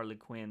all of Harley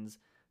Quinn's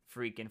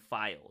freaking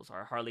files,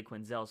 or Harley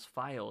Quinzel's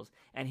files,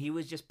 and he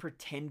was just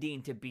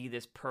pretending to be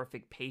this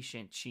perfect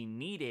patient she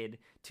needed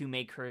to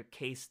make her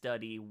case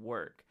study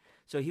work.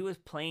 So he was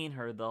playing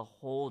her the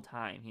whole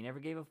time. He never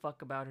gave a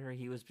fuck about her.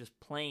 He was just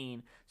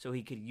playing so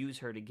he could use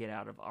her to get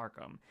out of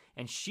Arkham.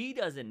 And she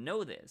doesn't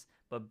know this,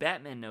 but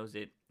Batman knows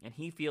it, and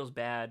he feels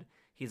bad.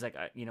 He's like,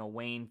 you know,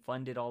 Wayne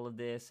funded all of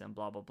this and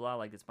blah, blah, blah.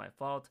 Like, it's my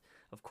fault.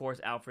 Of course,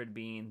 Alfred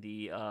being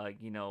the,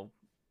 you know,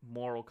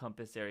 moral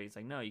compass there. He's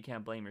like, no, you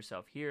can't blame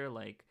yourself here.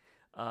 Like,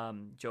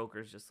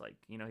 Joker's just like,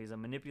 you know, he's a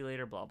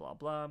manipulator, blah, blah,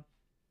 blah.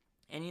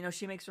 And, you know,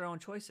 she makes her own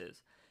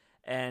choices.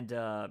 And,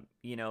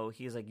 you know,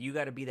 he's like, you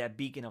got to be that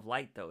beacon of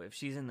light, though. If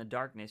she's in the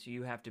darkness,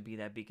 you have to be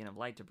that beacon of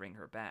light to bring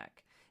her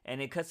back. And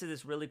it cuts to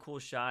this really cool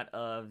shot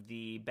of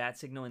the bat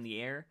signal in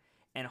the air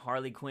and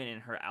Harley Quinn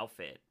in her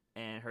outfit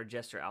and her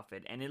Jester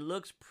outfit. And it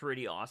looks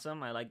pretty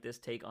awesome. I like this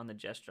take on the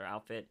Jester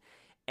outfit.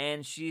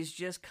 And she's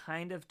just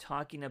kind of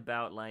talking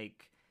about,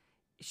 like,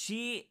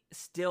 she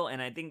still,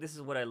 and I think this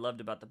is what I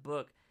loved about the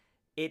book,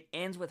 it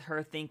ends with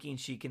her thinking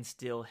she can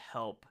still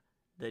help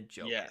the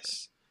Joker.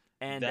 Yes.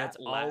 And that that's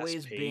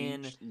always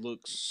been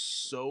looks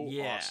so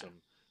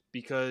awesome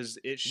because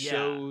it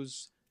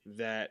shows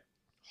that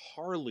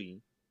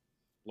Harley,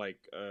 like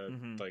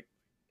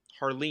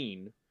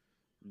Harleen,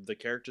 the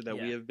character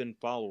that we have been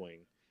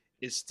following,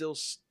 is still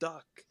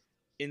stuck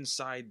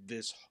inside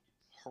this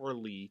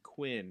Harley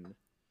Quinn,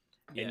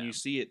 and you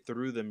see it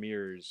through the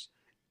mirrors,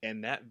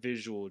 and that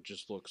visual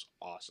just looks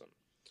awesome.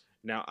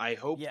 Now, I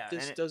hope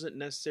this doesn't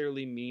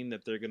necessarily mean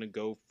that they're gonna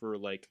go for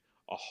like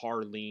a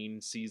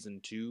Harleen season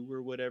 2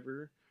 or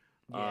whatever.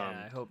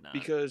 Yeah, I hope not.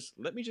 Because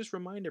let me just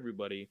remind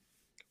everybody,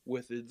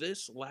 with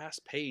this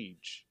last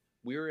page,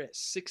 we're at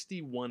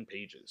 61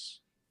 pages.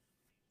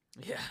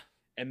 Yeah.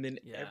 And then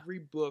every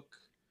book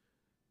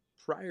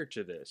prior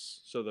to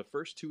this, so the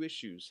first 2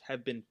 issues,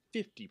 have been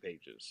 50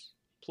 pages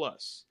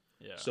plus.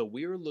 Yeah. So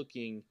we're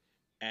looking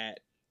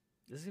at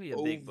this is gonna be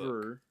a big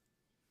book.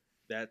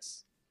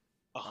 That's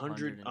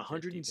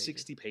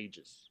 160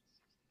 pages.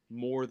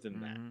 More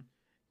than that.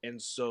 And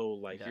so,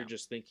 like, you're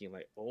just thinking,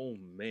 like, oh,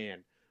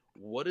 man,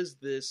 what is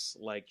this,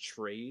 like,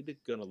 trade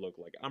gonna look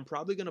like? I'm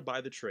probably gonna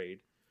buy the trade,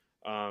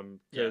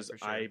 because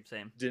I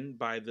didn't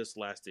buy this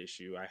last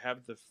issue. I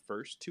have the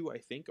first 2, I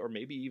think, or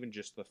maybe even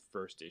just the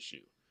first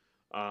issue.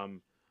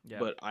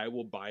 But I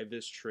will buy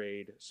this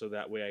trade so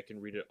that way I can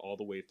read it all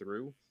the way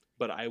through.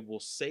 But I will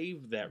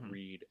save that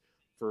read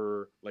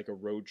for like a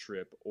road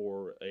trip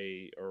or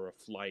a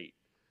flight.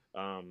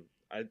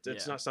 It's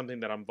Yeah. not something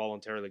that I'm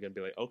voluntarily going to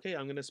be like, okay,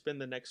 I'm going to spend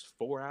the next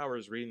 4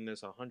 hours reading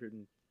this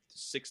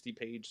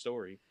 160-page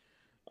story.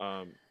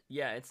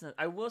 Yeah, it's not,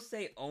 I will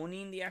say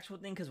owning the actual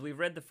thing, because we've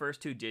read the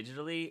first two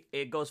digitally,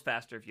 it goes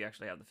faster if you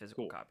actually have the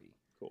physical Cool, copy.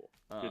 cool,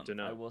 good to I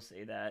know. will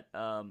say that.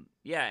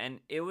 Yeah, and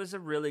it was a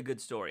really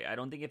good story. I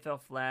don't think it fell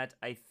flat.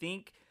 I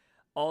think,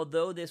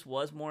 although this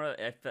was more,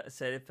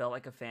 said it felt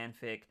like a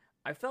fanfic,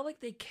 I felt like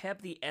they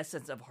kept the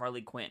essence of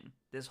Harley Quinn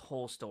this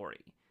whole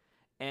story.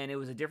 And it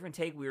was a different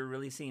take. We were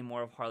really seeing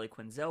more of Harley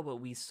Quinzel, but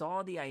we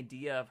saw the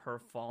idea of her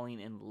falling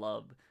in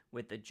love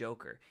with the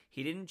Joker.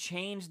 He didn't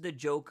change the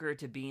Joker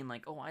to being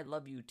like, "Oh, I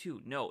love you too."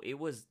 No, it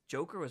was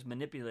Joker was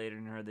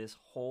manipulating her this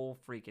whole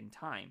freaking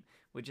time,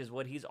 which is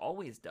what he's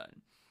always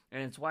done.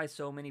 And it's why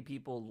so many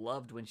people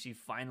loved when she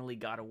finally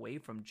got away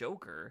from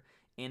Joker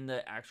in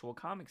the actual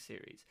comic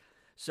series.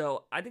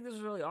 So I think this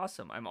was really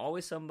awesome. I'm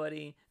always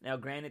somebody. Now,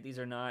 granted, these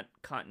are not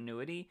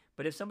continuity,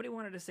 but if somebody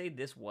wanted to say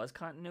this was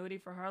continuity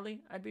for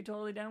Harley, I'd be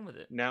totally down with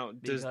it. Now,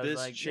 does Because, this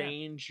like, yeah,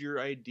 change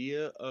your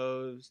idea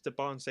of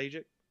Stepan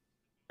Sajic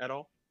at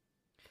all?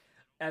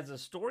 as a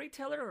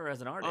storyteller or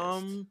as an artist?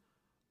 Um,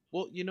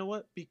 well, you know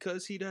what?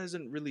 Because he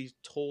hasn't really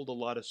told a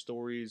lot of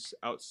stories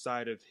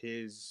outside of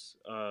his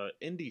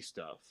indie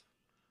stuff.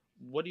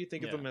 What do you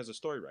think of Yeah. him as a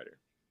story writer?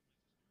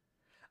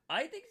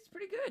 I think it's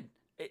pretty good.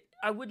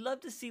 I would love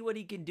to see what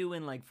he can do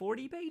in like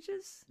 40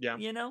 pages. Yeah.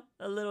 You know,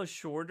 a little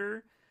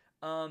shorter.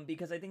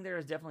 Because I think there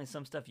is definitely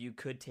some stuff you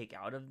could take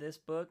out of this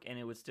book and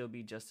it would still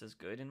be just as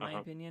good in my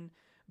Uh-huh. opinion.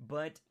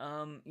 But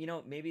you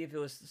know, maybe if it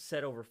was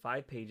set over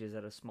 5 pages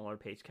at a smaller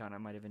page count, I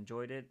might have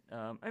enjoyed it.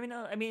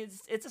 I mean,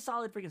 it's a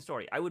solid freaking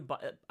story. I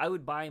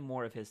would buy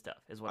more of his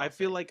stuff. Is what I I'll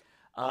feel say. like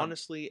Um,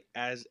 honestly,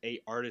 as a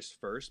artist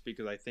first,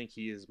 because I think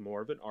he is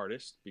more of an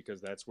artist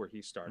because that's where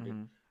he started.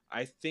 mhm.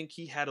 I think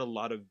he had a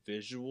lot of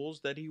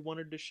visuals that he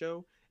wanted to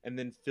show, and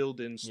then filled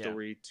in Yeah,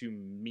 story to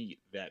meet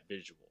that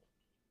visual.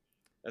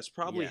 That's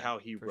probably yeah, how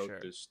he for wrote sure.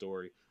 this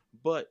story.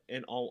 But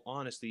in all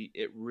honesty,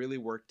 it really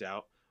worked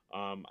out.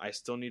 I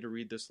still need to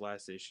read this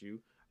last issue.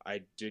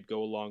 I did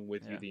go along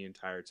with you Yeah, the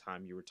entire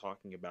time you were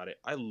talking about it.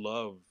 I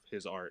love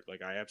his art.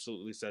 Like I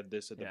absolutely said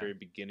this at the yeah, very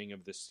beginning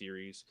of this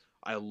series.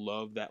 I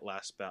love that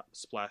last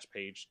splash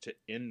page to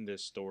end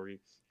this story,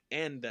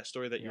 and that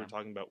story that you were yeah.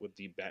 talking about with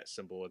the bat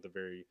symbol at the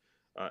very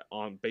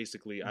on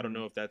basically. I don't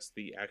Hmm. know if that's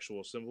the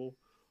actual symbol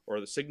or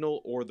the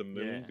signal or the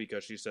moon Yeah.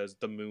 because she says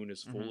the moon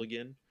is full Hmm.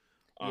 again.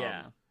 Um,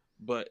 Yeah.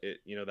 but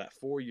that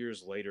 4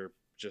 years later,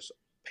 just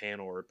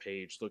panel or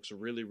page looks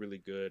really, really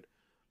good.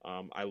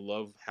 I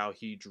love how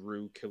he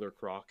drew Killer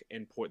Croc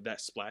and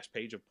that splash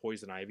page of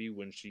Poison Ivy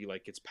when she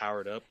like gets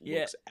powered up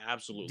Yeah. looks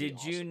absolutely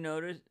Did you awesome.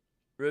 notice?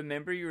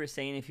 Remember, you were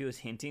saying if he was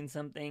hinting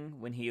something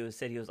when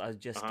said I was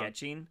just Uh huh.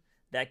 sketching.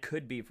 That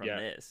could be from Yeah,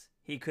 this.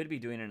 He could be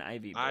doing an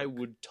Ivy I book.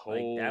 would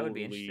Like that would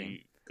be interesting.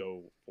 totally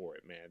go for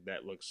it, man.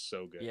 That looks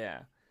so good.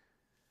 Yeah.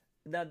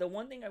 Now the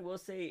one thing I will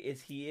say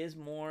is he is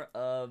more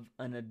of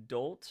an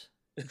adult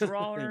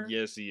drawer.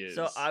 Yes, he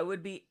So is. I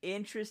would be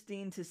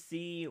interesting to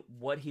see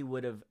what he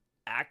would have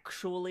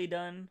actually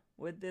done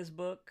with this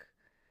book.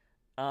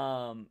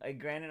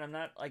 Granted, I'm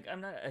not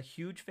a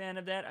huge fan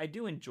of that. I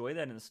do enjoy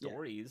that in the Yeah,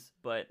 stories,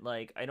 but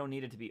like I don't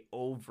need it to be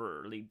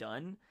overly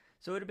done.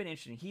 So it would have been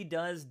interesting. He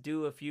does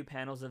do a few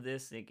panels of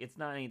this. Like, it's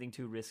not anything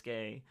too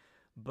risque,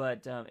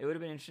 but it would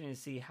have been interesting to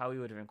see how he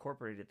would have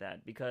incorporated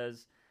that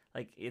because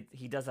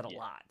he does that a yeah.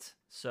 lot.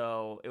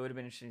 So it would have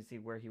been interesting to see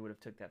where he would have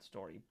took that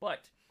story.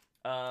 But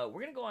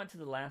we're gonna go on to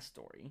the last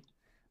story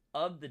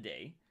of the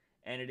day,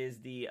 and it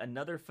is the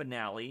another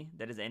finale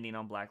that is ending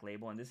on Black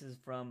Label, and this is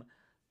from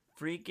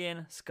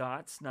freaking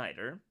Scott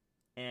Snyder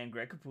and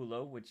Greg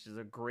Capullo, which is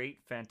a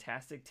great,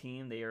 fantastic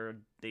team.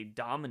 They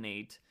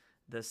dominate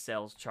the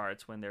sales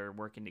charts when they're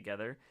working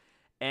together.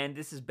 And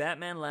this is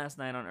Batman Last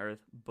Night on Earth,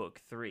 Book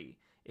 3.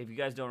 If you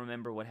guys don't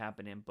remember what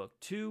happened in Book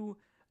 2,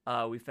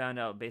 we found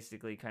out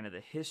basically kind of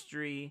the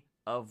history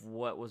of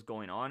what was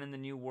going on in the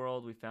New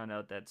World. We found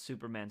out that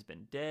Superman's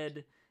been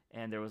dead,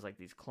 and there was like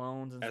these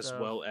clones and As stuff.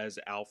 well as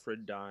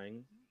Alfred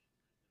dying.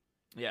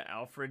 Yeah,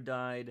 Alfred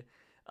died.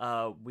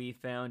 We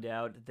found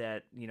out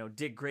that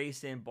Dick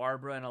Grayson,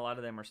 Barbara, and a lot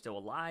of them are still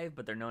alive,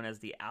 but they're known as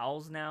the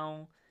Owls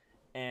now.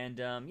 And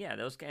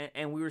yeah,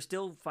 and we were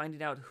still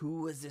finding out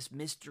who was this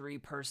mystery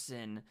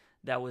person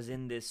that was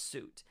in this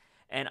suit.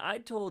 And I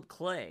told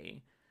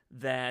Clay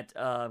that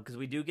because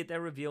we do get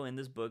that reveal in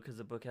this book because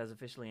the book has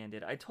officially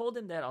ended. I told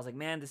him that I was like,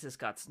 man, this is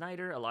Scott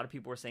Snyder. A lot of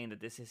people were saying that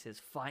this is his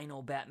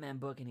final Batman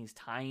book, and he's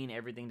tying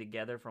everything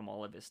together from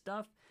all of his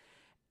stuff.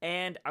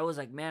 And I was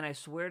like, man, I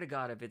swear to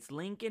God, if it's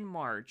Lincoln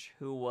March,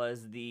 who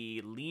was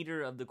the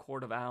leader of the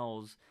Court of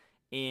Owls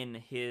in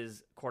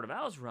his Court of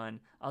Owls run,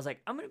 I was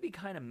like, I'm going to be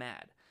kind of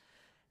mad.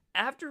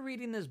 After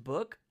reading this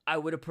book, I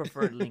would have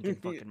preferred Lincoln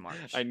fucking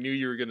I March. knew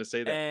you were going to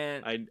say that.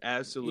 And I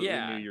absolutely knew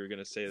yeah, you were going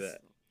to say that.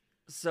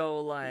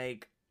 so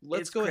like,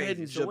 Let's it's go ahead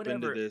crazy. and So jump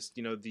into whatever. this.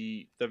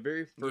 The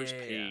very first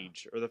Yeah.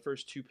 page or the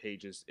first 2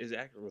 pages is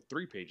actually, or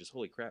 3 pages.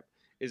 Holy crap!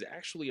 Is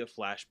actually a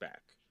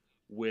flashback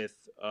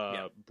with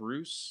Yeah.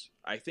 Bruce.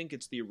 I think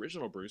it's the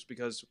original Bruce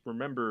because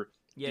remember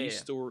Yeah.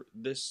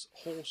 this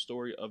whole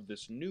story of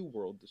this new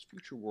world, this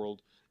future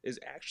world, is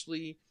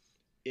actually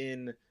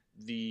in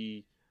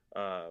the.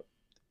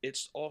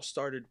 It's all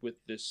started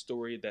with this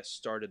story that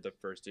started the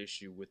first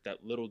issue with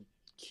that little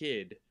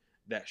kid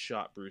that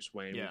shot Bruce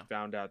Wayne. Yeah. We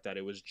found out that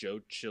it was Joe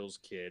Chill's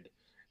kid,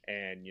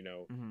 and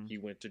Mm-hmm. he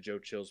went to Joe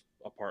Chill's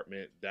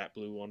apartment that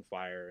blew on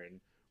fire,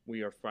 and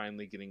we are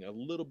finally getting a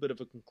little bit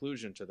of a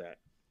conclusion to that.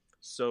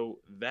 So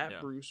that Yeah.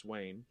 Bruce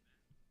Wayne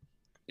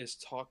is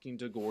talking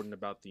to Gordon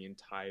about the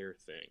entire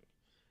thing.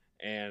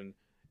 And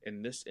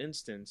in this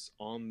instance,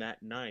 on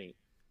that night,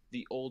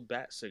 the old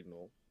bat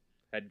signal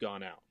had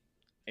gone out.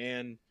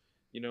 And,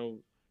 you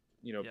know,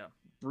 Yeah.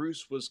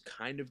 Bruce was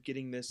kind of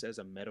getting this as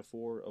a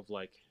metaphor of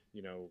like,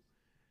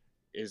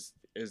 is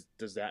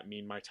does that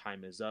mean my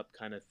time is up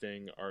kind of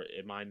thing, or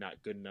am I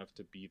not good enough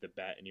to be the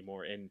bat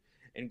anymore? And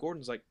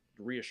Gordon's like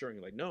reassuring,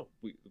 like, no,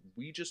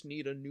 we just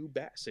need a new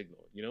bat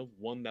signal,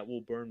 one that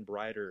will burn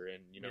brighter,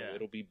 and Yeah.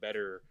 it'll be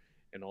better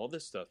and all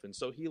this stuff. And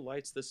so he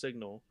lights the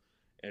signal,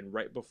 and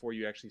right before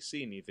you actually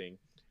see anything,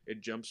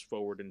 it jumps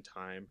forward in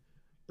time.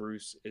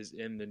 Bruce is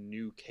in the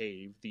new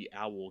cave, the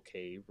owl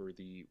cave, or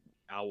the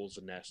owl's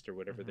nest, or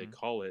whatever they Mm-hmm.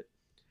 call it,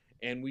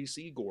 and we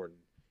see Gordon.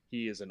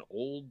 He is an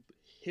old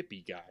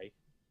hippie guy,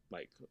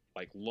 like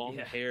long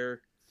Yeah.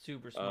 hair,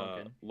 Super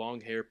smoking.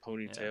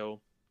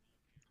 ponytail.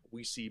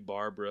 We see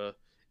Barbara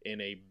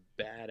in a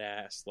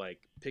badass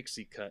like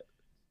pixie cut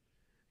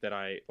that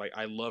I like.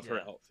 I love her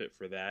Yeah. outfit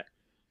for that.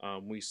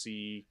 We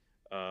see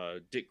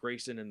Dick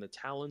Grayson in the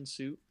Talon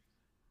suit,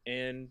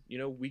 and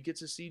we get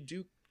to see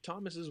Duke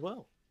Thomas as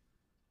well.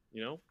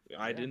 I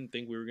Yeah. didn't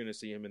think we were going to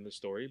see him in the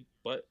story,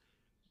 but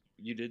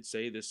you did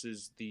say this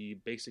is the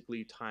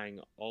basically tying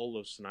all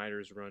of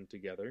Snyder's run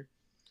together,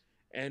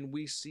 and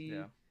we see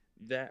Yeah.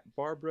 that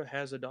Barbara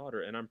has a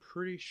daughter, and I'm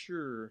pretty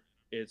sure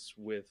it's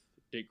with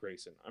Dick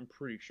Grayson. I'm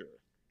pretty sure.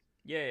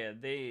 Yeah.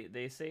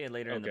 They say it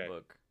later in the Okay.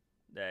 book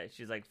that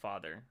she's like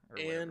father or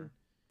And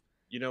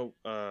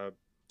whatever.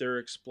 they're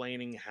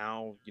explaining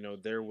how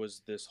there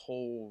was this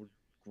whole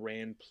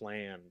grand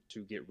plan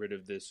to get rid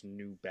of this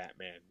new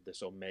Batman,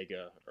 this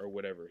Omega or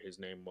whatever his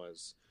name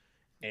was,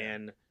 Yeah.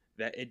 and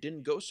that it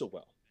didn't go so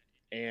well.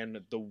 And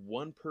the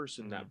one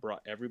person that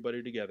brought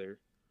everybody together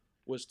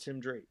was Tim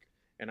Drake.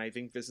 And I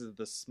think this is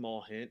the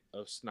small hint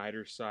of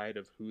Snyder's side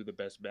of who the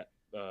best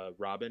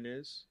Robin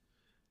is.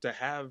 To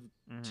have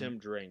Mhm. Tim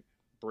Drake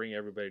bring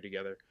everybody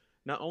together.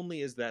 Not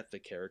only is that the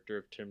character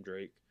of Tim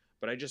Drake,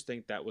 but I just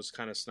think that was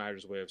kind of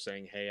Snyder's way of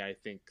saying, hey, I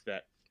think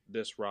that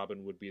this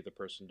Robin would be the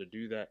person to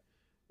do that,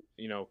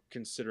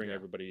 considering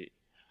Yeah.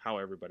 how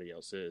everybody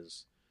else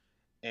is.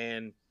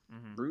 And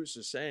Mhm. Bruce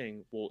is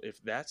saying, well,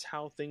 if that's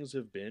how things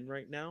have been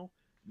right now,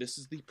 this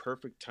is the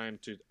perfect time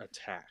to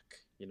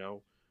attack,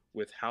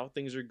 with how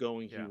things are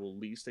going, he Yeah. will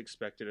least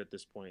expect it at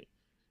this point.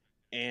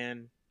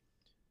 And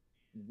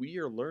we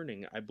are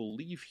learning, I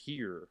believe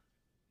here,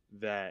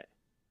 that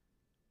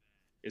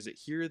is it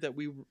here that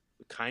we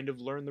kind of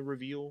learn the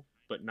reveal,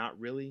 but not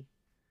really?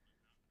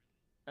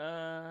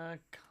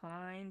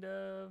 Kind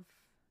of.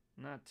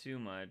 Not too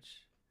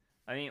much.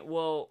 I mean,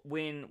 well,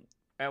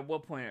 at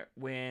what point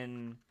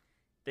when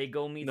they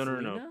go meet No,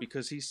 Selena?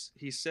 because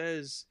he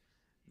says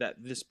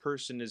that this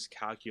person is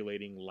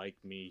calculating like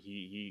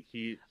me.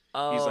 He's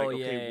Oh, like,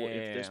 yeah, okay, well, yeah,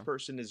 if yeah, this yeah.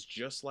 person is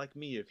just like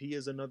me, if he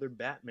is another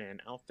Batman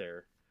out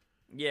there,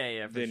 Yeah,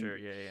 yeah, for then sure.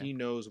 Yeah, yeah. he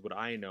knows what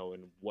I know,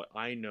 and what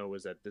I know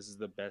is that this is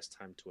the best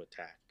time to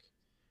attack.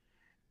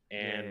 Yeah,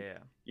 And yeah,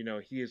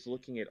 yeah. he is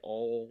looking at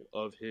all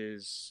of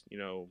his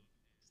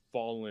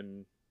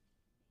fallen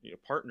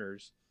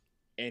partners,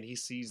 and he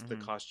sees the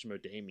Mhm. costume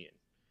of Damien,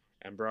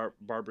 and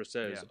Barbara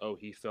says, Yeah. "Oh,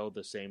 he fell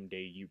the same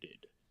day you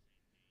did."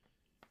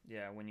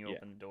 Yeah, when you Yeah.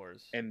 open the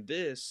doors. And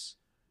this,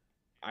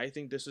 I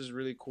think this is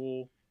really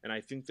cool, and I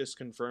think this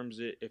confirms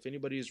it. If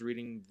anybody is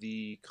reading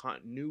the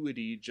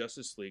continuity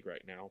Justice League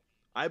right now,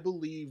 I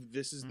believe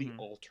this is the Mhm.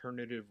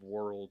 alternative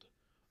world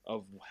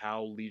of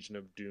how Legion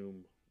of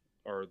Doom,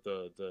 or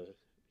the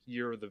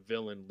year of the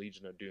villain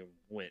Legion of Doom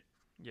went.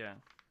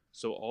 Yeah.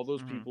 So all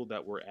those Mhm. people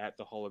that were at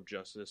the Hall of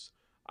Justice,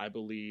 I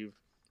believe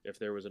if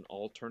there was an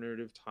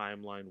alternative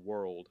timeline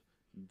world,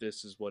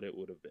 this is what it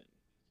would have been.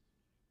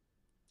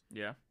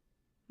 Yeah.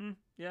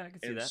 Yeah, I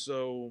can see And that.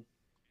 so,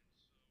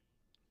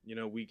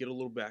 we get a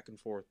little back and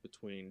forth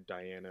between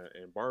Diana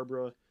and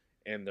Barbara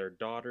and their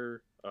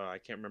daughter. I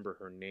can't remember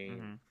her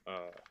name.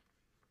 I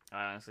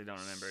honestly don't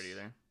remember it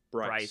either.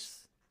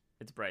 Bryce.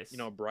 It's Bryce.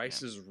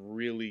 Bryce is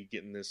really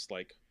getting this,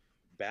 like,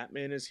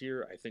 Batman is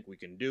here. I think we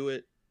can do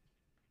it.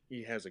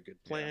 He has a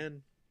good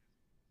plan.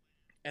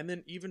 And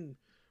then even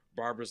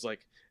Barbara's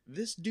like,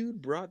 this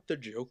dude brought the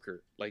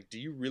Joker. Like, do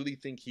you really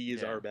think he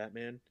is Yeah. our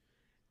Batman?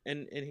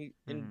 And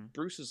Mhm.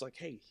 Bruce is like,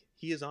 hey,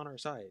 he is on our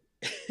side.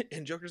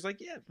 And Joker's like,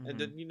 yeah. And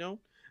then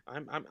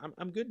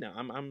I'm good now.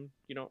 I'm on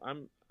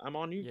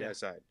you Yeah. guys'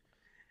 side.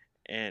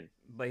 And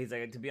But he's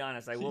like, to be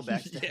honest, I will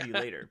backstab you Yeah.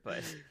 later.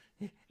 But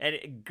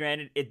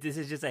granted, this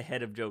is just a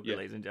head of Joker, Yeah.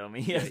 ladies and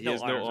gentlemen. He yeah, has he no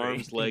has arms, no or arms,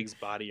 anything. legs,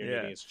 body, or Yeah.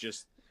 anything. It's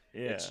just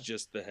Yeah. it's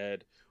just the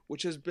head,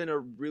 which has been a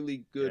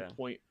really good Yeah,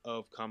 point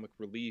of comic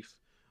relief.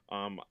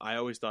 I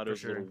always thought it for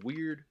was a little sure.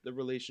 weird, the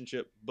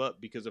relationship, but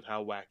because of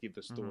how wacky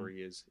the Hmm.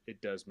 story is,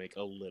 it does make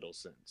a little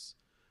sense.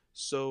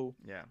 So,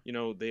 Yeah.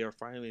 they are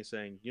finally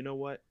saying, you know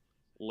what?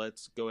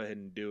 Let's go ahead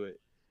and do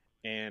it.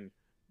 And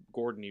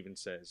Gordon even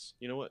says,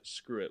 you know what?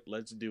 Screw it.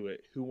 Let's do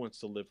it. Who wants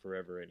to live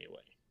forever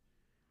anyway?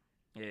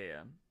 Yeah,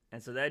 yeah.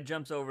 And so that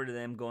jumps over to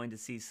them going to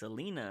see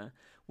Selena,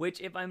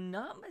 which, if I'm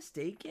not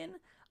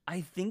mistaken,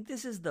 I think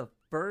this is the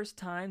first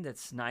time that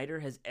Snyder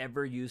has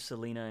ever used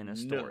Selena in a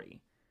No.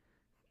 story.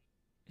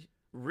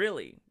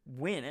 Really?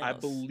 When I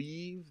else?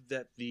 believe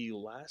that the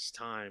last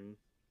time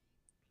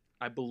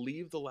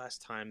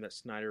that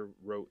Snyder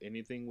wrote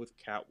anything with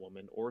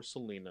Catwoman or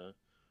Selena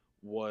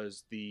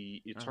was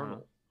the Uh huh.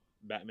 Eternal,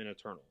 Batman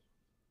Eternal,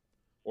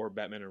 or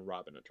Batman and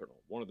Robin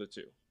Eternal, one of the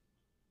two.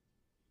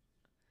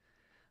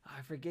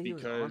 I forget he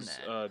was on Because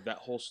that. that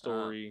whole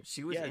story,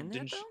 She was yeah, in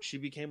didn't that though. she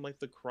became like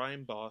the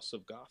crime boss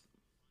of Gotham?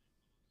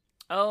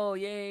 Oh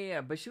yeah, yeah,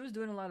 yeah. But she was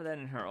doing a lot of that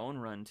in her own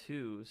run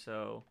too.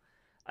 So,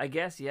 I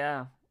guess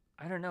yeah.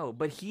 I don't know,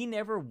 but he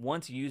never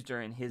once used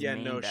her in his Yeah,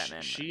 main no, Batman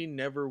run. she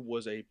never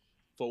was a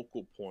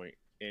focal point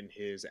in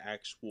his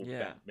actual Yeah,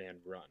 Batman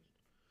run.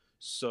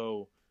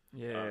 So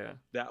yeah,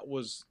 that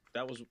was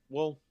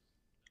well,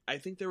 I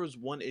think there was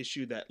one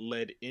issue that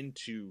led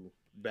into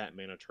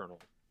Batman Eternal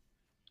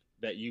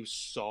that you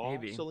saw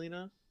maybe.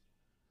 Selena,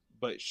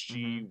 but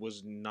she Mm-hmm.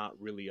 was not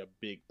really a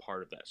big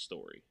part of that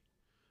story.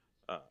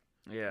 Uh,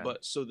 Yeah,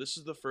 but so this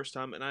is the first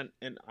time,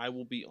 and I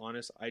will be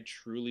honest, I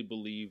truly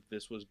believe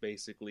this was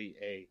basically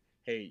a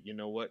hey, you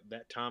know what?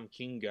 That Tom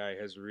King guy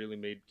has really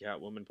made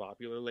Catwoman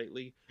popular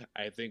lately.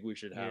 I think we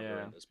should have her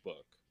yeah. in this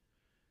book.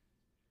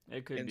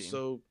 It could And be.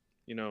 so,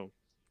 you know,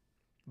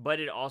 But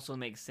it also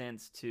makes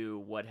sense to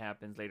what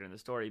happens later in the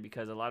story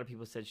because a lot of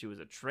people said she was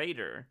a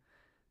traitor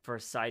for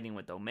siding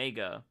with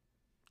Omega.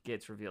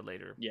 Gets revealed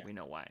later. yeah. We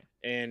know why.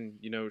 And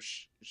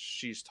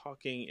she's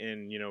talking,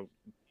 and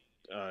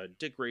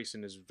Dick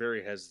Grayson is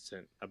very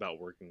hesitant about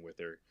working with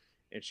her,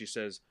 and she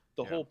says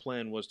the Yeah. whole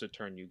plan was to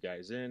turn you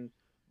guys in,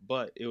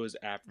 but it was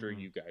after Mm-hmm.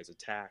 you guys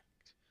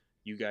attacked.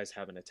 You guys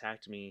haven't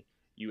attacked me.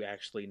 You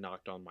actually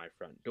knocked on my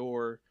front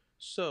door,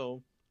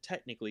 so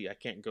technically I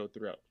can't go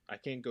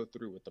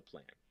through with the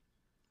plan.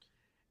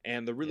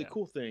 And the really Yeah.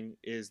 cool thing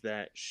is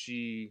that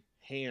she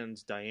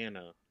hands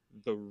Diana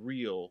the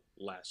real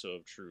lasso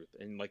of truth,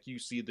 and like you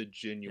see the Yeah.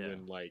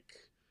 genuine like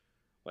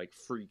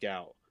freak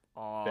out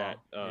Aw. that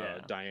Yeah.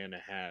 Diana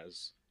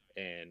has,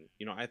 and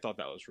I thought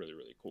that was really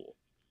really cool.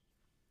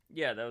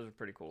 Yeah. That was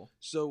pretty cool.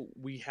 So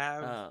we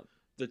have Uh.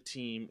 the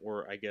team,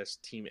 or I guess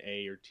Team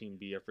A or Team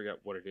B, I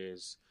forgot what it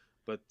is,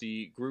 but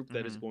the group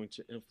that is Mm-hmm. going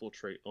to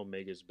infiltrate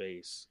Omega's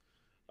base,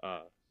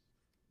 uh,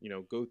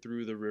 go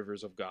through the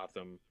rivers of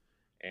Gotham,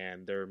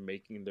 and they're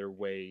making their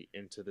way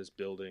into this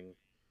building.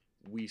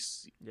 We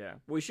see, Yeah.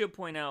 We should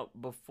point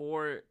out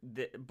before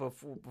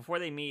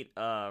they meet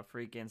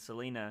freaking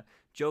Selena,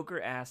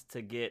 Joker asked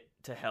to get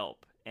to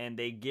help and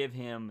they give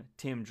him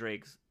Tim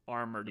Drake's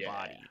armored yeah,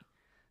 body.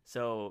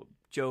 So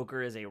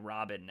Joker is a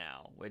Robin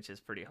now, which is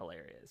pretty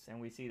hilarious.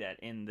 And we see that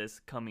in this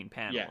coming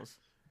yeah. panels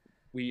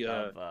We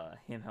of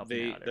him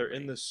helping out they're in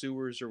everybody. the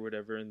sewers or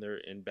whatever,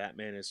 and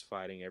Batman is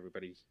fighting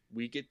everybody.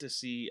 We get to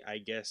see, I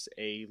guess,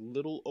 a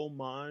little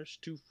homage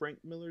to Frank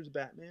Miller's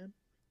Batman.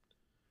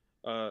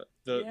 Yeah,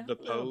 The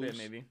a little bit pose,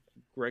 maybe.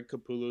 Greg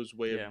Capullo's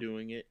way of Yeah.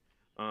 doing it.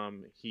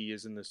 He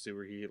is in the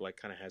sewer. He like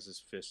kind of has his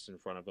fists in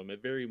front of him.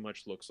 It very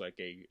much looks like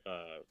a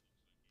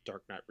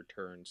Dark Knight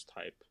Returns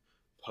type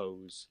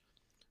pose.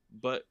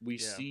 But we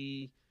Yeah.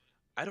 see,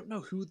 I don't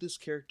know who this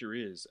character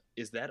is.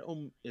 Is that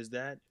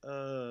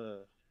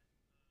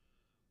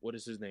what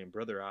is his name?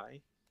 Brother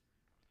Eye?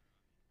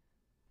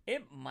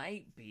 It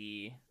might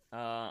be.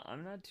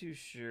 I'm not too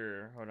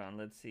sure. Hold on,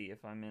 let's see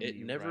if I'm in It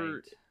the never,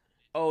 right.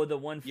 Oh, the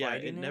one yeah,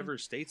 fighting it him? never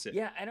states it.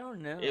 Yeah, I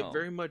don't It know.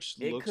 very much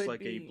It looks could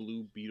like a be.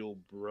 Blue Beetle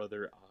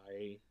Brother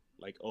Eye,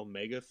 like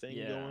Omega thing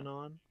Yeah. going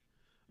on.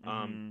 Um,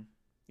 Mm-hmm.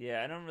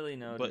 Yeah, I don't really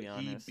know to but be he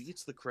honest.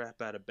 beats the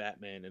crap out of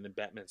Batman, and then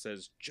Batman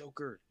says,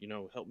 "Joker,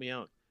 help me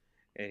out."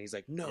 And he's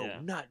like, "No, Yeah.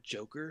 not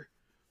Joker,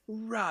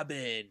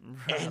 Robin."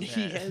 And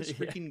he Robin. has Yeah.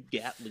 freaking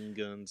Gatling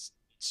guns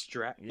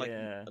strapped, like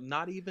Yeah.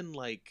 not even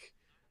like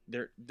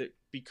they're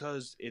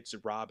because it's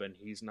Robin.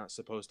 He's not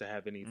supposed to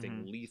have Mm-hmm.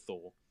 anything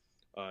lethal.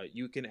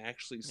 You can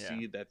actually Yeah.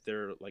 see that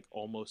they're like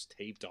almost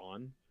taped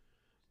on,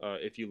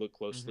 if you look Mm-hmm.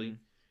 closely,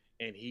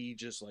 and he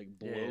just like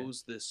Yeah.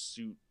 blows this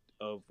suit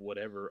of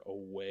whatever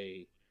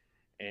away,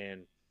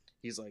 and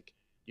he's like,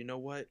 you know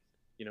what,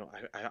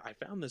 I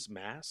found this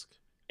mask,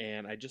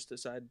 and I just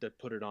decided to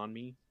put it on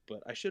me,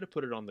 but I should have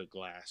put it on the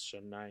glass,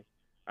 shouldn't I?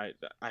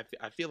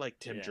 I feel like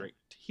Tim Yeah. Drake,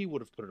 he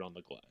would have put it on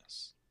the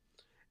glass,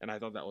 and I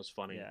thought that was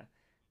funny. Yeah.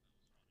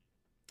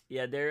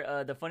 Yeah,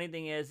 there. The funny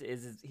thing is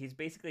he's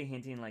basically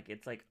hinting like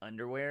it's like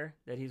underwear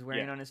that he's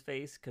wearing Yeah, on his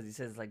face because he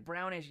says like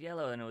brownish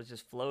yellow and it was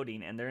just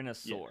floating and they're in a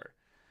yeah, sore,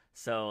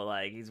 so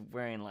like he's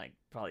wearing like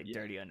probably yeah.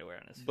 dirty underwear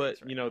on his But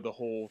face right now. the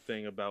whole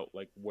thing about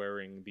like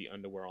wearing the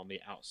underwear on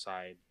the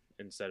outside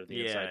instead of the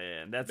Yeah, inside,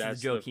 yeah, that's the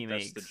joke he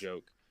that's the makes.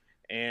 joke.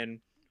 And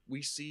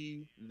we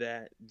see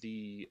that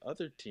the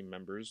other team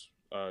members,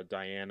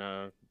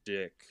 Diana,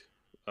 Dick,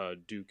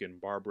 Duke, and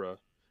Barbara,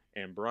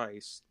 and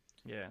Bryce,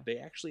 Yeah. they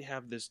actually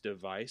have this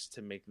device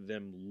to make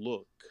them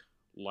look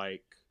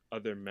like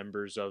other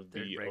members of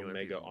They're the regular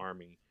Omega people.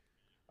 army,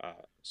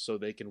 so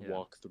they can Yeah.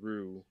 walk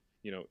through,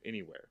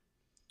 anywhere.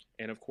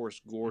 And of course,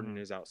 Gordon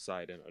Hmm. is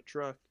outside in a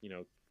truck,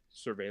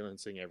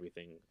 surveillancing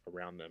everything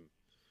around them.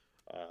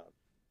 Uh,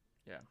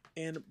 Yeah.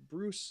 and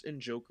Bruce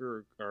and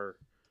Joker are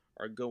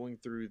going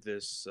through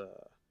this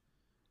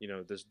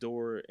this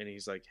door, and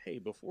he's like, hey,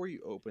 before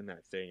you open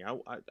that thing,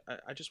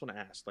 I just want to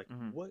ask, like,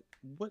 Hmm.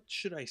 what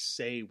should I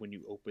say when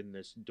you open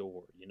this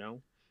door,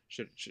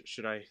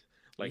 should I,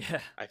 like,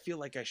 Yeah. I feel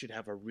like I should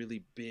have a really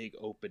big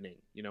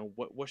opening,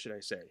 what should I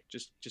say,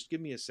 just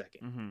give me a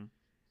second. Hmm.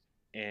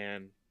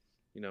 And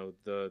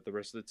the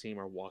rest of the team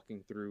are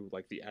walking through,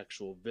 like, the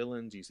actual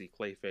villains. You see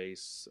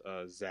Clayface,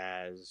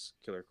 Zaz,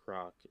 Killer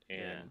Croc,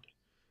 Yeah. and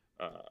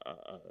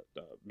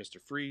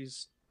Mr.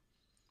 Freeze.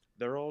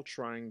 They're all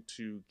trying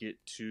to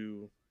get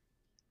to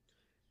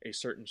a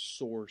certain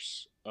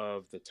source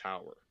of the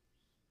tower,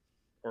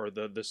 or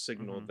the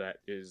signal Hmm.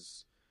 that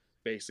is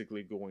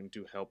basically going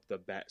to help the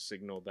bat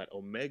signal that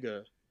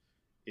Omega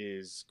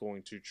is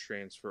going to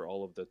transfer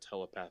all of the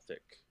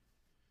telepathic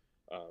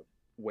uh,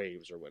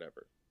 waves or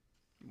whatever.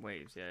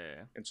 Waves.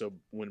 Yeah. And so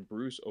when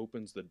Bruce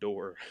opens the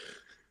door,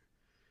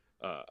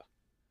 uh,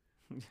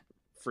 Yeah.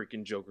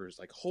 freaking Joker is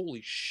like,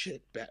 "Holy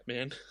shit,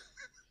 Batman!"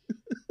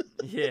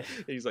 Yeah.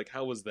 He's like,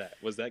 "How was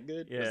that? Was that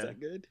good? Was Yeah. that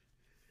good?"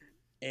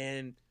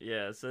 And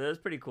Yeah, so that's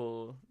pretty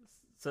cool.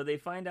 So they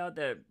find out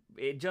that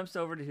it jumps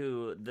over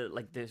to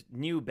this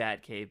new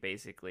Batcave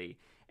basically,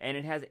 and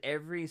it has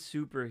every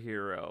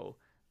superhero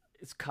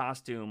its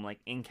costume like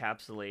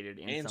encapsulated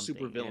in and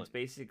something. And supervillain. it's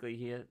basically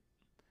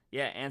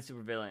yeah, and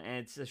supervillain, and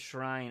it's a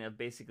shrine of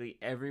basically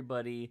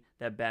everybody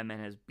that Batman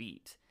has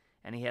beat,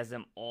 and he has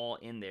them all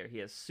in there. He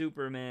has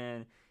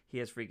Superman, he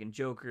has freaking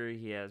Joker,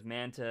 he has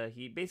Manta.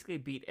 He basically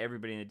beat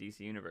everybody in the DC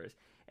universe,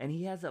 and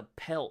he has a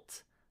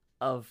pelt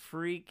of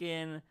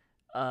freaking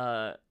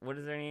what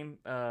is their name?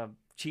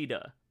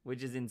 Cheetah,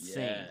 which is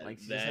insane. Yeah, Like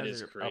she just that has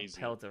is a crazy.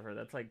 pelt of her.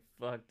 That's like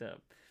fucked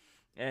up.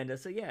 And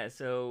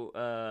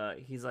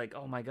he's like,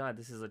 oh my god,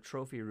 this is a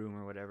trophy room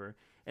or whatever.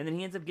 And then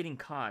he ends up getting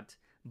caught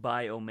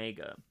by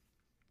Omega.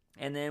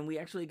 And then we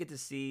actually get to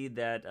see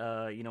that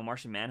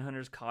Martian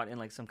Manhunter's caught in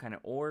like some kind of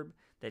orb,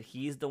 that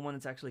he's the one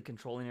that's actually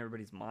controlling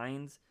everybody's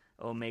minds.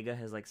 Omega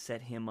has like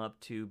set him up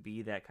to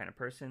be that kind of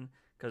person,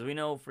 because we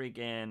know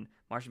freaking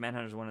Martian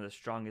Manhunter is one of the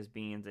strongest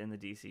beings in the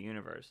DC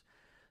universe.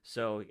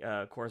 So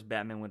of course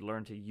Batman would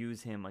learn to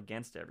use him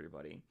against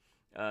everybody.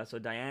 So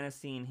Diana's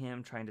seeing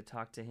him, trying to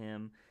talk to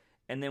him,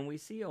 and then we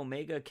see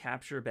Omega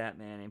capture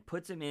Batman and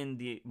puts him in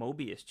the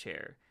Mobius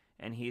chair,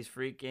 and he's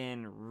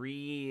freaking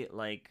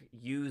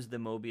use the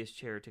Mobius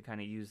chair to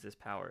kind of use this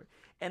power.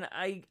 And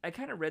I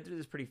kind of read through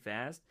this pretty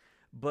fast,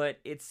 but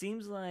it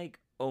seems like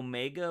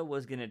Omega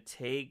was gonna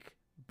take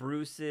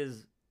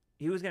Bruce's,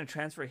 he was gonna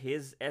transfer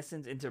his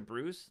essence into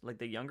Bruce, like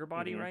the younger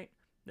body, Hmm. right?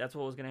 That's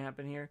what was gonna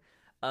happen here.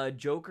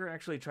 Joker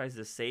actually tries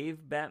to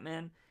save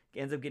Batman,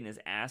 ends up getting his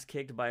ass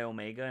kicked by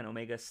Omega, and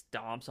Omega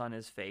stomps on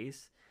his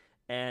face.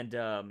 And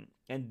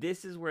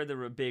this is where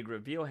the big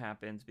reveal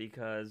happens,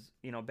 because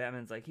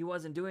Batman's like, he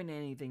wasn't doing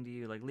anything to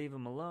you, like leave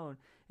him alone.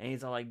 And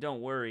he's all like,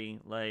 don't worry,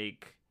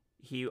 like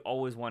he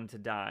always wanted to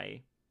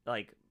die,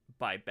 like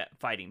by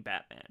fighting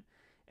Batman.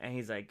 And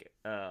he's like,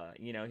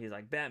 he's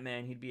like,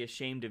 Batman, he'd be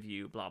ashamed of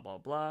you, blah blah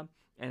blah.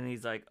 And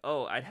he's like,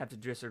 oh, I'd have to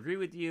disagree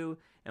with you.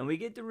 And we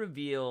get the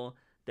reveal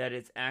that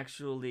it's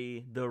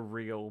actually the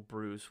real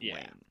Bruce Yeah.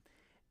 Wayne.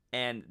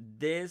 And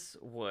this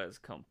was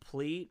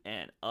complete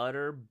and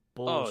utter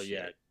Oh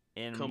yeah, bullshit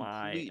in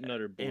complete and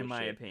utter bullshit. in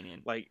my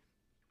opinion. Like,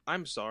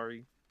 I'm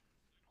sorry,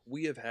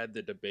 we have had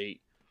the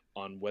debate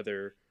on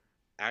whether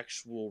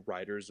actual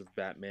writers of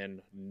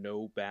Batman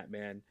know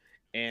Batman,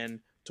 and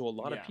to a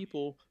lot of Yeah.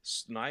 people,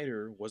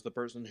 Snyder was the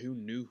person who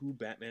knew who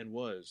Batman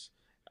was.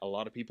 A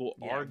lot of people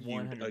Yeah, argued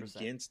 100%.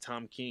 against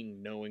Tom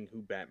King knowing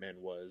who Batman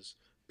was.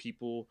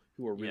 People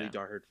who are really Yeah.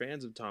 diehard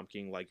fans of Tom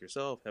King, like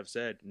yourself, have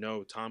said,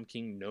 no, Tom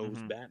King knows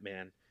Mhm.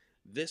 Batman.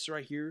 This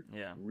right here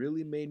Yeah.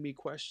 really made me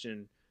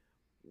question,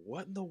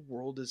 what in the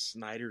world is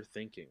Snyder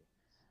thinking?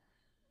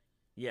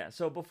 Yeah,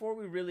 so before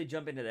we really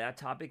jump into that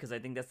topic, because I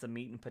think that's the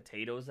meat and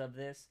potatoes of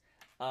this,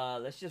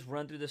 let's just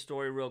run through the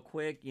story real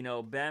quick.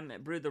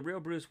 Batman, the real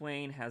Bruce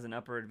Wayne has an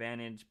upper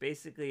advantage.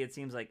 Basically, it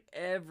seems like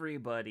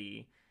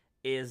everybody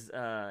is,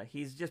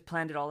 he's just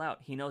planned it all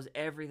out. He knows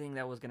everything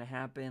that was going to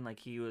happen.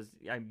 Like, you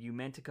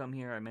meant to come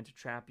here, I meant to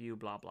trap you,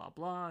 blah, blah,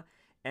 blah.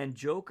 And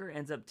Joker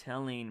ends up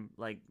telling,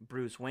 like,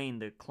 Bruce Wayne,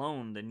 the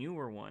clone, the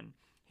newer one,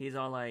 he's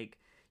all like,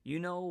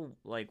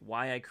 like,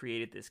 why I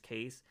created this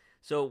case.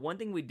 So one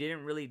thing we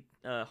didn't really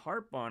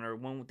harp on, or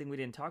one thing we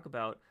didn't talk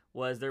about,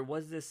 was there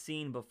was this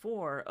scene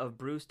before of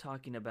Bruce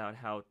talking about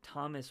how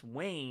Thomas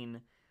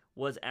Wayne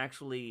was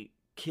actually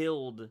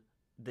killed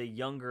the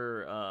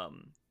younger,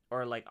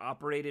 or like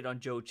operated on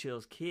Joe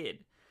Chill's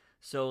kid.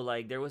 So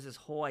like there was this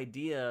whole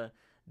idea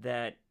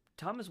that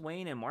Thomas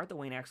Wayne and Martha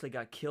Wayne actually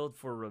got killed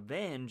for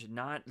revenge,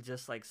 not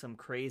just like some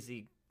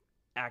crazy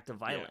act of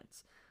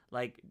violence.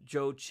 Like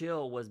Joe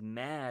Chill was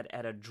mad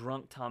at a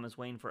drunk Thomas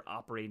Wayne for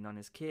operating on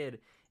his kid,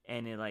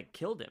 and it like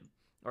killed him,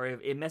 or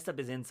it messed up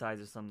his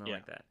insides or something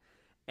like that.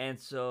 And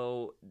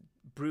so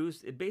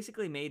Bruce, it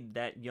basically made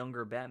that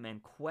younger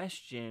Batman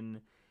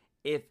question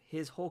if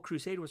his whole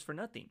crusade was for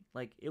nothing.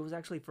 Like it was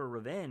actually for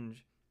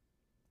revenge.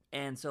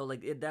 And so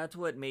like that's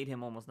what made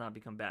him almost not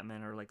become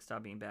Batman or like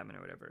stop being Batman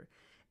or whatever.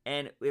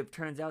 And it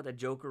turns out that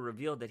Joker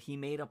revealed that he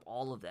made up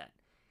all of that.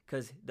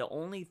 Because the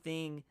only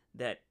thing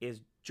that is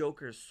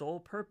Joker's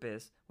sole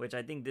purpose, which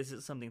I think this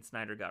is something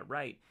Snyder got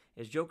right,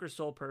 is Joker's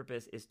sole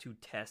purpose is to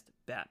test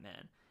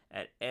Batman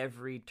at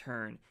every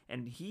turn.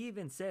 And he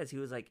even says, he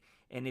was like,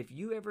 and if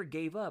you ever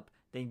gave up,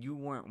 then you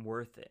weren't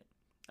worth it.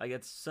 Like,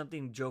 it's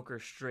something Joker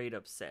straight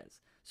up says.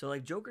 So,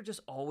 like, Joker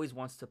just always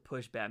wants to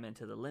push Batman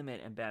to the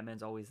limit, and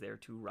Batman's always there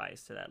to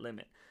rise to that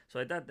limit. So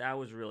I thought that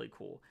was really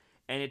cool.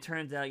 And it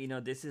turns out,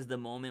 this is the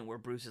moment where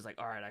Bruce is like,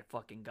 all right, I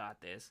fucking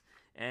got this.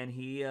 And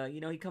he,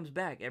 he comes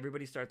back.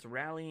 Everybody starts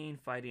rallying,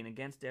 fighting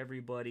against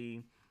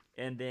everybody.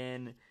 And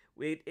then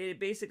it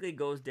basically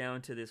goes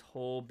down to this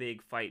whole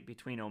big fight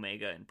between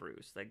Omega and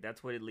Bruce. Like,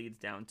 that's what it leads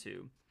down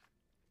to.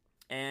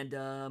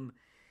 And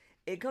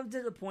it comes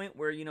to the point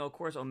where, of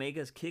course,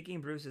 Omega's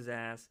kicking Bruce's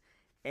ass.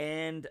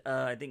 And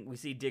I think we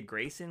see Dick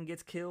Grayson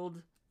gets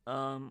killed,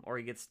 or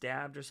he gets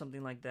stabbed or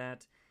something like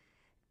that.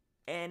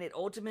 And it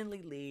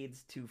ultimately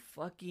leads to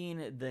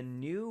fucking the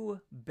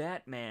new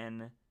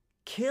Batman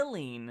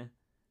killing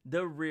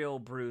the real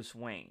Bruce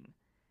Wayne.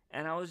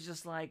 And I was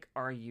just like,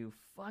 are you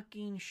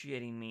fucking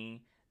shitting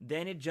me?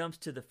 Then it jumps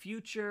to the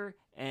future,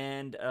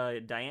 and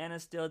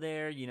Diana's still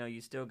there.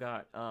 You still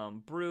got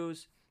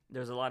Bruce.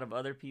 There's a lot of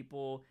other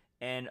people,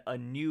 and a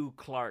new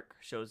Clark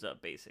shows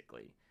up,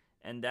 basically.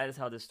 And that is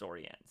how this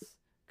story ends.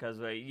 Because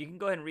you can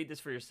go ahead and read this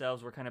for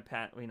yourselves. We're kind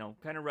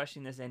of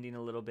rushing this ending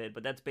a little bit,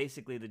 but that's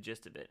basically the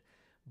gist of it.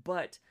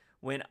 But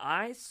when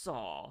I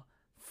saw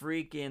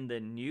freaking the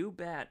new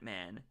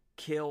Batman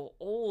kill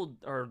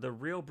the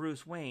real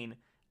Bruce Wayne,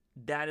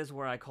 that is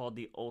where I called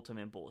the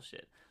ultimate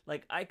bullshit.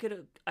 Like, I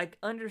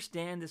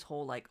understand this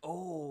whole, like,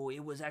 oh,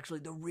 it was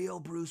actually the real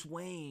Bruce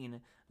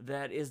Wayne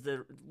that is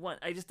the one.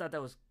 I just thought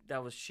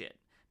that was shit.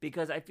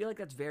 Because I feel like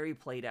that's very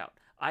played out.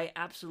 I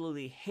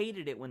absolutely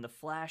hated it when the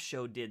Flash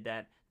show did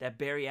that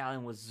Barry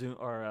Allen was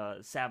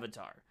Savitar.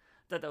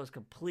 I thought that was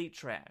complete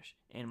trash,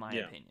 in my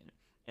opinion.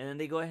 And then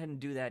they go ahead and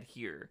do that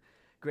here.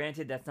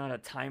 Granted, that's not a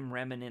time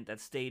remnant that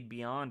stayed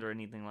beyond or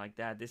anything like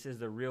that. This is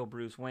the real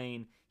Bruce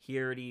Wayne.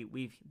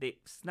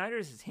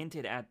 Snyder's has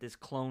hinted at this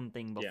clone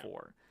thing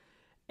before.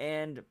 Yeah.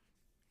 And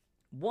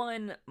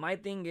my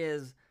thing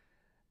is,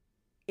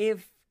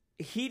 if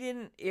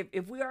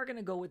we are going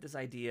to go with this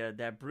idea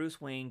that Bruce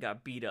Wayne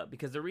got beat up,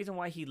 because the reason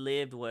why he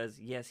lived was,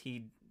 yes,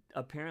 he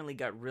apparently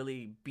got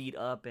really beat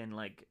up and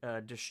like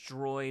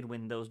destroyed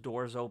when those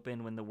doors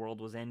opened when the world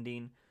was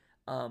ending.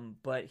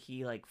 But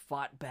he like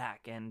fought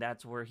back, and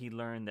that's where he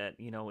learned that,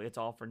 it's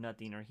all for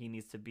nothing, or he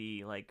needs to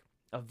be like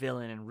a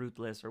villain and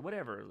ruthless or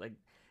whatever. Like,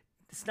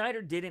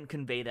 Snyder didn't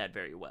convey that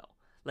very well.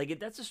 Like, if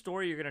that's a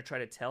story you're going to try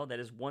to tell, that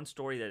is one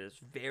story that is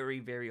very,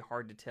 very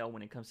hard to tell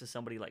when it comes to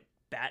somebody like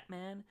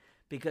Batman,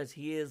 because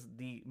he is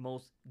the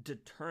most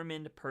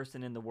determined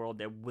person in the world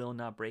that will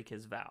not break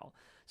his vow.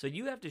 So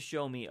you have to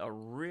show me a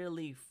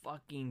really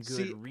fucking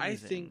good reason. I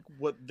think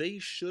what they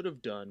should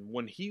have done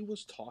when he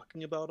was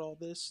talking about all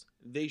this,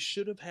 they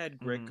should have had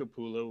Greg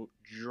Capullo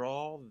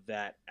draw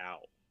that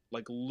out.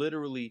 Like,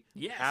 literally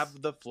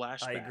have the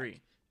flashback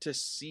to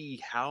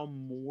see how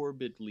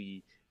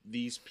morbidly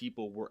these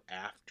people were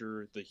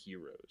after the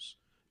heroes.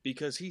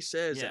 Because he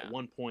says at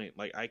one point,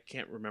 like, I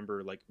can't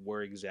remember like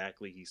where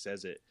exactly he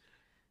says it.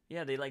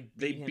 Yeah, they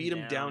beat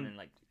him down and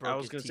like broke I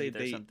was gonna say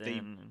they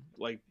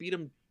like beat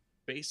him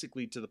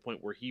basically to the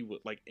point where he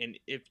would like. And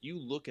if you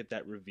look at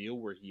that reveal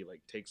where he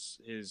like takes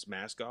his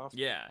mask off,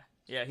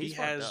 he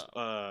has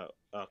a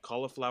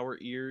cauliflower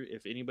ear.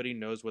 If anybody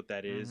knows what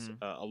that is,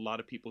 a lot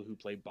of people who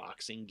play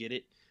boxing get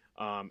it.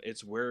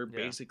 It's where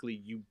basically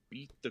you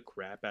beat the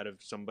crap out of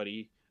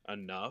somebody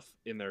enough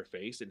in their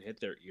face and hit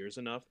their ears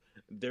enough,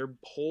 their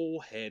whole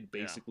head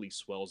basically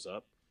swells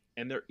up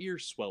and their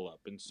ears swell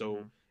up, and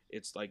so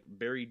it's like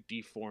very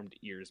deformed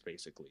ears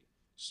basically.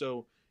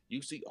 So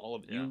you see all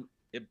of you,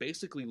 it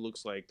basically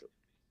looks like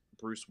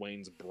Bruce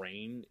Wayne's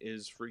brain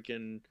is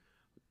freaking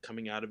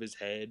coming out of his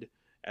head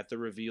at the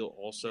reveal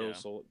also.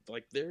 So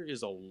like there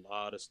is a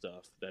lot of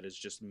stuff that is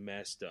just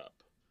messed up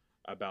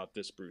about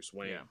this Bruce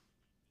Wayne.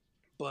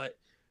 But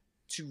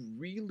to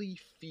really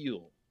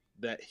feel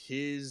that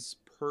his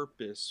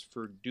purpose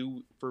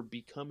for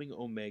becoming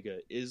Omega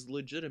is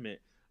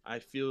legitimate, I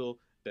feel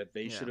that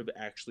they should have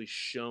actually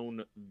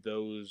shown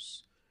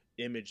those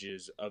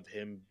images of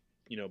him,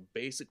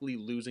 basically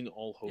losing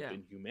all hope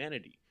in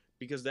humanity,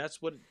 because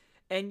that's what.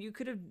 And you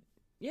could have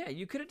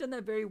done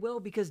that very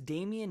well, because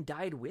Damian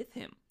died with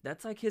him.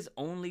 That's like his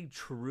only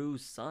true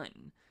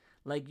son.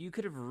 Like, you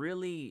could have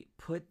really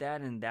put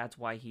that, and that's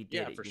why he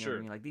did it. For sure. What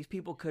I mean? Like, these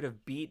people could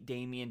have beat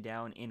Damian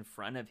down in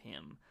front of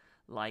him.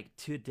 like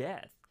to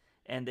death.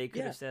 And they could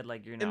Yeah. have said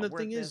like, you're And not the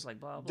worth thing this, is, like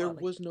blah there blah.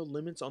 Like, was no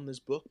limits on this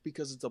book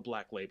because it's a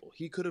black label.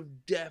 He could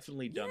have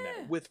definitely done that.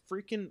 yeah. With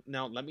freaking,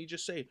 now let me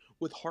just say,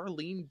 with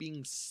Harleen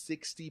being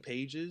 60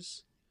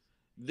 pages,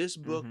 this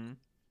book Mm-hmm.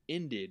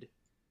 ended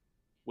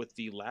with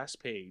the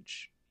last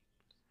page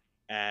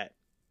at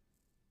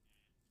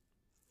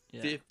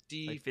Yeah.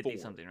 54. Like 50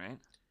 something, right?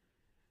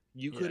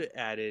 You Yeah. could have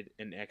added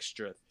an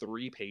extra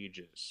 3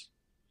 pages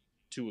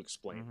to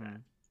explain Mm-hmm.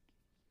 that.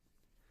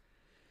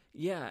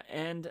 Yeah,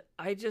 and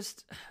I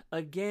just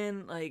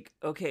again like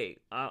okay,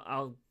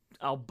 I'll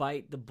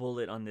bite the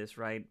bullet on this,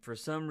 right? For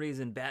some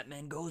reason,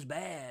 Batman goes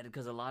bad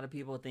because a lot of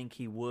people think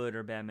he would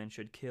or Batman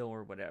should kill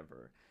or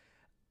whatever.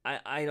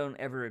 I don't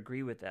ever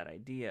agree with that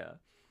idea.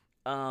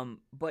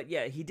 But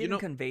yeah, he You didn't know,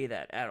 convey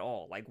that at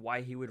all, like why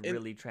he would and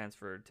really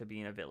transfer to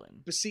being a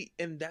villain. but see,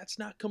 and that's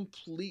not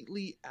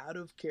completely out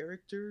of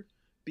character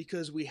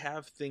because we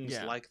have things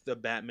Yeah, like the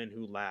Batman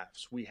Who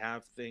Laughs. We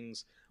have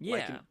things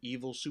like yeah, an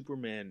evil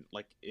Superman,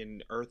 like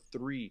in Earth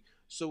 3.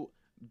 So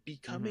mm-hmm.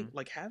 becoming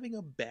like having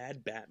a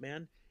bad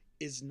Batman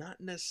is not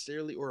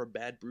necessarily, or a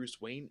bad Bruce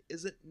Wayne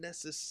isn't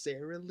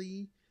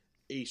necessarily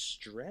a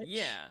stretch,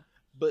 Yeah,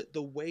 but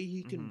the way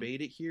he mm-hmm.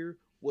 conveyed it here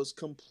was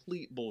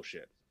complete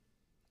bullshit.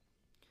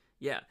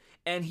 Yeah,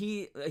 and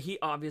he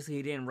obviously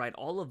he didn't write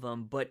all of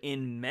them, but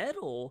in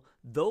Metal,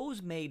 those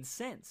made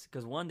sense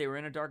because one, they were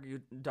in a dark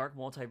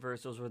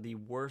multiverse. Those were the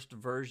worst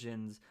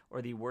versions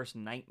or the worst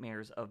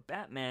nightmares of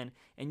Batman,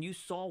 and you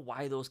saw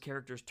why those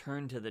characters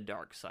turned to the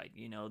dark side.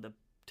 You know, the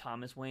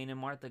Thomas Wayne and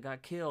Martha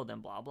got killed,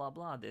 and blah blah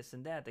blah, this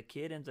and that. The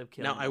kid ends up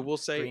Now killing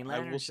them. Green I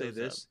Lantern will say shows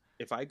up. this: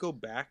 if I go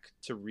back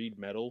to read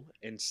Metal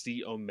and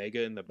see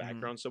Omega in the Hmm.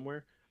 background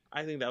somewhere,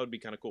 I think that would be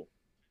kind of cool.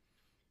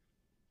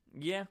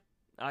 Yeah,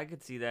 I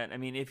could see that. I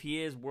mean, if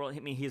he is world, I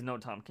mean, he's no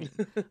Tom King,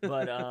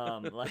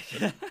 but like,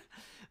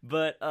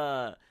 but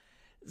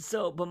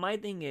but my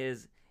thing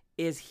is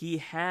he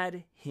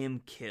had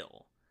him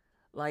kill.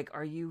 Like,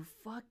 are you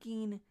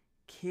fucking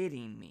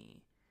kidding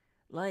me?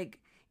 Like,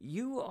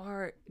 you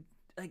are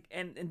like,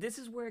 and this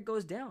is where it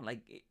goes down.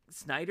 Like,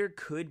 Snyder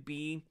could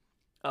be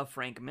a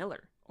Frank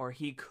Miller, or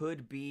he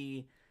could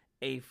be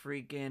a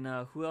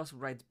freaking who else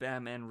writes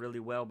Batman really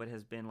well, but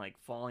has been like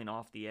falling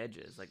off the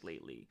edges like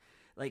lately,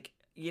 like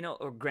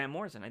or Grant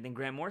Morrison. I think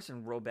Grant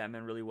Morrison wrote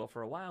Batman really well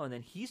for a while, and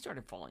then he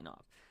started falling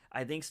off.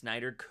 I think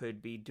Snyder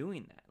could be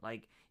doing that.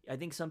 Like, I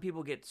think some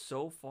people get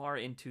so far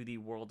into the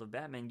world of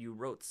Batman, you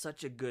wrote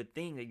such a good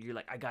thing that you're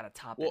like, I gotta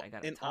top it. Well, I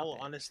gotta in top all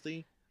it.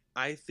 honesty,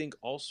 I think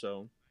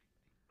also,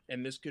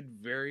 and this could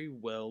very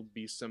well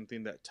be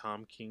something that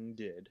Tom King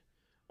did,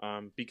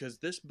 because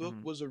this book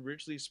Mm-hmm. was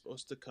originally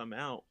supposed to come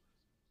out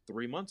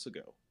 3 months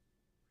ago.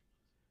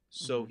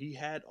 So Mm-hmm. he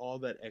had all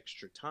that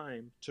extra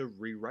time to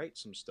rewrite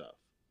some stuff.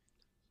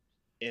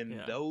 In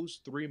Yeah. those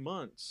 3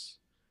 months,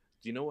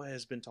 do you know what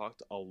has been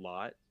talked a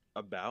lot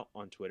about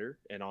on Twitter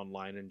and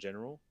online in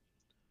general?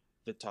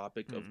 The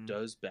topic of, Mm-mm.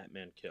 does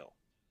Batman kill?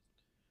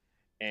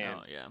 Oh And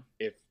yeah.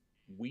 if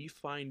we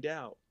find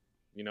out,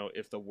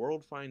 if the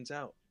world finds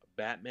out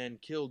Batman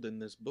killed in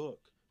this book,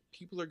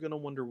 people are going to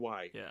wonder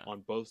why Yeah.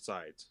 on both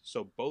sides.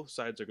 So both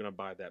sides are going to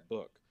buy that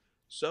book.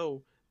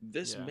 So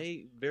this Yeah.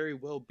 may very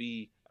well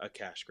be a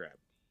cash grab.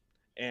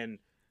 And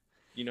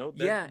Yeah,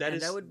 that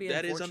and that is would be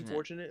that is unfortunate.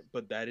 unfortunate,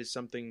 but that is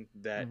something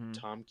that Mm-hmm.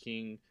 Tom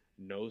King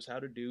knows how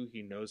to do.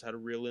 He knows how to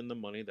reel in the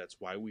money. That's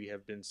why we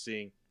have been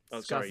seeing. Oh,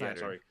 Scott sorry, yeah, Snyder.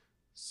 sorry,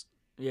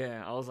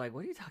 Yeah, I was like,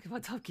 what are you talking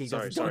about? Top King?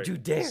 sorry, Don't sorry. you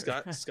dare!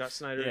 Scott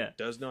Snyder Yeah.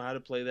 does know how to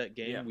play that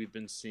game. Yeah. We've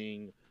been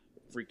seeing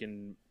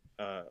freaking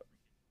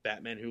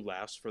Batman Who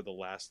Laughs for the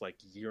last like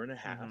year and a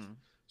half. Mm-hmm.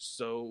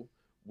 So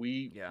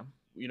we, Yeah.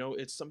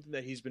 it's something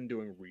that he's been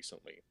doing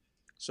recently.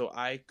 So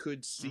I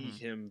could see Mm-hmm.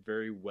 him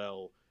very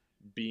well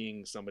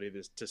being somebody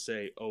to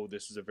say, oh,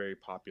 this is a very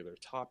popular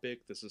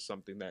topic. This is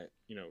something that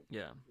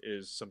Yeah.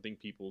 is something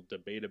people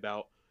debate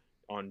about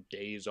on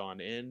days on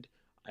end.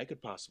 I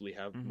could possibly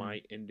have Mm-hmm.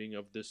 my ending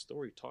of this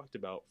story talked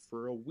about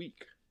for a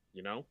week.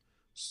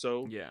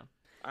 So Yeah.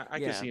 I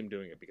Yeah. can see him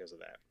doing it because of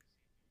that.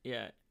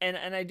 Yeah, and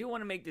I do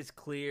want to make this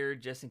clear,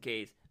 just in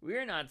case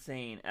we're not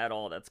saying at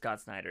all that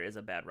Scott Snyder is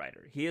a bad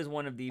writer. He is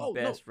one of the Oh, no.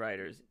 best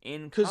writers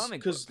in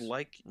comic books. Because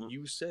like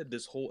you said,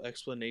 this whole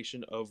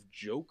explanation of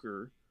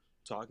Joker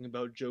talking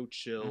about Joe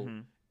Chill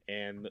Mhm.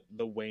 and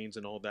the Waynes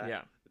and all that,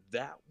 Yeah,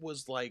 that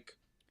was like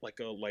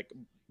a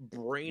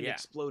brain Yeah.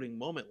 exploding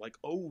moment. Like,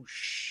 oh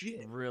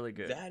shit, really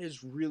good. that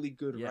is really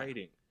good Yeah.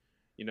 writing.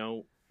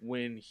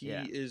 When he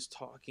Yeah. is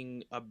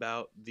talking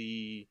about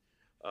the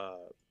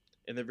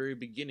in the very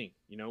beginning,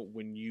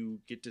 when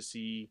you get to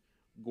see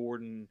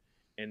Gordon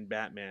and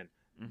Batman,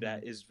 Mhm.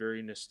 that is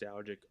very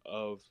nostalgic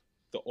of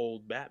the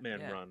old Batman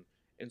Yeah. run.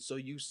 And so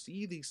you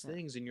see these Yeah.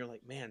 things and you're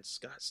like, man,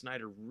 Scott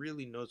Snyder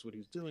really knows what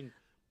he's doing.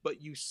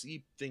 But you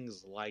see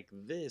things like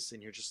this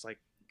and you're just like,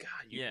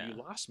 God, you Yeah.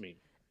 lost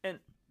me.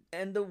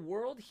 And the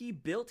world he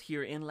built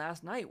here in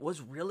Last Night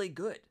was really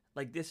good.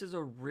 Like, this is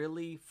a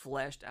really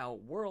fleshed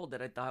out world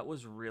that I thought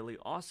was really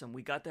awesome.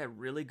 We got that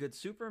really good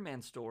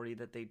Superman story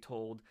that they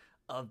told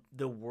of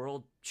the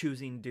world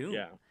choosing Doom.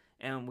 Yeah.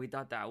 and we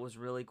thought that was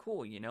really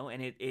cool, you know.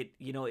 And it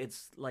you know,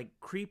 it's like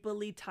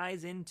creepily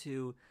ties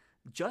into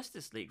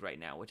Justice League right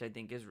now, which I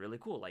think is really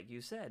cool, like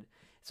you said.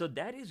 So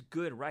that is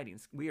good writing.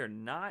 We are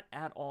not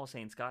at all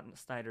saying Scott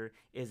Snyder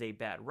is a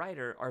bad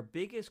writer. Our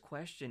biggest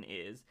question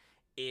is,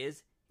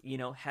 you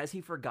know, has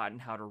he forgotten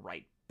how to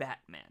write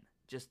Batman?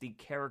 Just the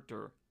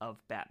character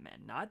of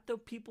Batman, not the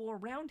people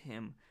around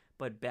him,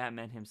 but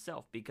Batman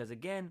himself. Because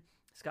again,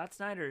 Scott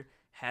Snyder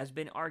has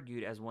been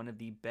argued as one of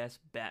the best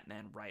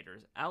Batman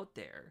writers out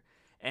there.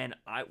 And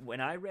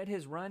when I read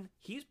his run,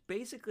 he's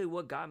basically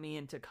what got me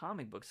into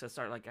comic books to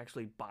start like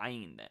actually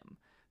buying them,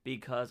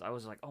 because I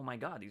was like, oh my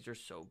god, these are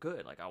so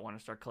good. Like I want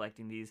to start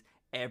collecting these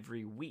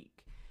every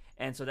week.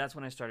 And so that's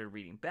when I started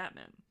reading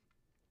Batman.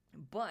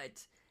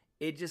 But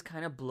it just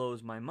kind of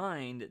blows my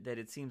mind that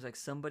it seems like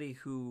somebody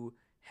who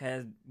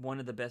had one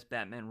of the best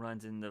Batman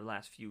runs in the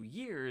last few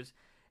years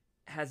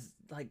has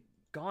like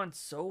gone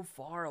so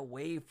far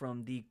away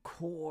from the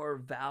core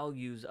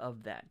values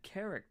of that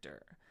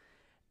character.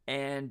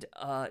 And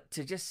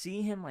to just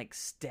see him like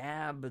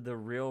stab the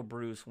real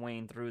Bruce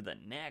Wayne through the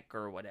neck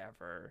or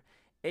whatever,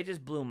 it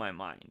just blew my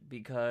mind.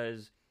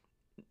 Because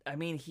I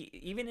mean, he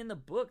even in the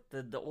book,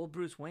 the old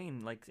Bruce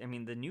Wayne, like I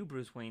mean, the new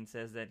Bruce Wayne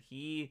says that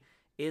he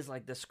is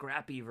like the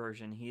scrappy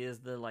version. He is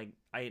the like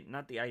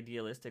not the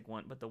idealistic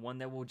one, but the one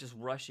that will just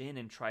rush in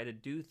and try to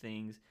do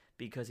things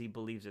because he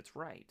believes it's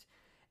right.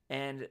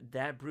 And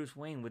that Bruce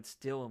Wayne would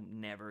still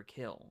never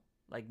kill,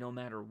 like no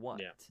matter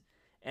what. Yeah.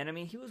 And I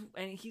mean,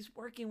 he's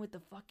working with the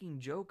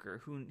fucking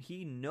Joker, who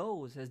he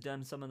knows has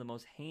done some of the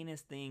most heinous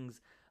things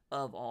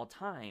of all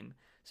time.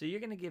 So you're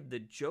going to give the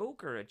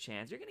Joker a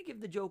chance. You're going to give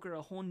the Joker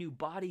a whole new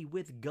body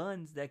with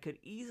guns that could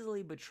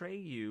easily betray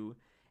you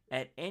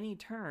at any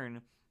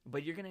turn,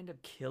 but you're going to end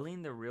up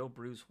killing the real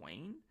Bruce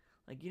Wayne?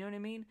 Like, you know what I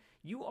mean?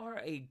 You are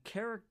a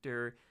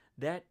character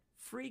that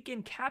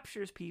freaking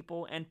captures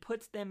people and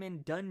puts them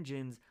in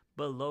dungeons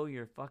below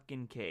your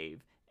fucking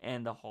cave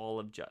and the Hall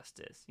of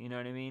Justice. You know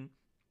what I mean?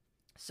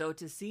 So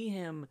to see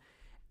him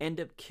end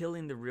up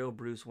killing the real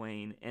Bruce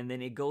Wayne, and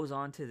then it goes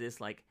on to this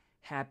like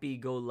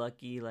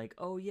happy-go-lucky, like,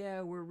 oh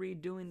yeah, we're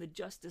redoing the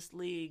Justice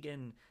League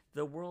and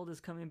the world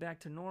is coming back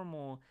to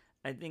normal.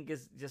 I think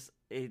it's just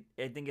I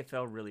think it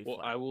fell really flat.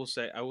 Well, I will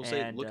say,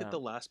 look at the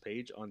last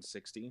page on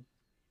 60.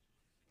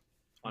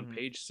 On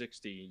page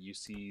 60, you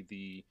see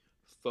the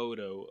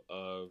photo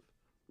of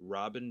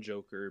Robin,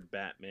 Joker,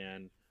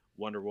 Batman,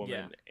 Wonder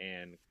Woman,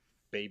 and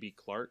Baby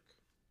Clark.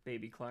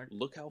 Baby Clark.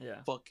 Look how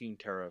fucking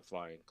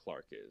terrifying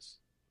Clark is.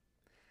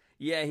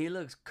 Yeah, he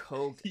looks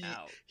coked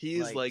out. He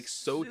is like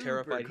so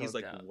terrified. He's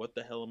like, what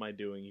the hell am I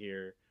doing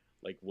here?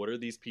 Like, what are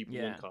these people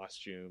in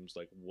costumes?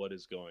 Like, what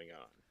is going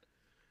on?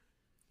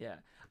 Yeah.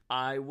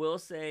 I will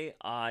say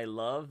I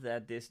love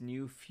that this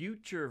new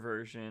future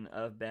version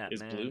of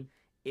Batman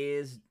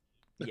is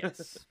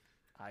yes.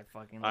 I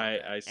fucking love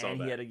that. I saw that.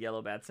 And he had a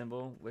yellow bat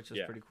symbol, which was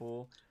pretty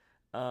cool.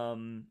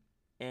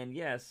 And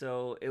yeah,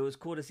 so it was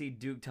cool to see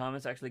Duke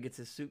Thomas actually gets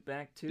his suit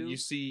back too. You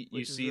see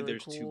really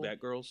there's cool. 2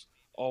 Batgirls.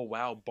 Oh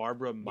wow,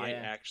 Barbara might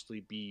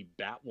actually be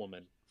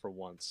Batwoman for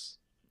once.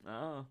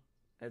 Oh,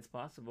 it's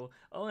possible.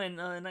 Oh, and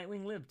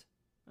Nightwing lived.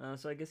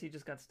 So I guess he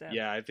just got stabbed.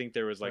 Yeah, I think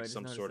there was like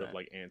some sort of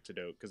like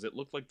antidote, because it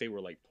looked like they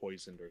were like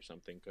poisoned or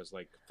something, because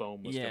like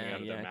foam was coming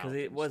out of their mouth.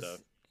 Yeah, because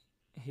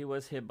he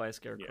was hit by a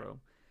Scarecrow.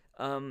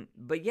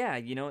 But yeah,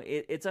 you know,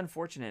 it's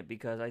unfortunate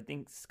because I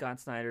think Scott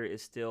Snyder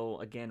is still,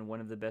 again, one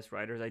of the best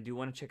writers. I do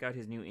want to check out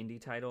his new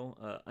indie title,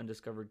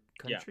 Undiscovered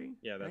Country.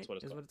 Yeah, that's what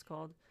it's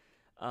called.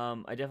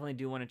 I definitely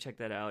do want to check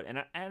that out,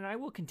 and I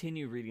will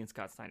continue reading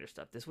Scott Snyder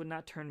stuff. This would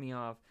not turn me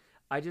off.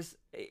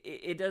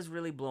 It does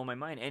really blow my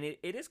mind, and it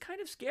is kind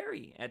of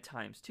scary at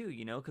times too,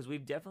 you know, because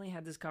we've definitely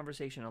had this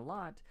conversation a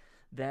lot,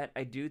 that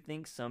I do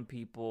think some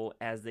people,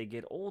 as they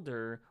get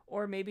older,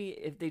 or maybe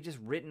if they've just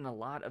written a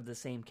lot of the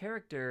same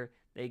character,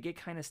 they get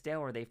kind of stale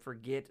or they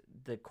forget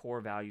the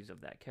core values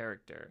of that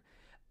character.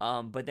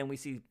 But then we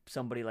see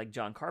somebody like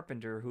John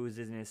Carpenter, who is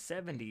in his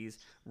 70s,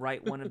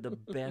 write one of the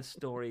best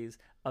stories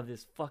of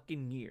this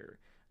fucking year,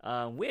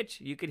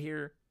 which you could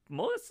hear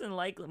more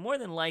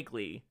than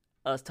likely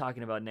us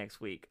talking about next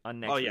week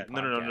on next week's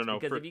podcast. No.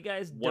 Because if you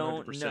guys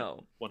don't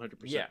know, 100%.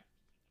 Yeah,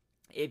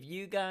 if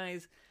you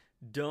guys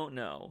don't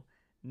know,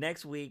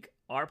 next week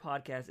our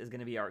podcast is going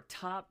to be our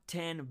top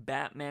 10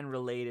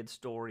 Batman-related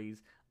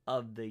stories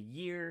of the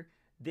year.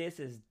 This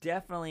is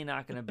definitely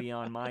not going to be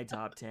on my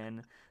top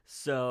 10.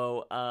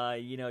 So,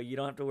 you know, you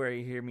don't have to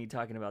worry hear me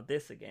talking about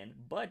this again.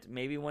 But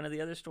maybe one of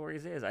the other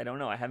stories is. I don't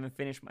know. I haven't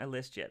finished my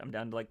list yet. I'm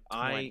down to like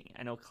 20.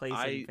 I know Clay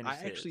said he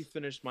finished his. I actually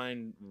finished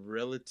mine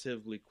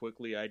relatively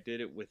quickly. I did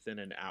it within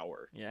an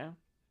hour. Yeah?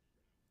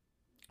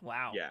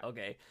 Wow. Yeah.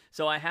 Okay.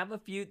 So I have a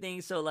few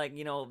things. So like,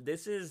 you know,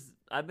 this has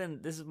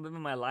been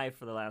my life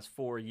for the last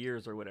 4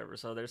 years or whatever.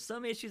 So there's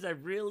some issues I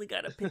really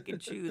got to pick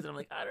and choose. And I'm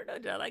like, I don't know.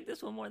 Do I like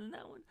this one more than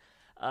that one?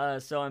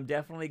 So I'm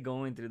definitely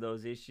going through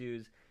those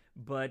issues,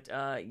 but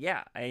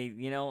yeah,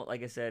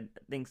 like I said,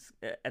 things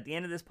at the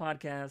end of this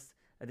podcast,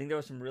 I think there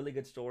were some really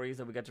good stories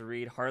that we got to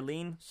read.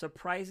 Harleen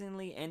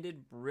surprisingly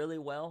ended really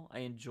well. I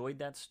enjoyed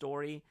that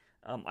story.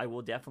 I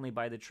will definitely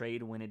buy the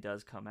trade when it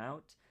does come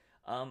out.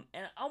 And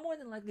I'll more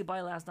than likely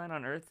buy Last Night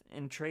on Earth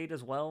in trade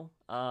as well.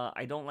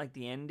 I don't like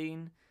the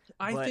ending,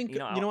 I but think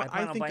I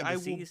plan on buying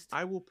Deceased.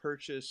 I will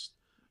purchase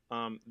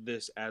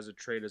this as a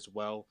trade as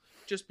well,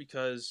 just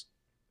because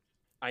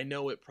I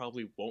know it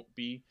probably won't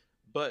be,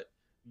 but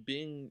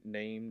being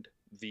named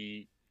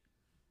the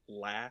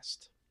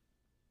last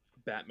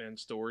Batman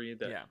story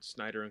that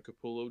Snyder and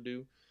Capullo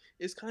do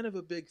is kind of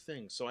a big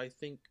thing. So I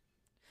think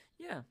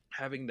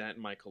having that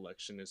in my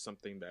collection is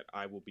something that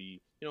I will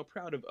be,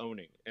 proud of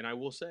owning. And I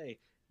will say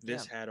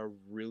this had a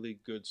really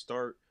good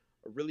start,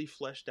 a really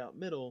fleshed out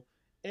middle,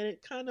 and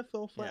it kind of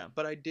fell flat. Yeah.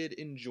 But I did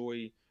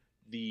enjoy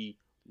the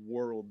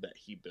world that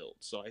he built.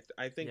 So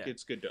I think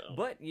it's good to own.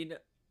 But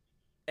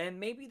and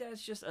maybe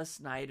that's just a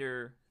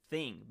Snyder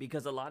thing,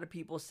 because a lot of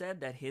people said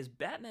that his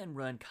Batman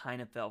run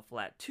kind of fell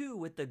flat too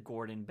with the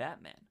Gordon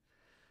Batman.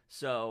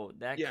 So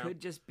that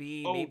could just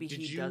be maybe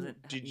he doesn't,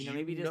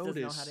 maybe he just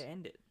doesn't know how to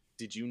end it.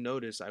 Did you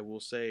notice, I will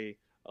say,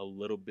 a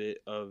little bit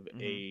of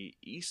a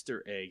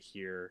Easter egg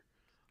here?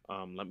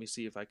 Let me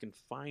see if I can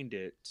find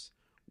it.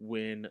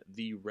 When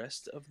the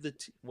rest of the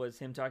was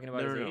him talking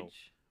about his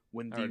age?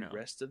 When the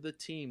rest of the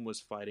team was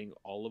fighting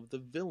all of the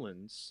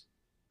villains,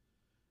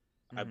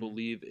 I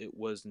believe it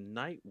was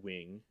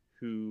Nightwing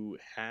who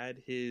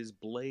had his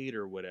blade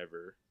or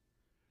whatever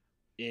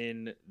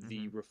in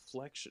the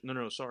reflection.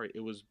 No, sorry,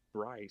 it was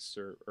Bryce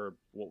or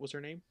what was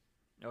her name?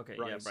 Okay,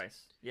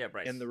 Bryce. Yeah,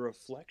 Bryce. And the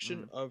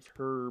reflection of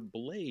her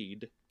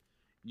blade,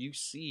 you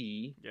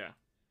see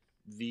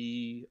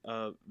the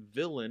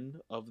villain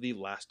of the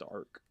last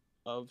arc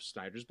of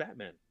Snyder's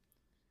Batman.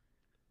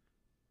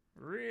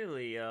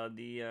 Really?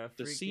 The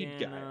seed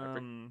guy.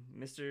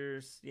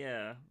 Mr.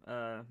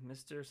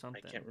 Mr.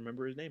 something. I can't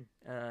remember his name.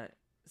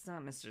 It's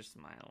not Mr.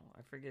 Smile.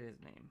 I forget his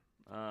name.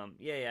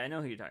 I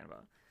know who you're talking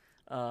about.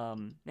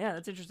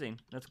 That's interesting.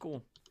 That's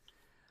cool.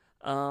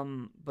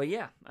 But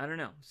yeah, I don't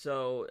know.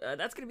 So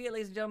that's gonna be it,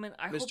 ladies and gentlemen.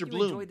 I hope you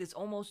enjoyed this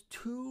almost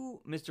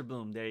Mr.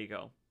 Bloom. There you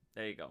go.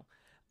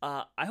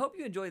 I hope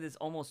you enjoyed this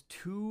almost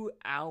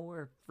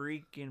 2-hour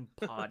freaking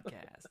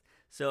podcast.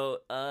 So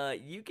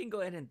you can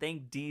go ahead and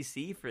thank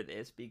DC for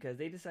this, because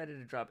they decided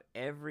to drop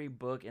every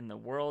book in the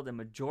world. The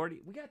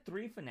majority, we got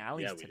 3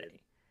 finales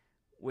today,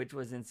 which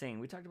was insane.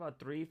 We talked about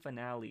 3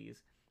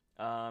 finales,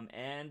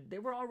 and they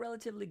were all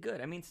relatively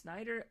good. I mean,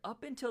 Snyder,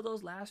 up until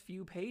those last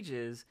few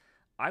pages,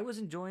 I was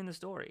enjoying the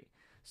story.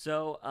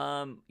 So,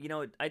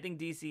 I think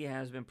DC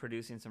has been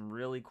producing some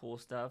really cool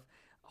stuff.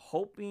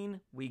 Hoping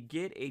we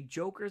get a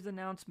Joker's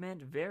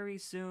announcement very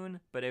soon,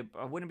 but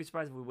I wouldn't be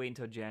surprised if we wait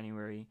until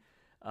January,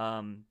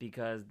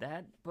 because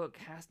that book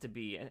has to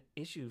be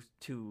issue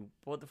 2.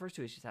 Well, the first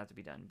 2 issues have to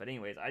be done. But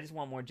anyways, I just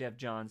want more Jeff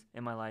Johns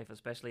in my life,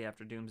 especially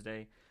after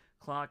Doomsday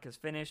Clock is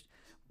finished.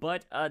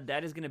 But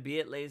that is going to be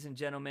it, ladies and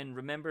gentlemen.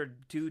 Remember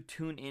to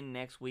tune in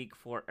next week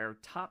for our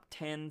top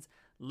 10s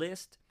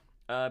list.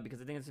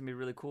 Because I think it's going to be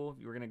really cool.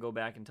 We're going to go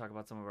back and talk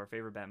about some of our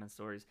favorite Batman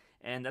stories.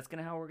 And that's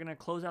how we're going to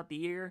close out the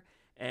year.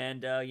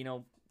 And,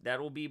 that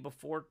will be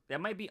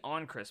that might be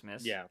on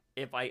Christmas. Yeah.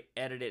 If I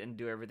edit it and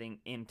do everything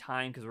in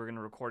time, because we're going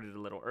to record it a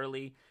little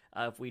early.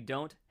 If we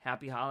don't,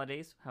 happy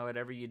holidays,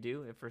 however you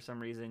do. If for some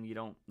reason you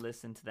don't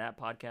listen to that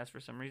podcast for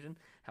some reason,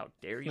 how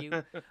dare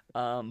you?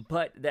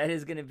 But that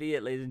is going to be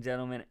it, ladies and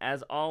gentlemen.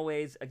 As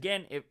always,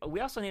 again, we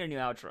also need a new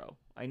outro.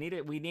 We need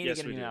to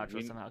get a new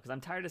outro somehow, because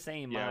I'm tired of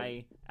saying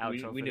my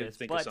outro. We need to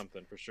think of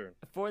something for sure.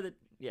 For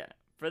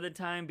the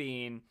time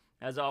being,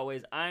 as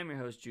always, I'm your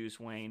host, Juice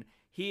Wayne.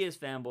 He is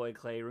Fanboy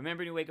Clay.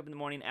 Remember, when you wake up in the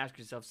morning, ask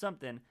yourself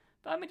something.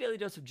 Buy me a daily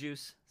dose of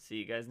juice. See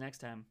you guys next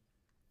time.